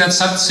receive that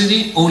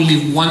subsidy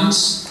only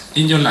once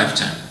in your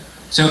lifetime.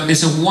 So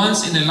it's a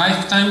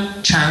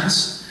once-in-a-lifetime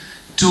chance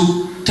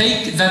to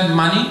take that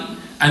money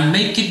and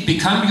make it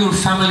become your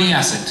family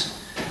asset.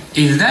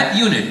 If that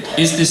unit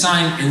is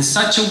designed in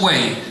such a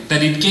way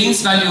that it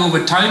gains value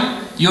over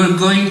time, you're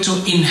going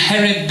to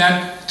inherit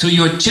that to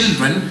your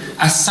children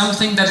as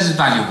something that is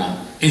valuable,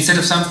 instead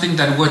of something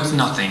that worth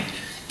nothing.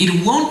 It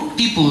won't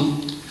people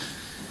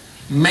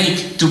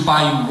make to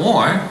buy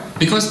more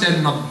because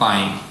they're not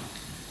buying.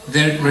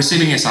 They're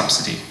receiving a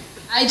subsidy.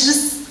 I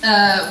just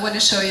want to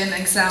show you an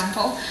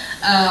example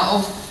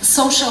of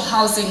social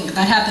housing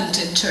that happened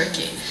in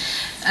Turkey.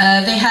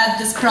 They had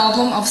this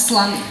problem of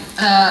slum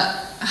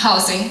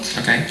housing,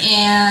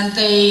 and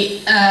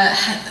they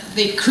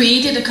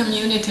created a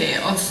community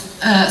of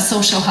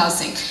social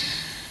housing,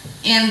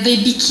 and they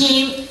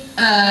became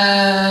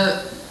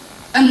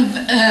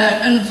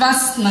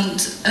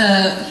investment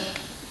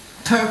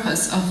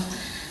purpose of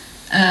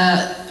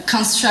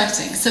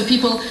constructing. So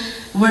people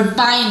were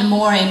buying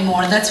more and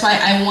more. That's why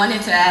I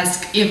wanted to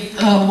ask if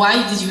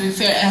why did you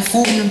refer as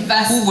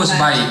investment? Who was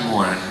buying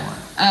more and more?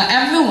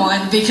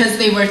 Everyone, because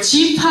they were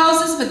cheap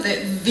houses, but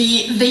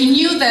they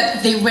knew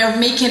that they were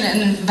making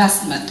an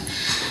investment.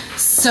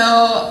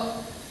 So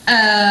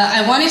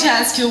I wanted to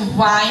ask you,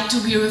 why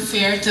do we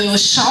refer to a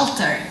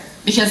shelter?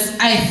 Because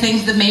I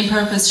think the main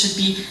purpose should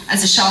be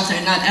as a shelter,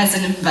 not as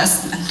an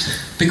investment.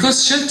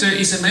 Because shelter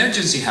is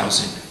emergency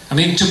housing. I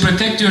mean, to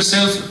protect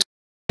yourself to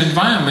the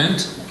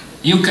environment,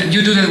 you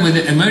do that with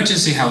the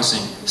emergency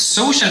housing.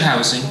 Social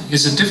housing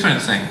is a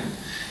different thing.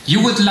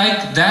 You would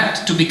like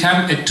that to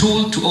become a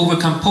tool to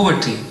overcome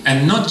poverty,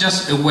 and not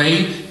just a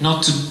way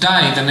not to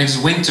die the next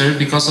winter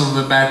because of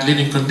the bad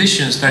living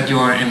conditions that you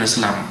are in a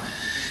slum.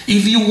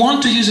 If you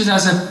want to use it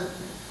as a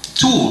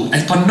tool,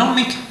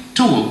 economic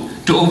tool,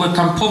 to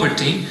overcome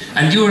poverty,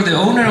 and you are the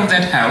owner of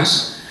that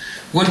house,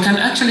 what can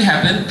actually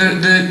happen,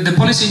 the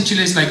policy in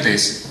Chile is like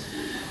this.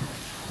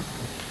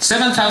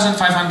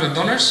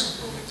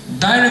 $7,500,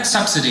 direct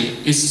subsidy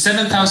is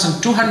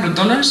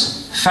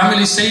 $7,200,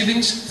 family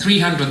savings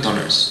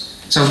 $300.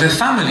 So the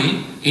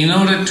family, in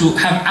order to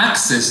have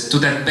access to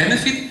that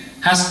benefit,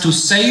 has to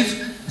save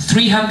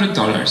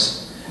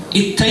 $300.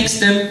 It takes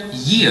them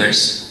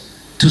years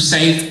to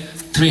save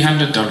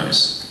 $300.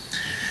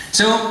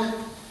 So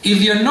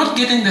if you're not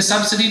getting the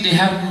subsidy, they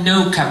have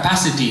no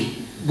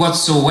capacity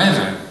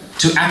whatsoever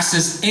to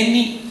access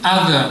any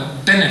other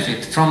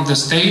benefit from the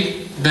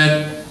state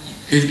that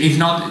if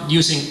not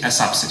using a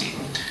subsidy.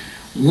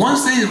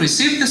 Once they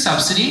receive the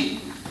subsidy,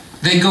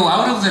 they go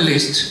out of the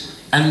list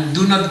and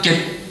do not get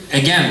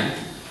again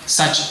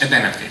such a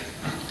benefit.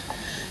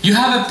 You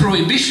have a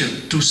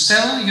prohibition to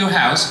sell your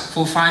house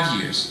for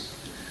 5 years.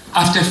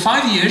 After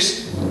 5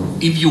 years,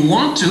 if you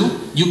want to,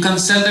 you can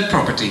sell the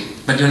property,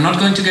 but you're not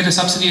going to get a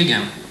subsidy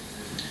again.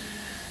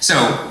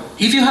 So,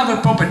 if you have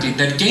a property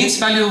that gains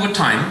value over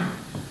time,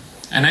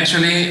 and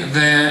actually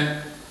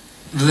the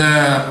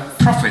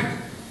profit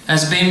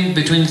has been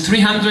between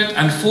 300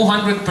 and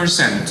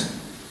 400%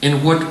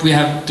 in what we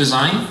have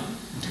designed,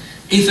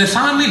 if a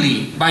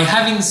family, by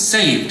having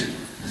saved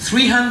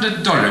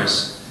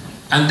 $300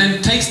 and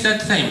then takes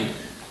that thing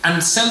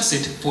and sells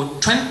it for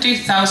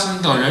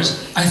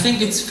 $20,000, I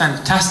think it's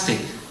fantastic.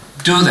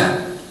 Do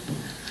that.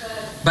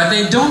 But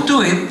they don't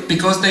do it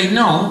because they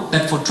know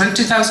that for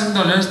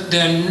 $20,000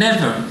 they're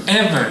never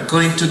ever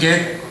going to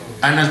get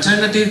an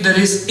alternative that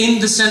is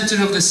in the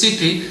center of the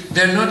city.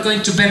 They're not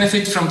going to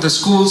benefit from the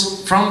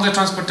schools, from the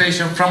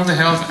transportation, from the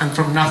health, and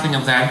from nothing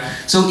of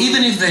that. So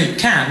even if they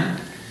can,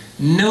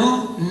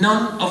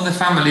 none of the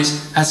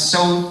families has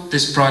sold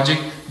this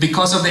project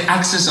because of the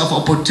access of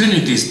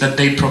opportunities that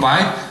they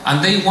provide,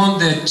 and they want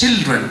their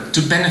children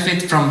to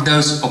benefit from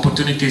those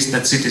opportunities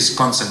that cities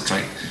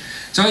concentrate.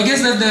 So I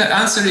guess that the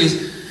answer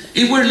is,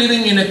 if we're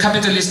living in a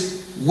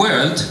capitalist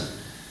world,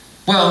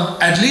 well,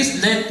 at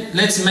least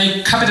let's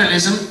make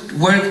capitalism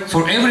work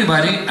for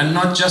everybody and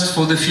not just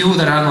for the few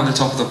that are on the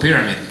top of the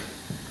pyramid.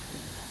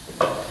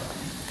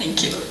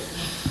 Thank you.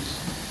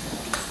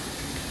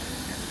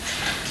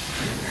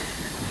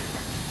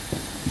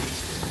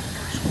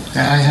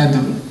 I had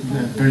a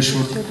very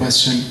short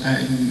question.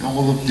 In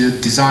all of the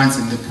designs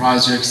and the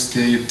projects,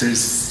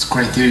 there's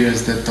criteria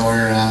that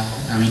are,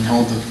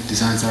 all the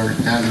designs are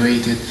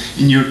evaluated.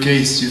 In your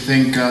case, you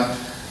think,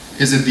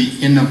 is it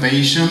the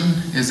innovation?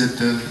 Is it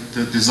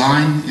the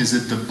design? Is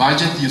it the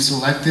budget you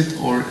selected?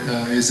 Or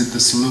is it the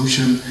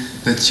solution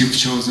that you've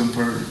chosen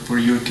for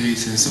your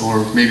cases?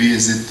 Or maybe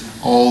is it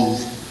all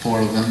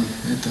four of them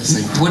at the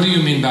same time? What do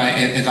you mean by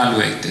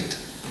evaluated?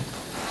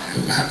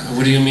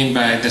 What do you mean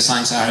by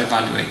designs are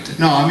evaluated?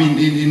 No, I mean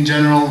in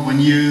general, when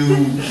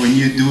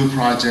you do a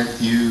project,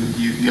 you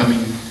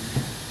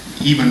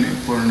even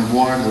for an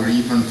award or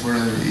even for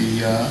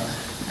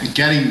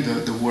getting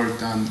the work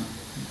done,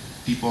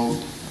 people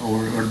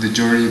or the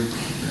jury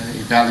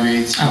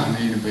evaluates on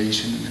the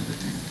innovation and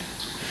everything.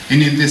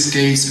 And in this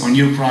case, on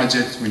your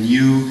project, when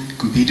you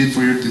competed for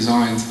your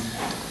designs,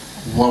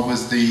 what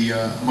was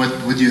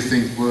what do you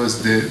think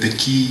was the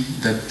key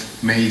that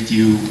made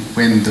you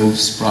win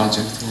those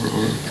projects?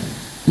 Or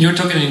you're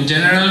talking in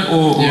general,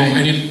 or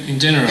in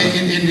general?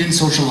 In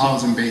social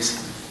housing,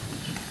 basically.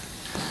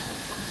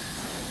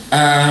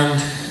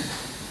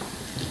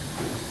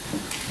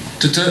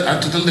 To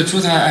tell the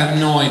truth, I have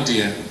no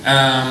idea.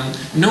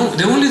 No,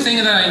 the only thing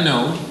that I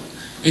know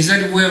is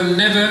that we have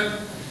never,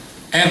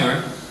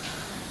 ever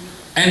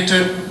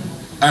entered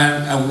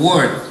an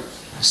award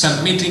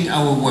submitting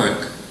our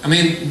work. I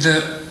mean,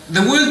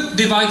 the world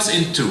divides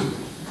in two.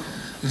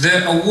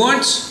 The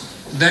awards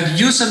that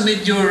you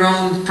submit your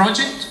own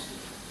project,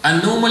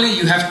 and normally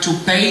you have to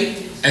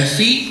pay a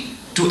fee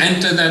to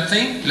enter that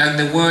thing, like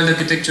the World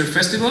Architecture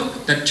Festival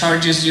that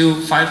charges you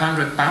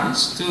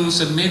 £500 to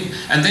submit,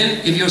 and then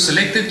if you're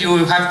selected,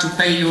 you have to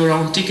pay your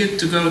own ticket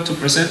to go to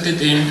present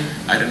it in,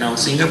 I don't know,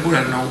 Singapore,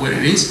 I don't know where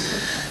it is.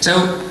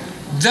 So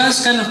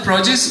those kind of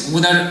projects,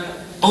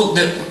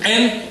 the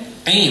end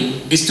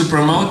aim is to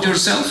promote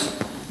yourself,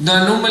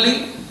 they're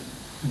normally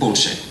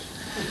bullshit.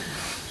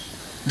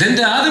 Then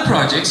there are other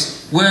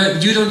projects where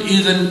you don't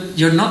even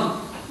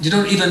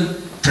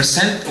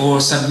present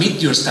or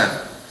submit your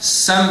stuff.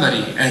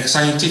 Somebody, a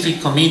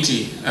scientific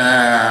committee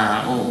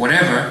or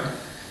whatever,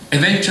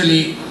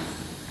 eventually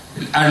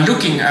are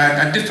looking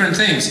at different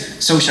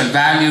things: social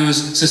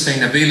values,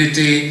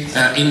 sustainability,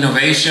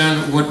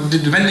 innovation,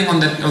 depending on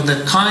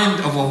the kind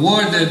of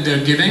award that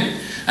they're giving.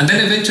 And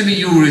then eventually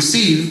you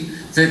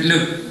receive that,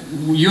 look,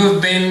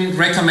 you've been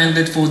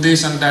recommended for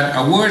this and that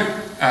award.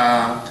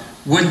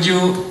 Would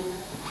you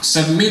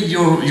submit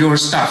your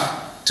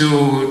stuff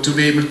to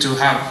be able to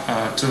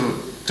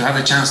have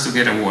a chance to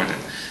get awarded?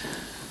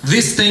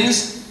 These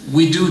things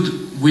we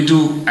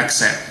do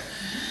accept,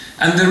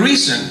 and the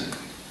reason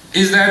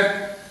is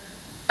that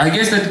I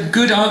guess that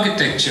good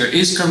architecture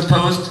is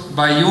composed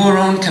by your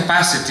own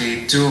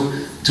capacity to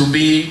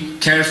be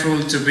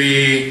careful, to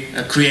be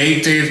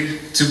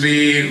creative, to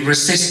be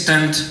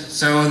resistant,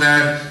 so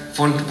that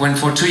when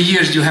for 2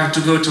 years you have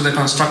to go to the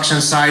construction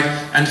site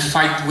and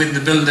fight with the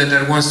builder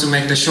that wants to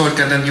make the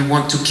shortcut, and you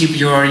want to keep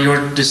your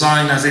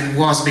design as it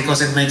was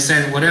because it makes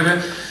sense,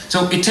 whatever.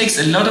 So it takes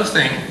a lot of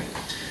things.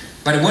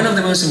 But one of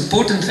the most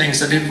important things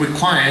that it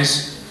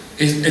requires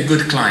is a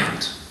good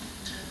client.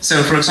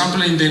 So, for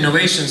example, in the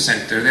Innovation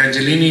Center, the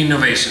Angelini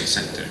Innovation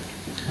Center,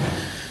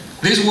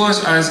 This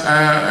was as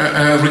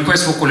a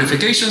request for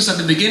qualifications at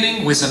the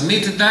beginning. We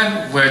submitted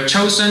that, were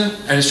chosen,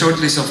 a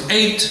shortlist of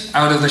 8.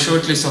 Out of the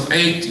shortlist of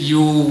 8,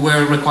 you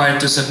were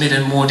required to submit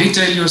in more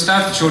detail your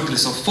stuff,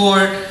 shortlist of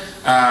 4,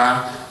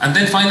 and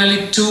then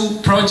finally 2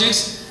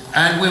 projects.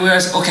 And we were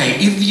asked, okay,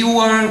 if you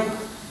are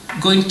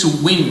going to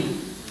win,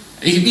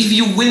 if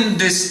you win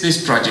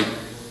this project,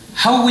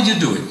 how would you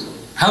do it?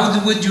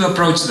 How would you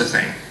approach the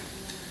thing?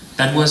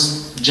 That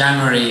was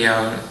January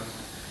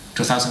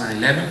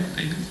 2011,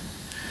 maybe.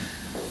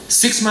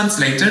 6 months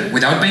later,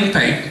 without being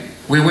paid,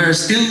 we were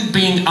still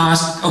being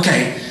asked,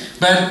 okay,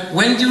 but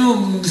when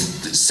you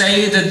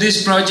say that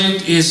this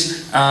project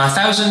is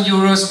 1,000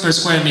 euros per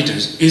square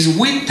meters, is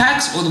with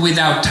tax or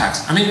without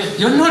tax? I mean,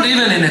 you're not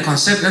even in a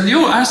concept that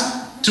you're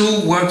asked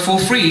to work for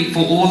free for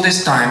all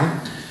this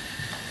time.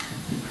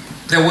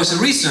 There was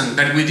a reason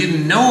that we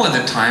didn't know at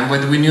the time,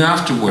 but we knew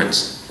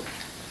afterwards.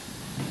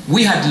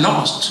 We had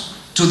lost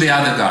to the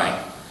other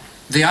guy.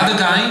 The other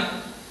guy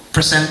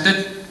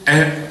presented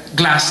a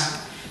glass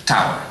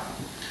tower.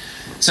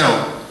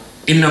 So,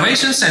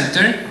 innovation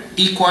center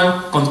equal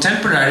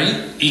contemporary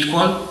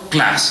equal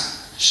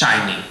glass,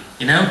 shiny,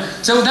 you know?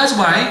 So that's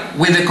why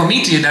with the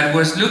committee that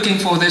was looking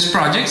for these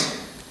projects,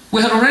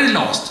 we had already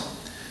lost.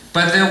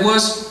 But there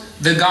was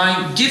the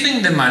guy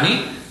giving the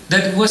money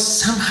that was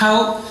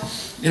somehow,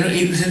 you know,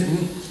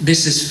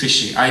 this is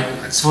fishy.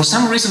 For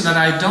some reason that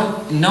I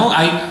don't know,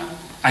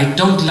 I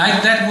don't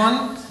like that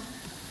one.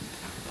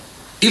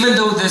 Even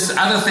though this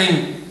other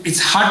thing, it's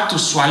hard to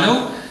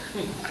swallow,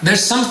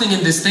 there's something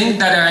in this thing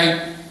that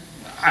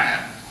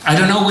I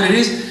don't know what it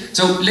is.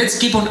 So let's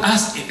keep on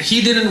asking. He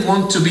didn't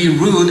want to be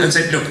rude and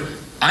say, look,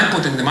 I'm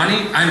putting the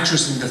money, I'm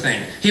choosing the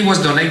thing. He was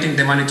donating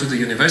the money to the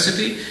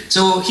university.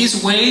 So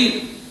his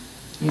way,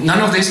 none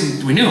of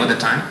this we knew at the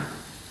time,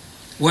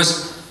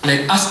 was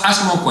like,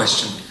 ask more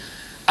questions,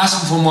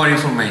 ask for more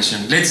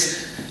information.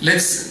 Let's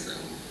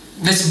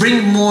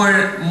bring more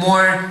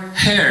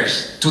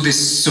hairs to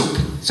this soup,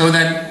 so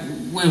that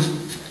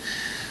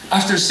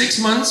after 6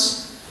 months,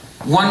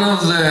 one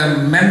of the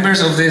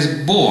members of this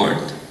board,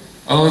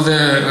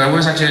 I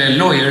was actually a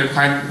lawyer,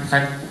 quite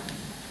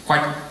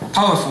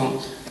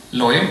powerful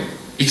lawyer,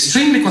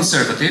 extremely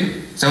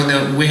conservative, so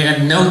that we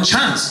had no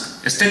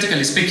chance,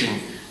 aesthetically speaking,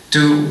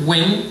 to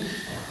win.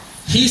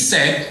 He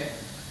said,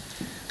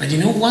 but you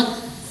know what?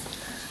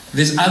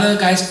 This other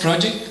guy's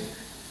project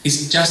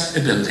is just a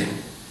building.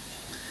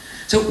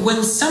 So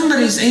when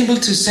somebody is able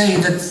to say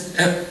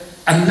that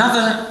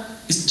another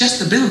is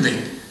just a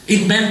building,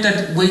 it meant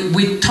that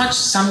we touched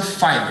some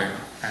fiber.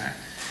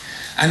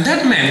 And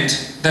that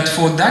meant that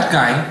for that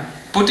guy,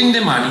 putting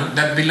the money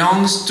that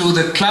belongs to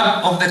the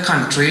club of the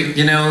country,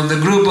 you know, the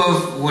group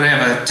of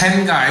whatever,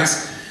 10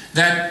 guys,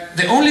 that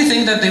the only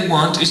thing that they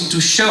want is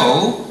to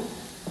show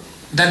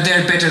that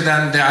they're better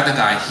than the other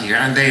guy here,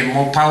 and they're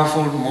more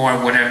powerful, more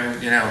whatever,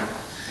 you know.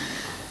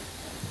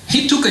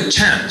 He took a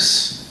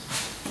chance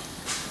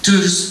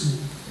to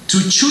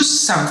choose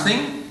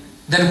something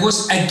that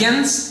was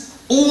against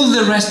all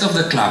the rest of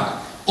the club.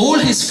 All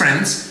his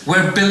friends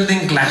were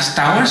building glass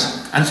towers,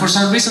 and for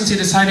some reason he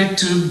decided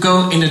to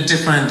go in a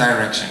different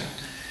direction.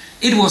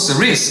 It was a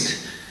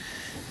risk,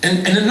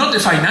 and not a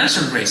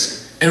financial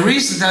risk, a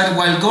risk that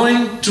while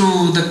going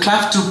to the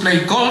club to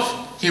play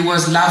golf, he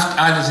was laughed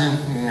at and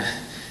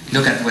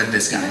look at what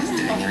this guy is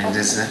doing. I mean,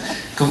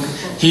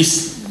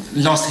 he's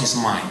lost his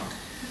mind.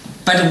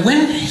 But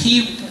when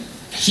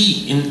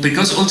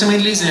because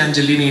ultimately it's the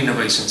Angelini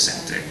Innovation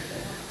Center,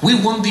 we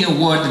won the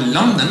award in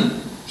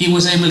London, he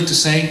was able to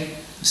say,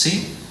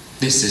 see,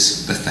 this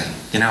is the thing.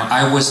 You know,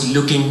 I was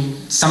looking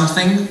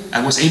something,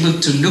 I was able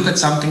to look at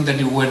something that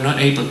you were not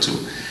able to.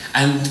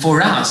 And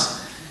for us,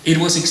 it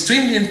was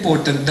extremely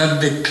important that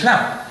the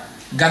club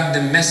got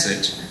the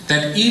message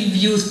that if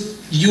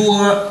you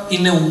are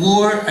in a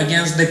war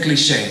against the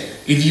cliché,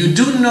 if you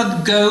do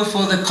not go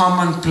for the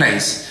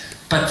commonplace,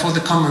 but for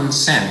the common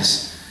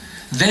sense,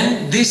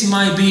 then this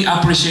might be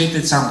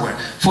appreciated somewhere.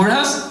 For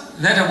us,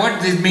 that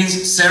award, it means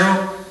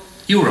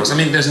 €0. I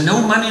mean, there's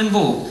no money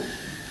involved.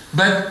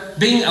 But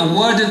being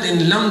awarded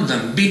in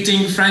London,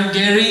 beating Frank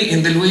Gehry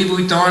in the Louis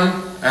Vuitton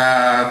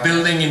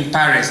building in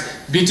Paris,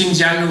 beating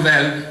Jean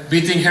Nouvel,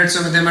 beating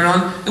Herzog de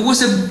Meuron, it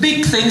was a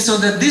big thing, so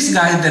that this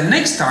guy, the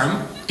next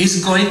time,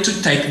 is going to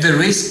take the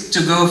risk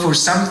to go for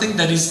something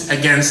that is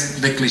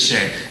against the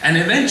cliché. And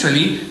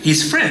eventually,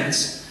 his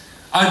friends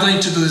are going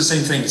to do the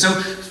same thing. So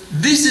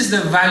this is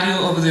the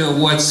value of the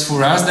awards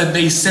for us, that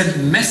they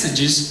send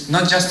messages,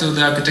 not just to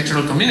the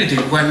architectural community,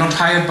 who are not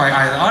hired by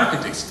either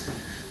architects,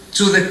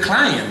 to the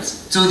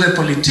clients, to the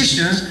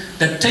politicians,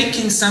 that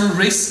taking some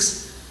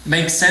risks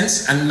makes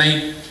sense and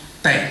may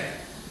pay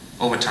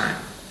over time.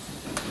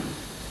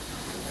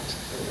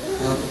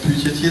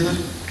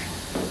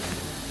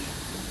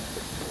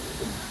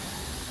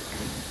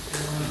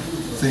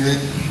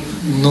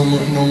 No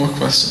more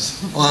questions.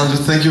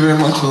 Alejandro, thank you very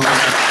much for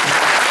that.